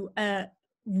to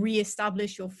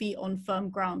re-establish your feet on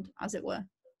firm ground, as it were.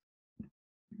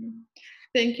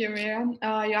 Thank you, Mira.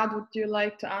 Yoad, would you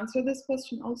like to answer this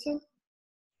question also?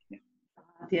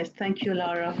 Yes, thank you,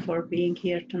 Lara, for being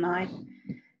here tonight.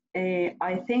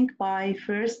 I think by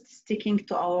first sticking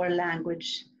to our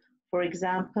language, for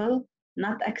example,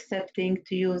 not accepting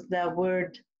to use the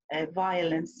word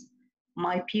violence.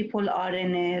 My people are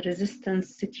in a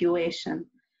resistance situation.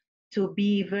 To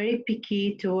be very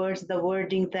picky towards the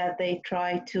wording that they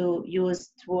try to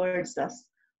use towards us.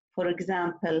 For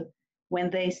example, when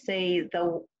they say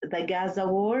the Gaza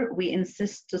war, we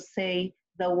insist to say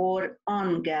the war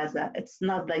on Gaza. It's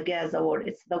not the Gaza war,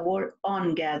 it's the war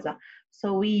on Gaza.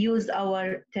 So we use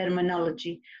our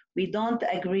terminology. We don't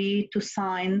agree to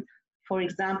sign For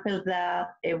example,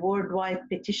 a worldwide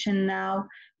petition now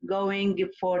going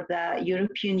for the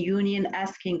European Union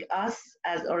asking us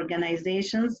as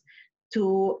organizations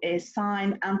to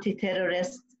sign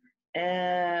anti-terrorist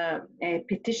a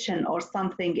petition or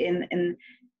something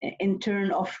in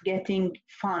turn of getting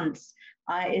funds.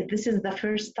 This is the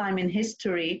first time in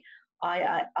history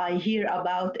I hear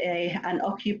about an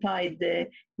occupied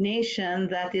nation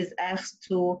that is asked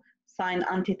to sign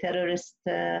anti-terrorist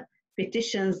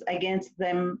petitions against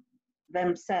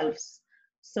themselves.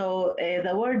 So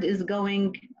the world is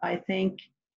going, I think,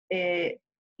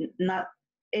 not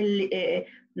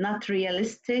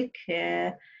realistic,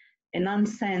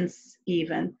 nonsense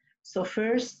even. So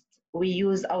first,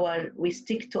 we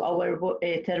stick to our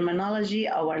terminology,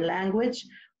 our language.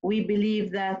 We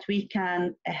believe that we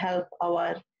can help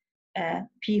our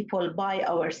people by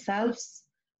ourselves.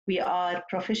 We are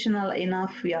professional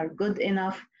enough, we are good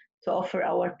enough to offer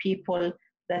our people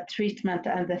the treatment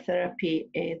and the therapy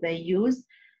they use.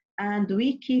 And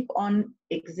we keep on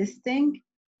existing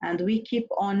and we keep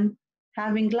on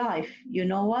having life. You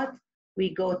know what?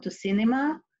 We go to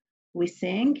cinema, we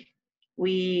sing,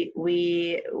 we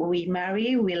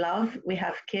marry, we love, we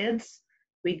have kids,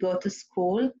 we go to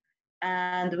school,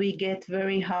 and we get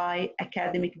very high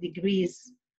academic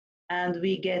degrees, and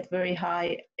we get very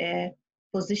high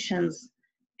positions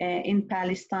in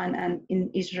Palestine and in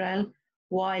Israel,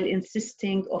 while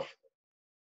insisting of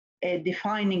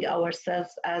defining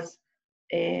ourselves as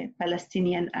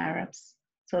Palestinian Arabs.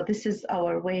 So this is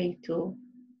our way to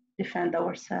defend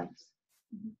ourselves.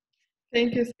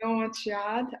 Thank you so much,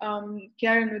 Yad.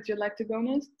 Karen, would you like to go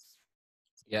next?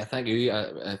 Yeah, thank you.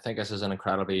 I think this is an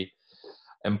incredibly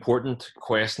important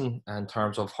question in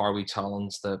terms of how we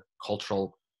challenge the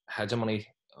cultural hegemony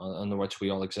under which we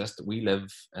all exist. We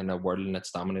live in a world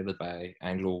that's dominated by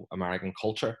Anglo-American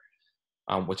culture,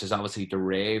 which is obviously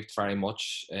derived very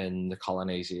much in the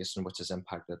colonisation, which has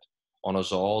impacted on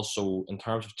us all. So in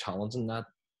terms of challenging that,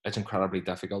 it's incredibly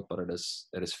difficult, but it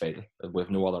is fatal. We have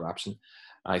no other option.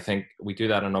 I think we do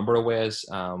that in a number of ways.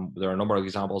 There are a number of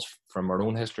examples from our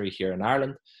own history here in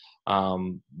Ireland.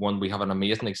 One, we have an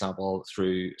amazing example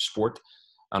through sport,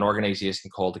 an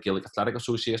organisation called the Gaelic Athletic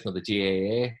Association, or the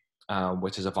GAA,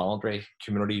 which is a voluntary,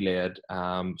 community-led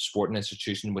sporting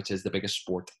institution, which is the biggest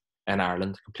sport in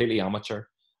Ireland, completely amateur,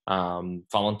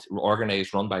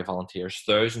 organised, run by volunteers,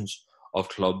 thousands of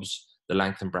clubs, the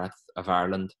length and breadth of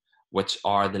Ireland, which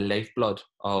are the lifeblood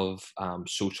of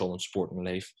social and sporting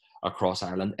life across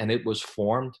Ireland. And it was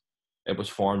formed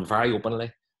very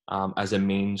openly as a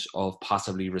means of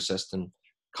passively resisting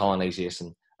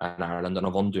colonisation in Ireland and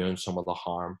of undoing some of the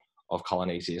harm of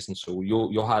colonisation. So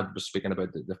Yohad was speaking about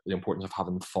the importance of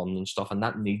having fun and stuff, and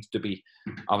that needs to be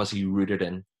obviously rooted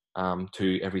in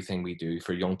to everything we do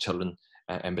for young children,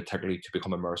 and particularly to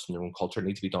become immersed in their own culture. It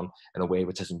needs to be done in a way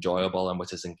which is enjoyable and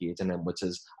which is engaging and which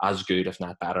is as good, if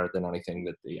not better, than anything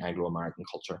that the Anglo-American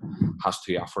culture has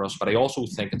to offer us. But I also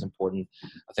think it's important,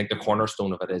 I think the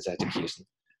cornerstone of it is education.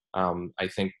 I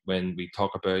think when we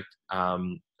talk about,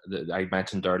 I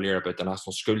mentioned earlier about the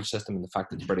national school system and the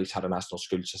fact that the British had a national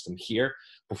school system here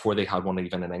before they had one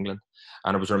even in England.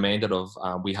 And I was reminded of,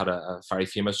 we had a very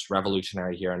famous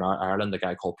revolutionary here in Ireland, a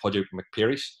guy called Padraig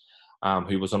MacPherys,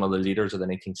 who was one of the leaders of the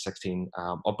 1916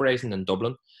 uprising in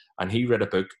Dublin. And he read a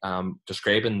book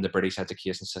describing the British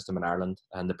education system in Ireland,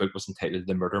 and the book was entitled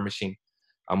The Murder Machine.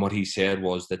 And what he said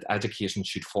was that education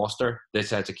should foster,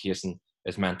 this education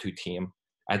is meant to tame.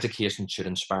 Education should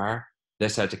inspire,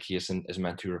 this education is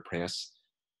meant to repress.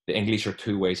 The English are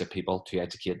two ways of people to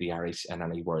educate the Irish in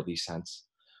any worthy sense.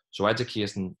 So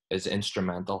education is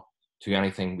instrumental to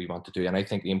anything we want to do. And I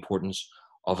think the importance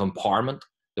of empowerment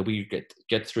that we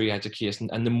get through education,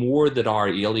 and the more that our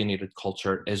alienated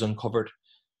culture is uncovered,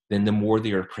 then the more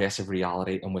the oppressive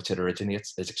reality in which it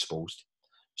originates is exposed.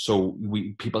 So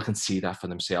people can see that for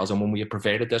themselves. And when we have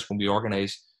provided this, when we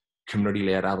organise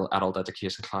community-led adult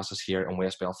education classes here in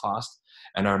West Belfast,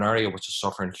 in an area which is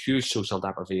suffering huge social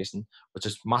deprivation, which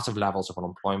is massive levels of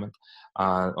unemployment,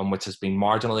 and which has been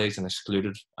marginalised and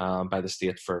excluded by the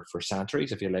state for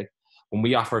centuries, if you like. When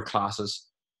we offer classes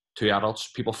to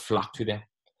adults, people flock to them.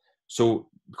 So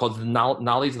because the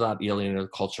knowledge of that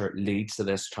alienated culture leads to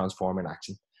this transforming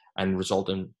action and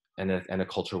resulting in a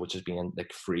culture which is being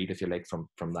like freed, if you like,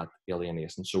 from that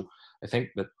alienation. So I think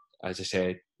that, as I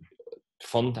say,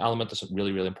 fun element is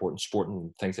really, really important, sport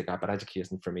and things like that, but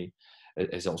education for me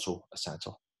is also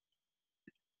essential.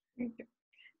 Thank you.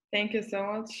 Thank you so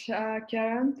much,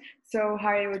 Karen. So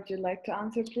Harry, would you like to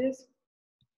answer, please?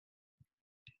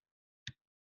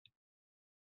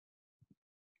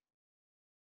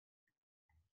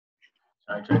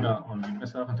 I tried to unmute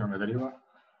myself and turn my video off.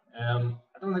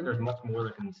 I don't think there's much more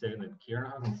that can say that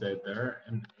Kieran hasn't said there.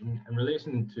 In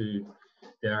relation to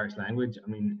the Irish language, I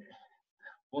mean,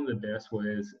 one of the best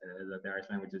ways that the Irish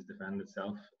language has defended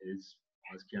itself is,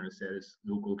 as Kieran said, is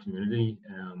local community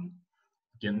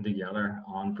getting together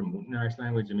on promoting the Irish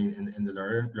language. I mean, in the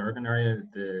Lurgan area,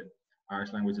 the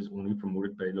Irish language is only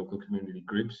promoted by local community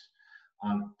groups,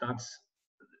 and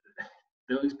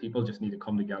those people just need to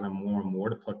come together more and more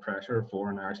to put pressure for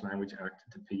an Irish Language Act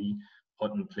to be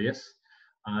put in place.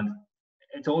 And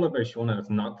it's all about showing that it's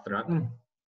not threatening.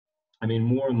 I mean,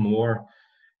 more and more,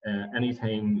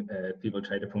 anytime people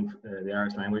try to promote the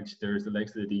Irish language, there's the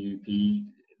likes of the DUP,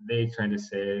 they try to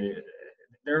say,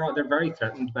 they're very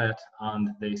threatened by it, and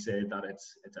they say that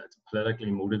it's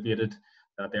politically motivated,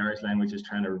 that the Irish language is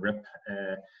trying to rip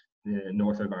the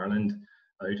north of Ireland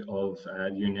out of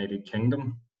the United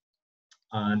Kingdom.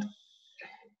 And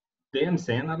them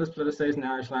saying that is politicising the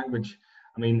Irish language.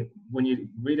 I mean, when you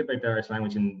read about the Irish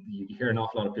language, and you hear an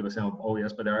awful lot of people saying, oh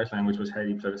yes, but the Irish language was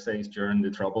highly politicised during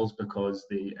the Troubles because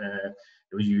it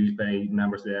was used by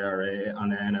members of the IRA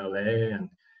and the NLA.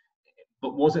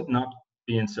 But was it not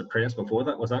being suppressed before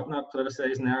that? Was that not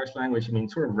politicising the Irish language? I mean,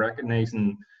 sort of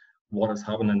recognising what has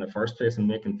happened in the first place and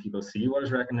making people see what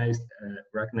is recognise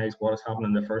what has happened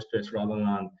in the first place, rather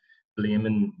than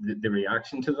blaming the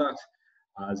reaction to that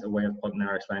as a way of putting the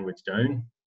Irish language down.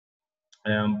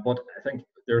 But I think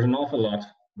there's an awful lot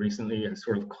recently has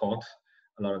sort of caught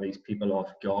a lot of these people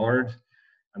off guard.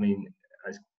 I mean,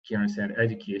 as Kieran said,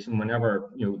 education,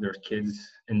 whenever there's kids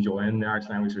enjoying the Irish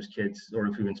language, there's kids, or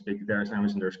if you can speak the Irish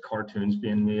language, and there's cartoons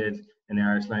being made in the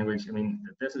Irish language, I mean,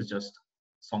 this is just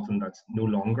something that's no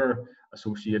longer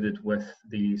associated with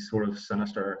these sort of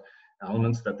sinister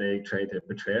elements that they try to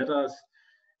portray it as.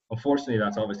 Unfortunately,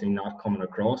 that's obviously not coming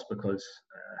across, because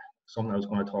something I was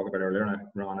going to talk about earlier, and I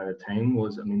ran out of time,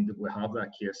 was, I mean, we have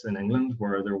that case in England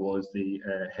where there was the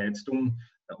headstone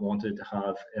that wanted to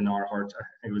have in our hearts, I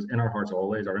think it was in our hearts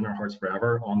always, or in our hearts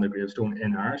forever, on the gravestone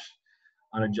in Irish.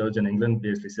 And a judge in England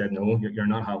basically said, no, you're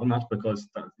not having that, because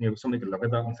that, somebody could look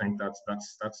at that and think that's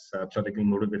a politically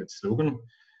motivated slogan,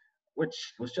 which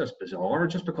was just bizarre.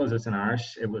 Just because it's in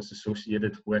Irish, it was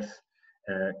associated with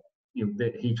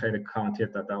he tried to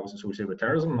connotate that was associated with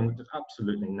terrorism, and it's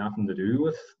absolutely nothing to do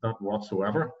with that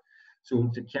whatsoever. So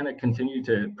to kind of continue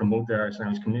to promote the Irish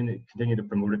language, continue to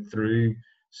promote it through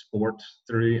sport,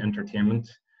 through entertainment,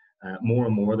 more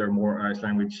and more there are more Irish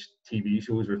language TV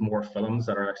shows, there's more films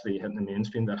that are actually hitting the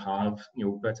mainstream that have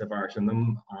bits of Irish in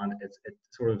them, and it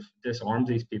sort of disarms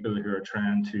these people who are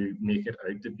trying to make it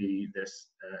out to be this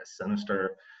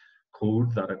sinister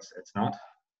code that it's not.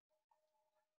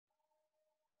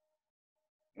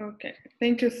 Okay,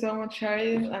 thank you so much,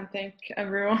 Harry, and thank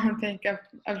everyone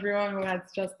who has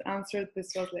just answered.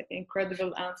 This was like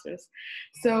incredible answers.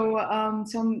 So I'm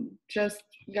just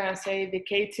gonna say the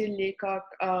Katie Leacock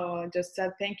just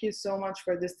said thank you so much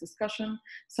for this discussion.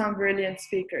 Some brilliant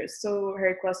speakers. So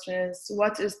her question is,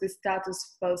 what is the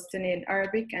status of Palestinian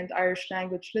Arabic and Irish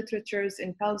language literatures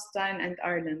in Palestine and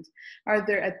Ireland? Are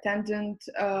there attendant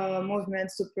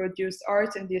movements to produce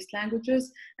art in these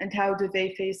languages, and how do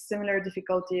they face similar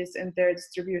difficulties in their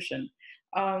distribution?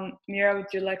 Mira, would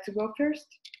you like to go first?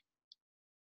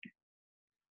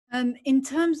 In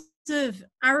terms of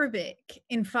Arabic,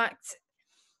 in fact,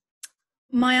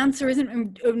 my answer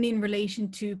isn't only in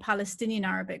relation to Palestinian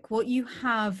Arabic. What you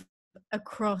have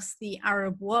across the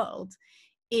Arab world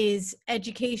is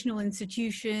educational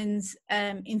institutions,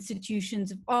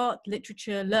 institutions of art,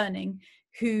 literature, learning,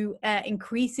 who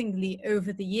increasingly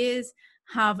over the years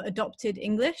have adopted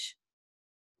English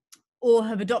or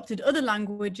have adopted other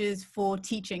languages for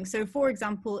teaching. So for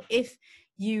example, if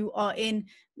you are in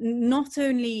not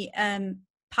only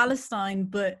Palestine,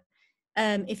 but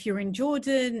if you're in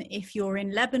Jordan, if you're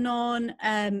in Lebanon,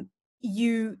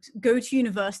 you go to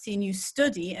university and you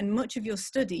study, and much of your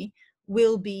study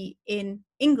will be in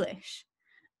English.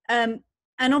 And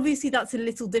obviously that's a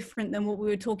little different than what we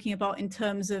were talking about in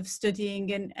terms of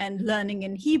studying and learning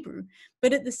in Hebrew.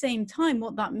 But at the same time,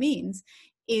 what that means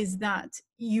is that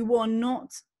you are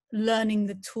not learning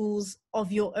the tools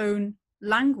of your own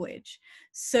language.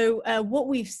 So what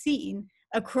we've seen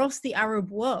across the Arab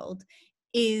world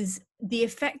is the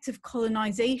effect of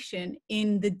colonization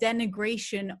in the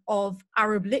denigration of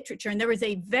Arab literature. And there is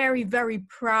a very, very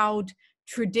proud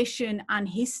tradition and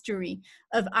history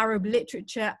of Arab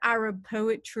literature, Arab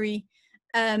poetry,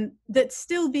 that's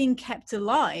still being kept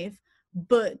alive,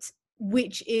 but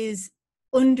which is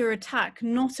under attack,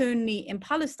 not only in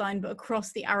Palestine, but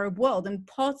across the Arab world. And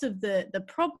part of the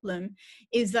problem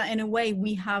is that in a way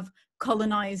we have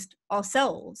colonized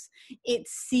ourselves.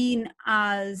 It's seen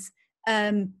as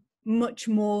much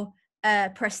more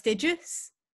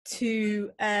prestigious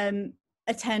to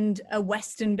attend a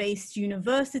Western-based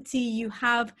university. You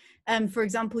have, for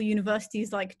example,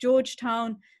 universities like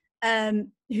Georgetown,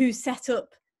 who set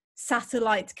up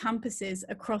satellite campuses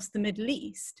across the Middle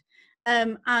East.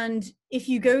 And if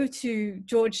you go to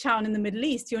Georgetown in the Middle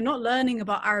East, you're not learning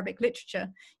about Arabic literature.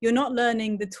 You're not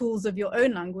learning the tools of your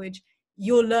own language.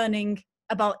 You're learning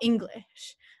about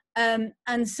English.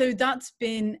 And so that's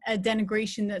been a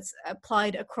denigration that's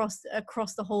applied across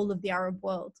the whole of the Arab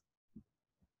world.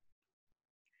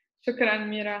 Shukran,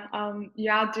 Mira.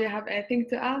 Yad, do you have anything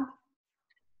to add?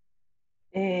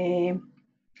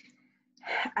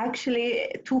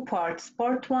 Actually, two parts.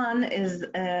 Part one is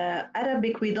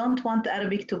Arabic. We don't want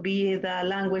Arabic to be the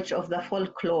language of the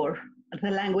folklore, the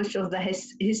language of the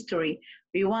history.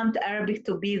 We want Arabic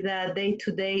to be the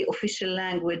day-to-day official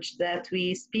language that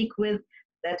we speak with,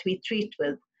 that we treat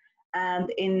with.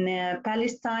 And in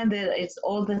Palestine, there is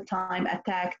all the time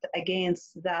attacked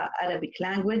against the Arabic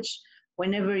language.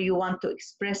 Whenever you want to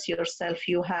express yourself,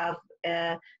 you have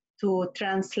to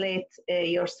translate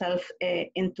yourself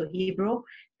into Hebrew.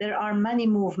 There are many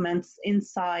movements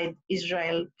inside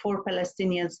Israel for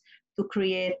Palestinians to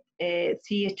create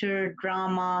theater,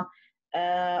 drama,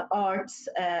 arts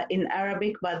in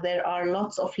Arabic, but there are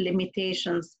lots of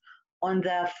limitations on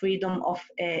the freedom of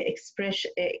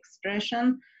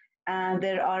expression, and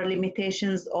there are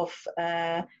limitations of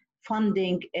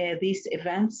funding these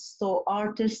events. So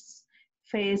artists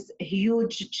face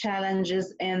huge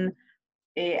challenges in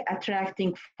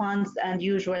attracting funds, and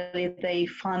usually they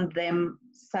fund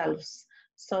themselves.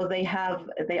 So they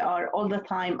are all the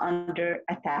time under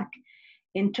attack.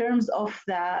 In terms of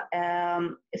the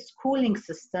schooling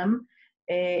system,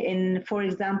 for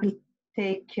example,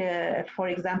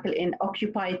 in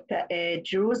occupied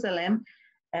Jerusalem,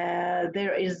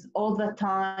 there is all the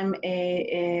time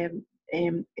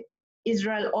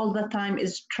Israel all the time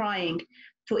is trying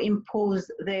to impose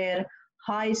their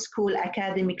high school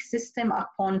academic system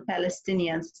upon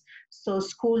Palestinians. So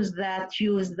schools that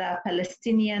use the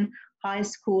Palestinian high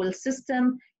school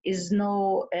system is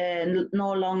no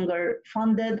longer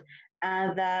funded,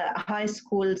 and the high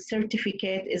school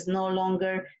certificate is no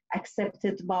longer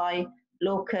accepted by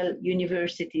local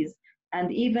universities.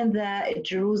 And even the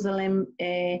Jerusalem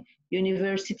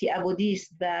University Abu Dis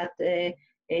that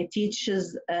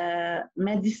teaches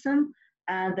medicine,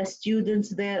 and the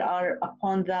students there are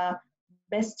upon the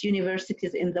best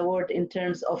universities in the world in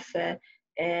terms of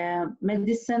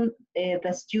medicine.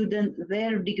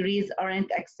 Their degrees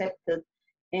aren't accepted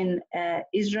in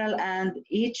Israel, and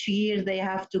each year they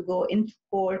have to go into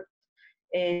court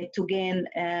to gain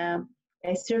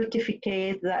a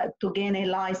certificate, to gain a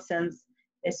license,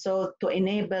 so to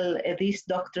enable these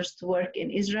doctors to work in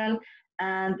Israel.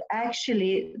 And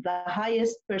actually, the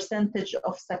highest percentage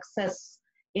of success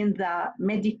in the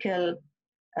medical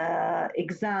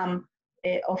exam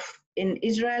in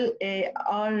Israel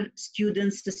are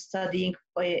students studying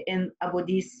in Abu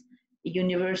Dis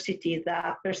University.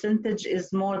 The percentage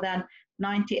is more than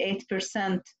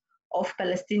 98% of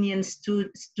Palestinian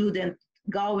students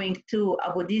going to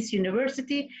Abu Dis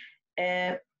University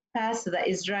pass the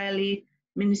Israeli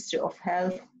Ministry of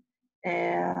Health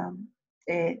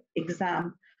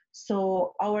exam.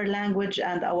 So our language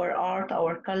and our art,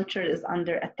 our culture is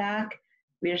under attack.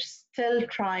 We're still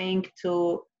trying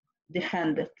to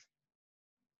defend it.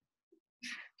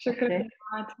 Shukran.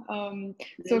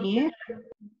 Okay.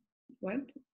 What?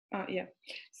 Yeah.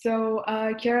 So,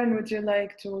 Karen, would you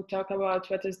like to talk about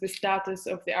what is the status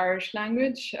of the Irish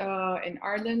language in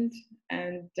Ireland,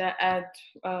 and add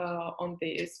on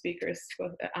the speakers'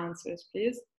 answers,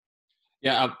 please?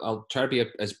 Yeah, I'll try to be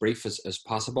as brief as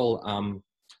possible.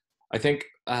 I think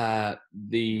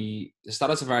the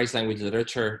status of Irish language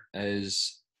literature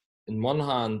is, in one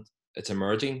hand, it's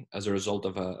emerging as a result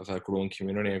of a growing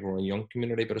community, a growing young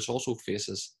community, but it also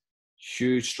faces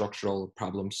huge structural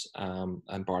problems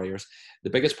and barriers. The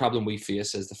biggest problem we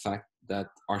face is the fact that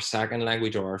our second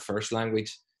language, or our first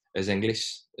language, is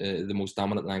English, the most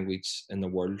dominant language in the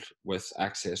world, with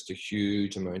access to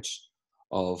huge amounts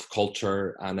of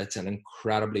culture, and it's an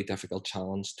incredibly difficult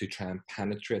challenge to try and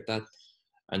penetrate that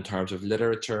in terms of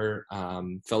literature,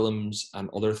 films and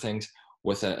other things,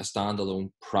 with a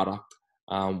standalone product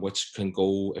which can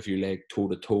go, if you like,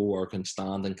 toe-to-toe, or can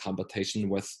stand in competition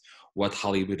with what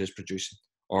Hollywood is producing,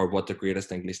 or what the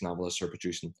greatest English novelists are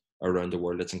producing around the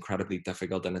world. It's incredibly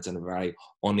difficult, and it's in a very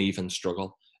uneven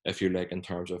struggle, if you like, in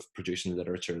terms of producing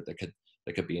literature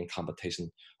that could be in competition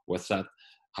with that.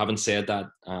 Having said that,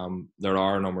 there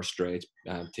are a number of strides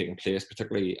taking place,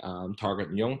 particularly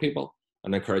targeting young people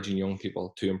and encouraging young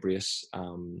people to embrace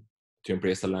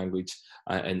embrace the language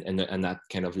in that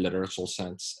kind of literal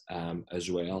sense as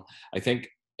well. I think,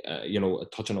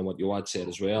 touching on what Yoad said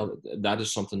as well, that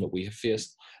is something that we have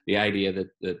faced. The idea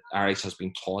that Irish has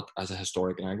been taught as a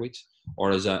historic language,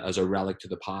 or as a relic to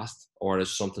the past, or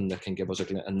as something that can give us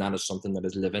and that is something that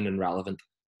is living and relevant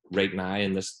right now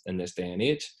in this day and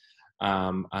age.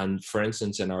 And for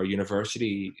instance, in our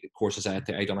university courses, I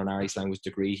done an Irish language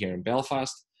degree here in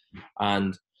Belfast,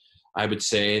 and I would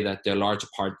say that the larger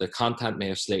part, the content may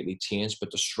have slightly changed, but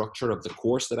the structure of the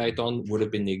course that I done would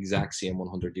have been the exact same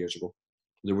 100 years ago.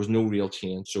 There was no real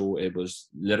change. So it was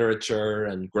literature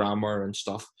and grammar and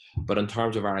stuff. But in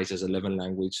terms of Irish as a living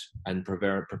language and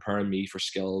preparing me for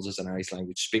skills as an Irish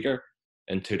language speaker,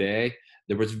 and today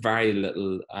there was very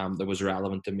little that was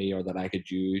relevant to me or that I could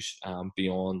use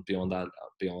beyond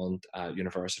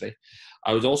university.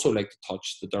 I would also like to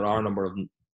touch that there are a number of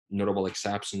notable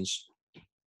exceptions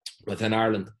within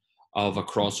Ireland of a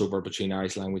crossover between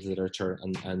Irish language literature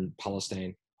and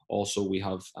Palestine. Also, we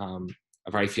have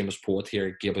a very famous poet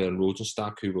here, Gabriel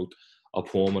Rosenstock, who wrote a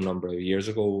poem a number of years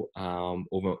ago,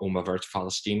 Oma Vert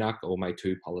Palestinak, O My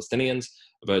Two Palestinians,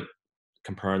 about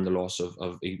comparing the loss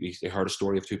of he heard a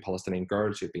story of two Palestinian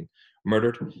girls who had been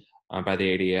murdered by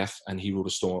the ADF, and he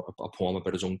wrote a poem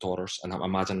about his own daughters. And I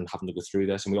imagine having to go through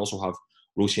this. And we also have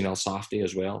Roisin El Safdie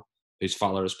as well, whose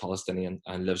father is Palestinian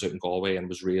and lives out in Galway and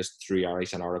was raised through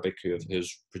Irish and Arabic,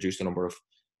 who's produced a number of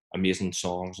amazing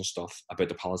songs and stuff about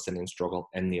the Palestinian struggle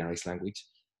in the Irish language.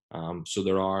 So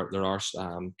there are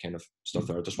kind of stuff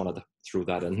there. I just wanted to throw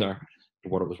that in there for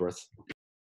what it was worth.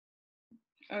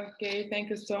 Okay, thank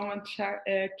you so much,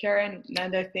 Karen.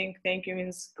 And I think thank you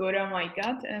means good, oh my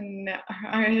God, in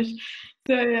Irish.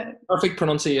 So yeah. Perfect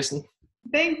pronunciation.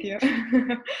 Thank you.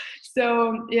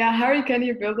 So yeah, Harry, can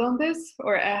you build on this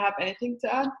or have anything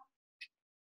to add?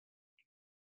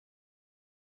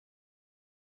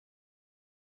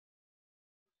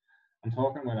 I'm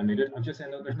talking when I need it. I'm just saying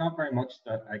that there's not very much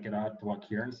that I could add to what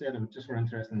Kieran said. I'm just very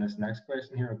interested in this next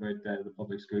question here about the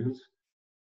public schools.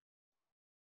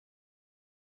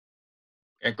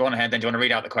 Yeah, go on ahead then. Do you want to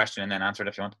read out the question and then answer it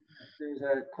if you want? There's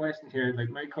a question here. Like,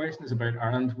 my question is about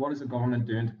Ireland. What is the government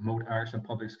doing to promote Irish in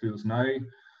public schools now?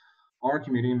 Are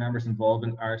community members involved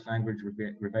in Irish language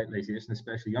revitalisation,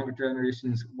 especially younger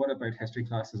generations? What about history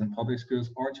classes in public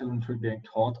schools? Are children being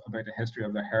taught about the history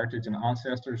of their heritage and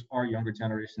ancestors? Are younger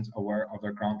generations aware of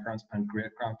their grandparents and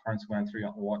great-grandparents went through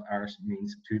and what Irish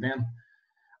means to them?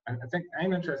 And I think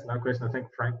I'm interested in that question. I think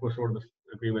Frank will sort of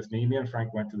agree with me. Me and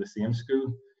Frank went to the same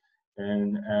school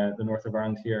in the north of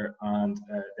Ireland here, and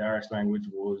the Irish language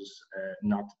was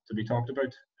not to be talked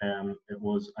about. It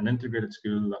was an integrated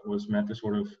school that was meant to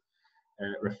sort of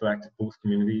reflect both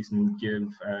communities and give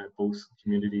both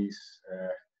communities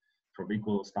from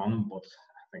equal standing, but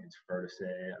I think it's fair to say,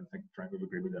 I think Frank would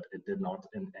agree with that, it did not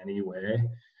in any way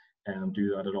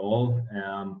do that at all.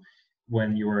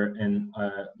 When you were in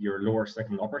your lower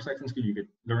second and upper second school, you could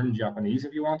learn Japanese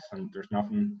if you want, and there's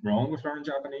nothing wrong with learning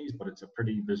Japanese, but it's a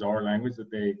pretty bizarre language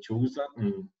that they chose that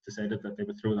and decided that they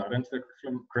would throw that into the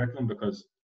curriculum, because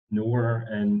nowhere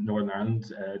in Northern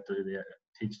Ireland do they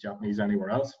teach Japanese anywhere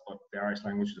else, but the Irish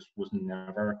language just was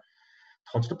never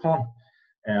touched upon.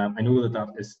 I know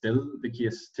that is still the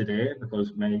case today,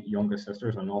 because my youngest sister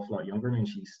is an awful lot younger than me and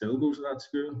she still goes to that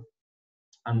school,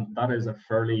 and that is a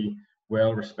fairly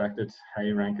well-respected,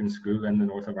 high-ranking school in the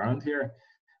north of Ireland here.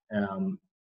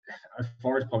 As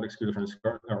far as public schools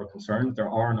are concerned, there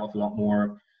are an awful lot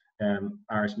more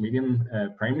Irish medium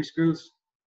primary schools.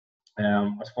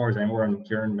 As far as I'm aware, and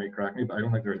Kieran may correct me, but I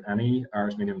don't think there's any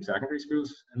Irish medium secondary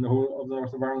schools in the whole of the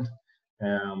north of Ireland.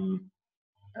 And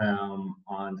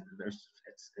as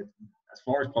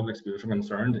far as public schools are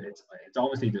concerned, it's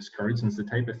obviously discouraged, and it's the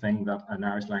type of thing that an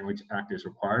Irish Language Act is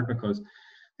required, because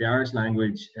the Irish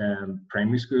language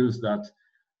primary schools that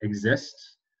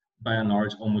exist, by and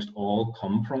large, almost all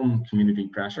come from community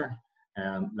pressure.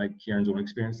 Like Kieran's own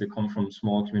experience, they come from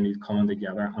small communities coming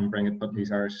together and putting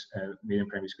these Irish medium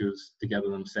primary schools together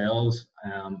themselves.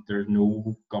 There's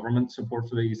no government support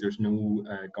for these, there's no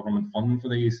government funding for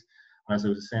these. As I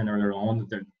was saying earlier on,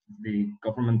 the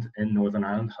government in Northern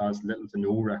Ireland has little to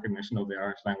no recognition of the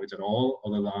Irish language at all,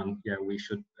 other than, yeah, we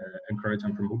should encourage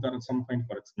and promote that at some point,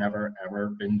 but it's never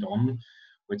ever been done,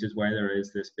 which is why there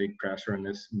is this big pressure and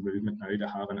this movement now to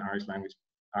have an Irish Language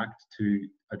Act to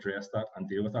address that and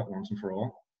deal with that once and for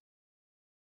all.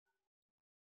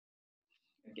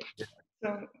 Okay.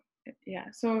 So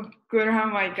yeah, so good, oh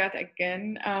my God,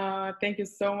 again. Thank you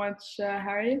so much,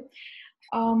 Harry.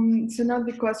 So now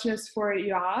the question is for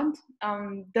Yoad.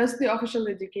 Does the official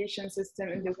education system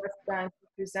in the West Bank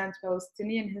present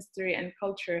Palestinian history and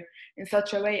culture in such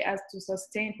a way as to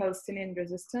sustain Palestinian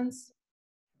resistance?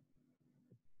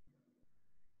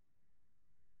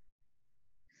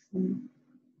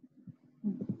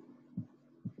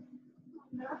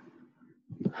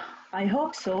 I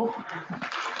hope so.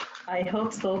 I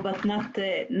hope so, but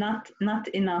not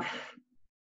enough.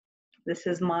 This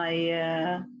is my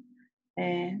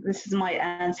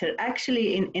answer. Actually,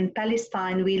 in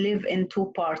Palestine, we live in two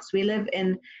parts. We live in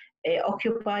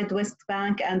occupied West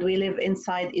Bank, and we live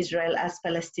inside Israel as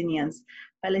Palestinians.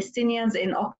 Palestinians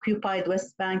in occupied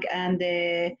West Bank and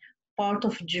part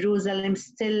of Jerusalem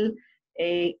still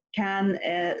can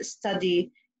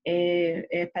study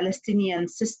a Palestinian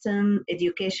system,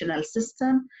 educational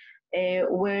system,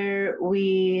 where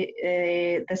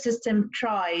the system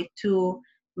try to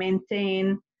maintain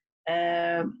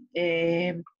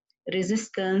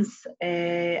resistance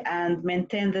and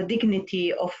maintain the dignity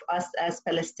of us as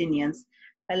Palestinians.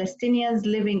 Palestinians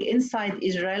living inside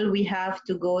Israel, we have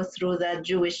to go through the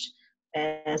Jewish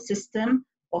system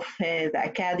of the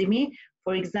academy.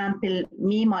 For example,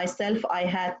 me, myself, I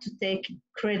had to take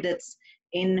credits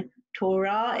in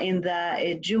Torah, in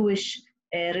the Jewish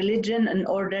religion, in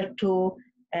order to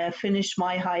finish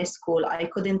my high school. I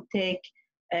couldn't take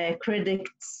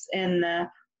credits in,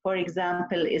 for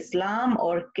example, Islam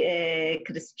or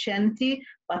Christianity,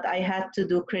 but I had to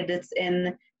do credits in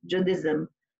Judaism.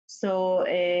 So,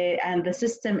 and the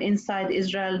system inside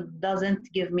Israel doesn't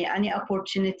give me any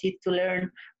opportunity to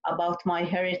learn about my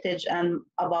heritage and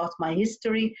about my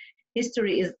history.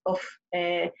 History is of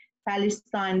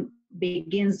Palestine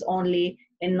begins only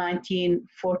in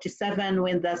 1947,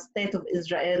 when the state of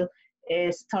Israel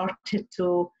started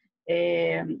to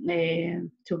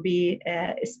be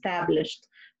established.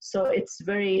 So it's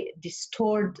very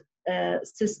distorted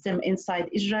system inside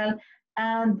Israel.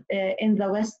 And in the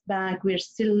West Bank, we're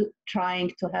still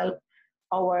trying to help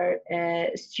our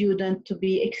students to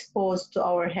be exposed to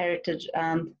our heritage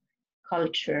and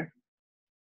culture.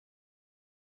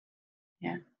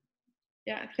 Yeah.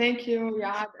 Yeah, thank you,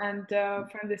 Riyad. And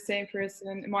from the same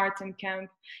person, Martin Kemp,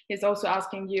 is also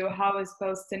asking you, how is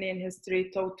Palestinian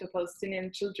history taught to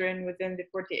Palestinian children within the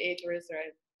 48 or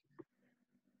Israel?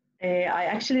 I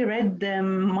actually read the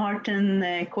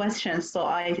Martin questions, so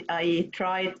I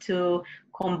tried to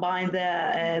combine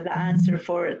the answer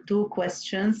for two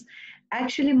questions.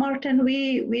 Actually, Martin,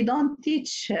 we don't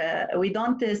teach, we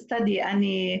don't study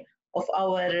any of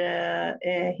our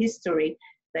history.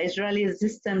 The Israeli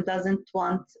system doesn't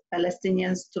want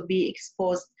Palestinians to be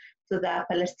exposed to the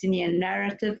Palestinian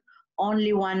narrative.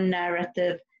 Only one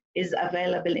narrative is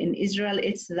available in Israel.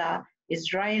 It's the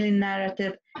Israeli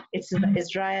narrative. It's the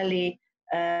Israeli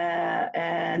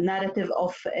narrative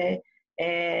of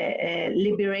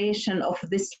liberation of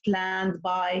this land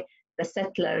by the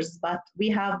settlers. But we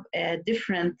have a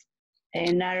different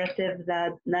narrative,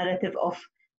 the narrative of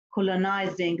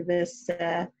colonizing this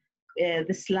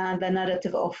land, the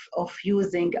narrative of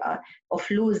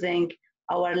losing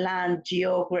our land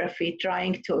geography,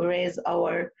 trying to erase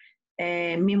our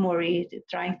memory,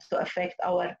 trying to affect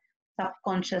our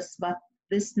subconscious. But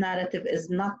this narrative is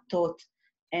not taught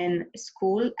in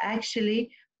school. Actually,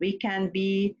 we can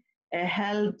be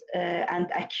held and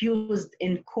accused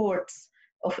in courts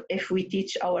of if we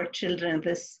teach our children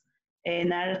this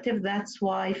narrative. That's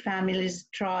why families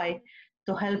try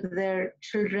to help their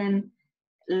children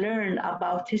learn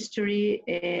about history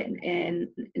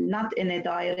not in a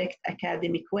direct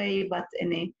academic way, but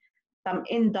in some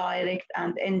indirect,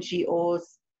 and NGOs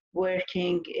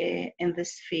working in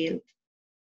this field.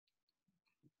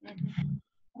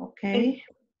 Okay.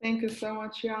 Thank you so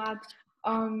much, Riyad.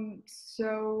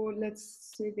 So let's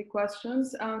see the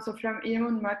questions. So from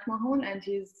Ian McMahon, and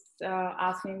he's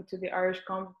asking to the Irish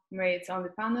comrades on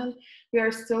the panel, we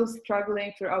are still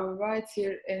struggling for our rights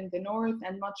here in the North,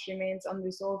 and much remains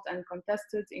unresolved and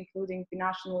contested, including the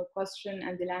national question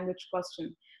and the language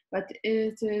question. But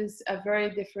it is a very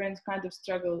different kind of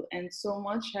struggle, and so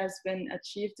much has been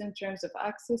achieved in terms of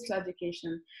access to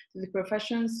education, to the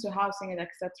professions, to housing, and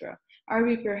etc. Are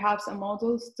we perhaps a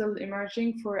model still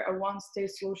emerging for a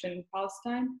one-state solution in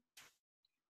Palestine?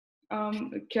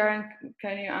 Karen,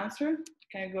 can you answer?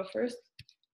 Can you go first?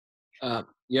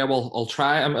 Yeah, well, I'll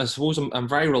try. I suppose I'm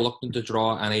very reluctant to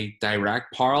draw any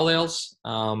direct parallels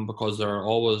because there are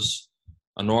always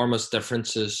enormous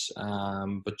differences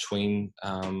between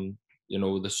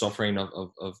the suffering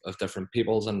of different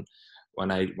peoples. And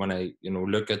when I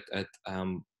look at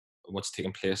what's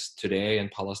taking place today in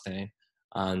Palestine,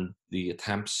 and the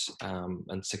attempts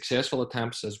and successful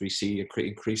attempts, as we see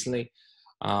increasingly,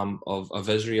 of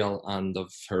Israel and of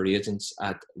her agents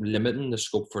at limiting the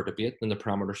scope for debate and the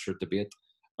parameters for debate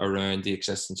around the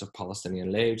existence of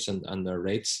Palestinian lives and their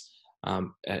rights.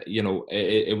 You know,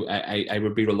 I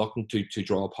would be reluctant to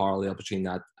draw a parallel between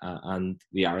that and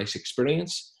the Irish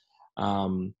experience.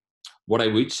 What I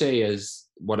would say is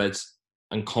what is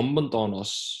incumbent on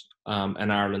us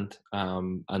in Ireland,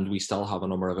 and we still have a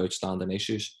number of outstanding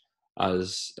issues,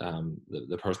 as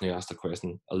the person who asked the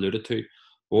question alluded to.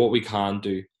 But what we can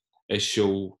do is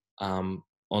show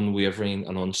unwavering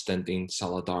and unstinting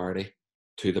solidarity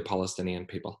to the Palestinian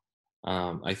people.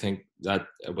 I think that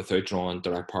without drawing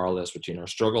direct parallels between our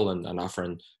struggle and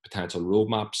offering potential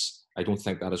roadmaps, I don't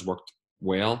think that has worked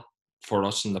well for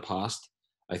us in the past.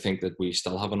 I think that we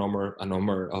still have a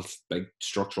number of big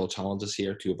structural challenges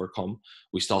here to overcome.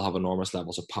 We still have enormous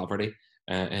levels of poverty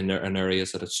in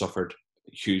areas that have suffered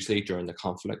hugely during the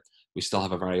conflict. We still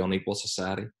have a very unequal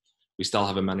society. We still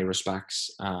have, in many respects,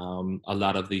 a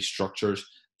lot of these structures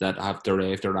that have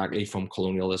derived directly from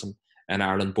colonialism in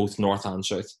Ireland, both north and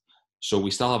south. So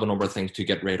we still have a number of things to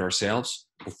get right ourselves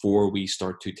before we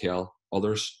start to tell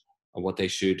others what they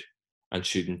should and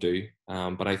shouldn't do.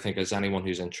 But I think as anyone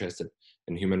who's interested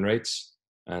in human rights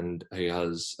and who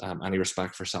has any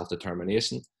respect for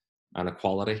self-determination and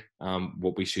equality,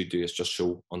 what we should do is just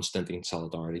show unstinting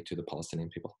solidarity to the Palestinian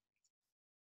people.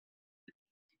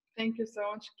 Thank you so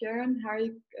much, Karen.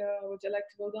 Harry, would you like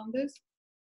to build on this?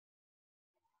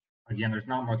 Again, there's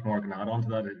not much more I can add on to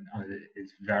that.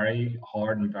 It's very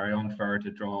hard and very unfair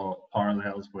to draw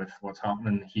parallels with what's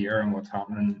happening here and what's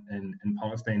happening in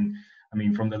Palestine. I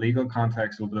mean, from the legal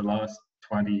context, over the last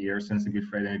 20 years since the Good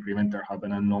Friday Agreement, there have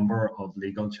been a number of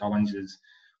legal challenges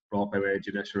brought by way of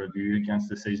judicial review against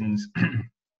decisions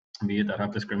made that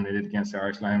have discriminated against the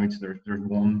Irish language. There's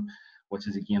one which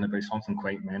is again about something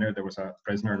quite minor. There was a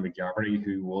prisoner in McGavery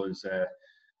who was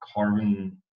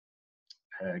carving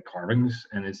carvings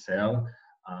in his cell,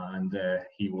 and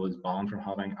he was banned from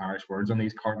having Irish words on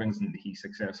these carvings, and he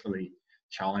successfully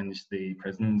challenged the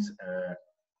prison's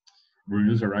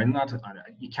rules around that.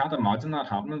 You can't imagine that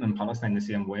happening in Palestine the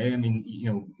same way. I mean, you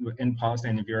know, in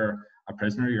Palestine, if you're a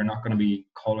prisoner, you're not going to be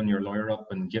calling your lawyer up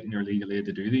and getting your legal aid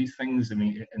to do these things. I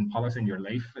mean, in Palestine, your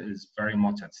life is very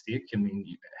much at stake. I mean,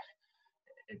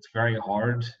 it's very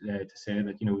hard to say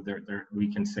that, you know,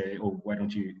 we can say, oh, why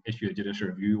don't you issue a judicial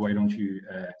review? Why don't you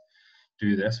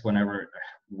do this? Whenever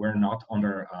we're not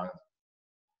under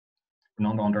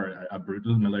a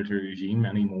brutal military regime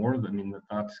anymore. I mean,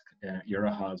 that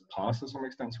era has passed to some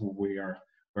extent, so we're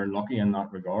lucky in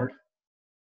that regard.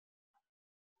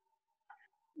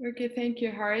 Okay, thank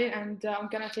you, Harry. And I'm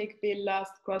going to take the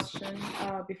last question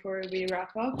before we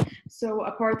wrap up. So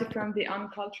apart from the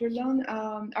uncultured loan,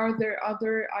 are there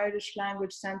other Irish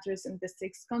language centers in the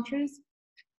 6 countries?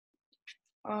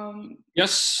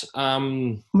 Yes.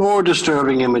 More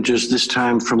disturbing images this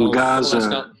time from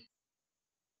Gaza.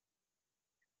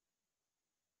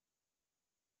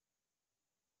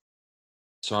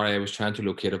 Sorry, I was trying to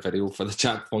locate a video for the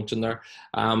chat function there.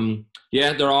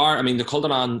 Yeah, there are. I mean, the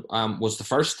Colonise was the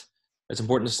first. It's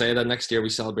important to say that next year we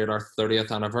celebrate our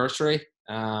 30th anniversary.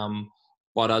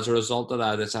 But as a result of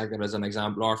that, it's acted as an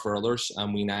exemplar for others.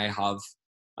 And we now have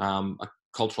a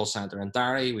cultural centre in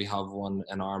Derry. We have one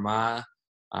in Armagh.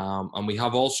 And we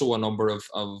have also a number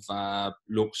of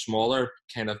smaller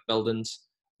kind of buildings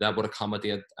that would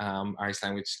accommodate Irish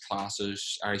language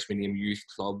classes, Irish medium youth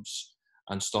clubs,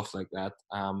 and stuff like that.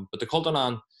 But the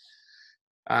Colonise,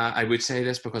 I would say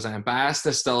this because I am biased,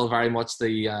 is still very much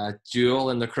the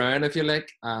jewel in the crown, if you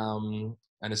like, and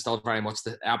it's still very much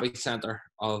the epicenter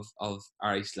of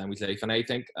Irish language life. And I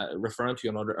think, referring to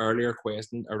another earlier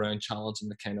question around challenging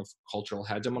the kind of cultural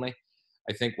hegemony,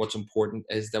 I think what's important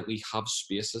is that we have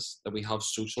spaces, that we have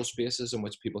social spaces in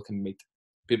which people can meet,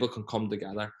 people can come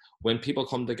together. When people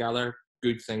come together,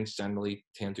 good things generally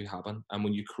tend to happen. And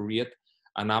when you create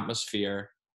an atmosphere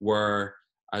where,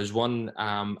 as one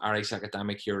Irish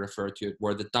academic here referred to it,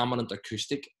 where the dominant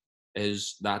acoustic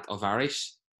is that of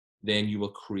Irish, then you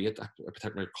will create a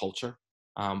particular culture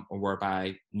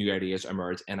whereby new ideas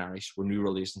emerge in Irish, where new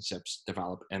relationships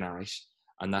develop in Irish.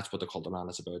 And that's what the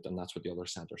Colonise is about, and that's what the other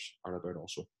centres are about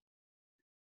also.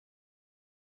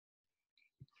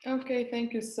 Okay,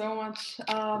 thank you so much.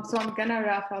 So I'm gonna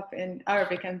wrap up in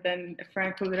Arabic and then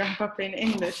Frank will wrap up in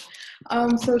English.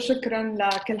 So شكرا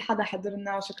لكل حدا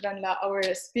حضرنا وشكرا ل our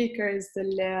speakers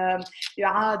اللي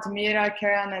يعاد ميرا,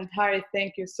 Karen and Harry.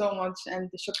 Thank you so much and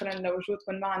شكرا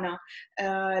لوجودكم معنا.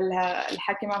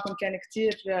 الحكي معكم كان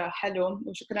كتير حلو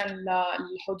وشكرا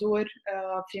للحضور.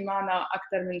 في معنا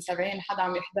أكثر من 70 حدا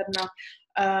عم يحضرنا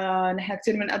نحن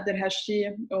كتير بنقدر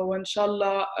هالشي، وإن شاء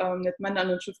الله نتمنى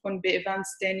إنه نشوفكم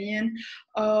بإيفنتس تانيين.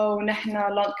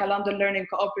 ونحن كLondon Learning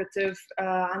Co-operative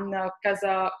عنا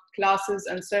كذا classes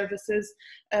and services.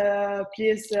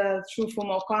 Please تشوفوا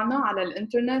موقعنا على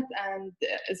الإنترنت، and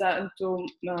إذا أنتم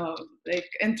like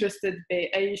interested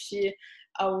بأي شيء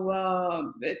أو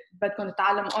بدكم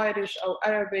تتعلموا Irish أو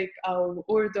Arabic أو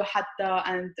Urdu حتى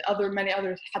and many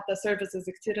other حتى services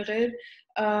كتير غير،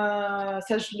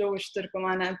 سجلوا واشتركوا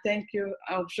معنا. and thank you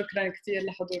وشكرا كتير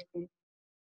لحضوركم.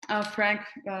 Frank,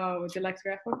 would you like to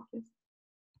wrap up, please?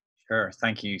 Sure.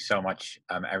 Thank you so much,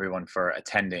 everyone, for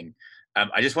attending.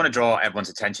 I just want to draw everyone's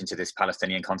attention to this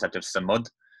Palestinian concept of samud.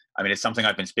 I mean, it's something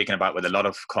I've been speaking about with a lot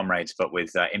of comrades, but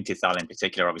with Imtithal in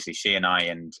particular. Obviously, she and I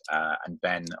and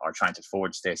Ben are trying to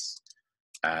forge this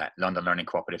London Learning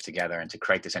Cooperative together and to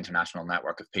create this international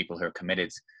network of people who are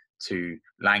committed to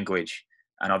language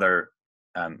and other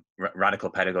radical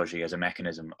pedagogy as a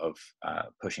mechanism of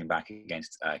pushing back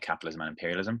against capitalism and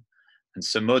imperialism. And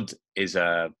samud is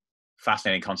a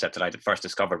fascinating concept that I first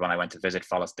discovered when I went to visit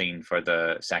Palestine for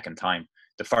the second time.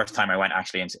 The first time I went,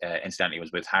 actually, incidentally,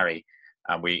 was with Harry.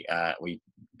 We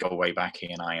go way back, he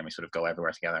and I, and we sort of go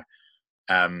everywhere together.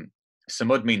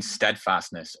 Samud means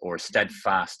steadfastness or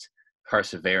steadfast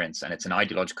perseverance, and it's an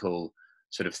ideological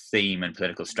sort of theme and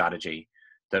political strategy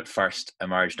that first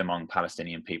emerged among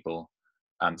Palestinian people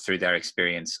through their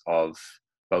experience of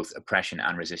both oppression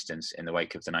and resistance in the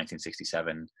wake of the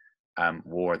 1967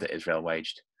 war that Israel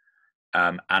waged.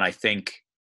 And I think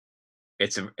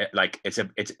it's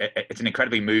an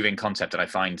incredibly moving concept that I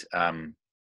find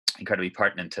incredibly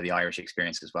pertinent to the Irish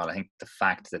experience as well. I think the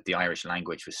fact that the Irish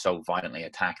language was so violently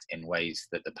attacked in ways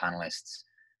that the panelists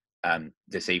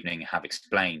this evening have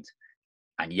explained,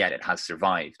 and yet it has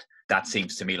survived, that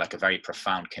seems to me like a very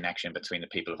profound connection between the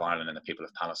people of Ireland and the people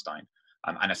of Palestine.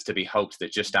 And it's to be hoped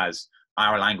that just as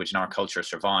our language and our culture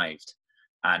survived,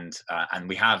 and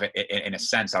we have, in a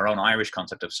sense, our own Irish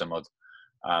concept of samud,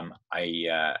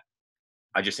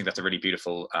 I just think that's a really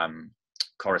beautiful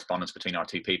correspondence between our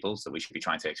two peoples that we should be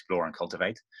trying to explore and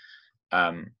cultivate.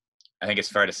 I think it's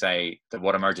fair to say that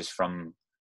what emerges from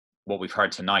what we've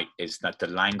heard tonight is that the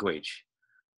language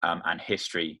and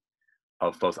history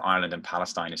of both Ireland and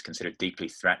Palestine is considered deeply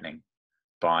threatening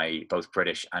by both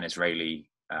British and Israeli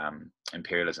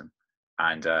imperialism.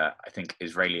 And I think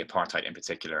Israeli apartheid in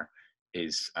particular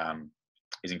is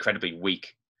incredibly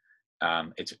weak.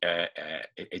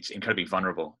 It's incredibly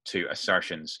vulnerable to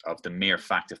assertions of the mere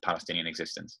fact of Palestinian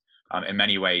existence. In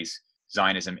many ways,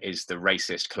 Zionism is the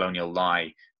racist colonial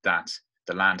lie that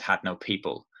the land had no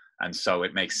people. And so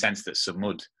it makes sense that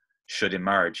samud should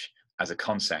emerge as a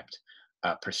concept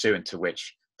pursuant to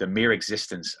which the mere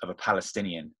existence of a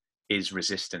Palestinian is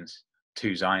resistance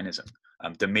to Zionism.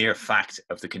 The mere fact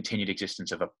of the continued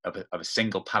existence of a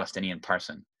single Palestinian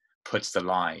person puts the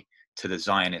lie to the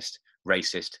Zionist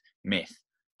racist myth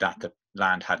that the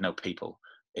land had no people.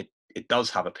 It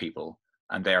does have a people,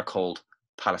 and they are called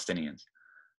Palestinians.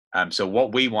 So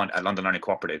what we want at London Learning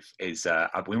Cooperative is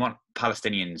we want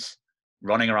Palestinians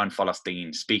running around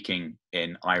Palestine speaking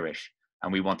in Irish,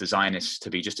 and we want the Zionists to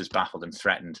be just as baffled and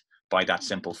threatened by that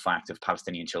simple fact of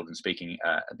Palestinian children speaking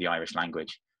the Irish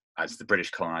language as the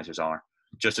British colonisers are.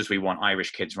 Just as we want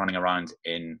Irish kids running around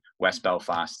in West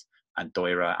Belfast and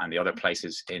Doira and the other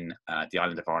places in the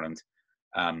island of Ireland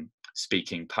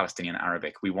speaking Palestinian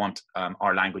Arabic. We want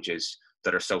our languages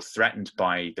that are so threatened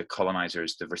by the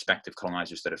colonisers, the respective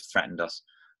colonisers that have threatened us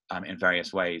in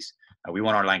various ways. We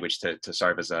want our language to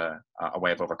serve as a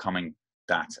way of overcoming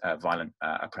that violent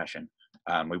oppression.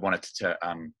 We want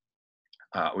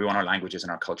our languages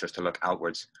and our cultures to look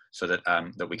outwards so that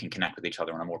that we can connect with each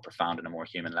other on a more profound and a more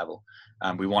human level.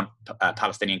 We want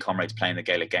Palestinian comrades playing the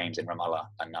Gaelic games in Ramallah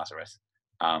and Nazareth,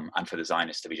 and for the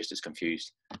Zionists to be just as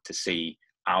confused to see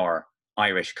our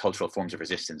Irish cultural forms of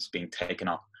resistance being taken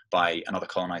up by another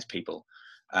colonized people.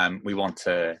 We want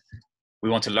to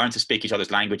learn to speak each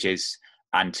other's languages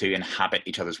and to inhabit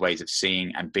each other's ways of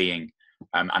seeing and being.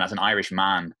 And as an Irish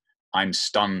man, I'm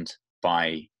stunned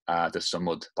by the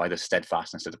samud, by the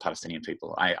steadfastness of the Palestinian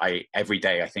people. I every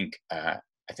day I think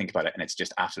about it, and it's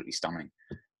just absolutely stunning.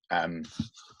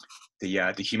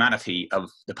 The humanity of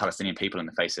the Palestinian people in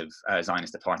the face of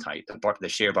Zionist apartheid, the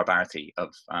sheer barbarity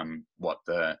of what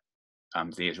the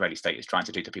Israeli state is trying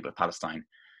to do to people of Palestine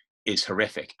is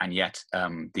horrific, and yet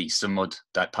the samud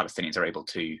that Palestinians are able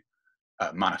to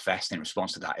manifest in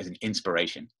response to that is an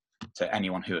inspiration to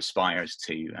anyone who aspires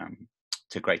to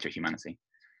greater humanity.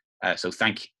 So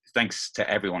thanks to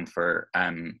everyone for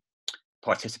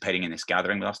participating in this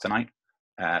gathering with us tonight.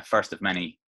 First of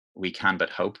many, we can but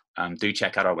hope. Do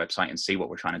check out our website and see what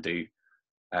we're trying to do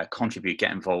contribute,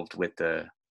 get involved with the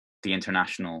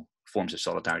international forms of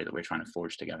solidarity that we're trying to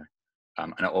forge together.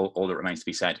 And all that remains to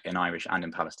be said in Irish and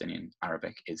in Palestinian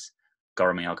Arabic is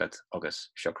Gorami Agat Agus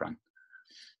Shukran.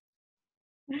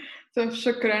 So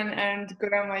shukran and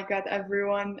my God,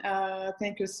 everyone.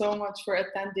 Thank you so much for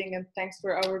attending, and thanks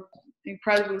for our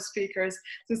incredible speakers.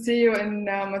 To see you in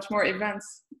much more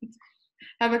events.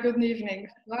 Have a good evening.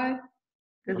 Bye.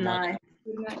 Good night.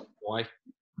 Good night. Bye.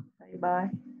 Bye.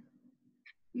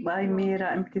 Bye,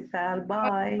 Mira. Imtithal.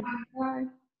 Bye. Bye.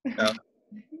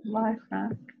 Bye,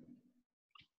 Frank.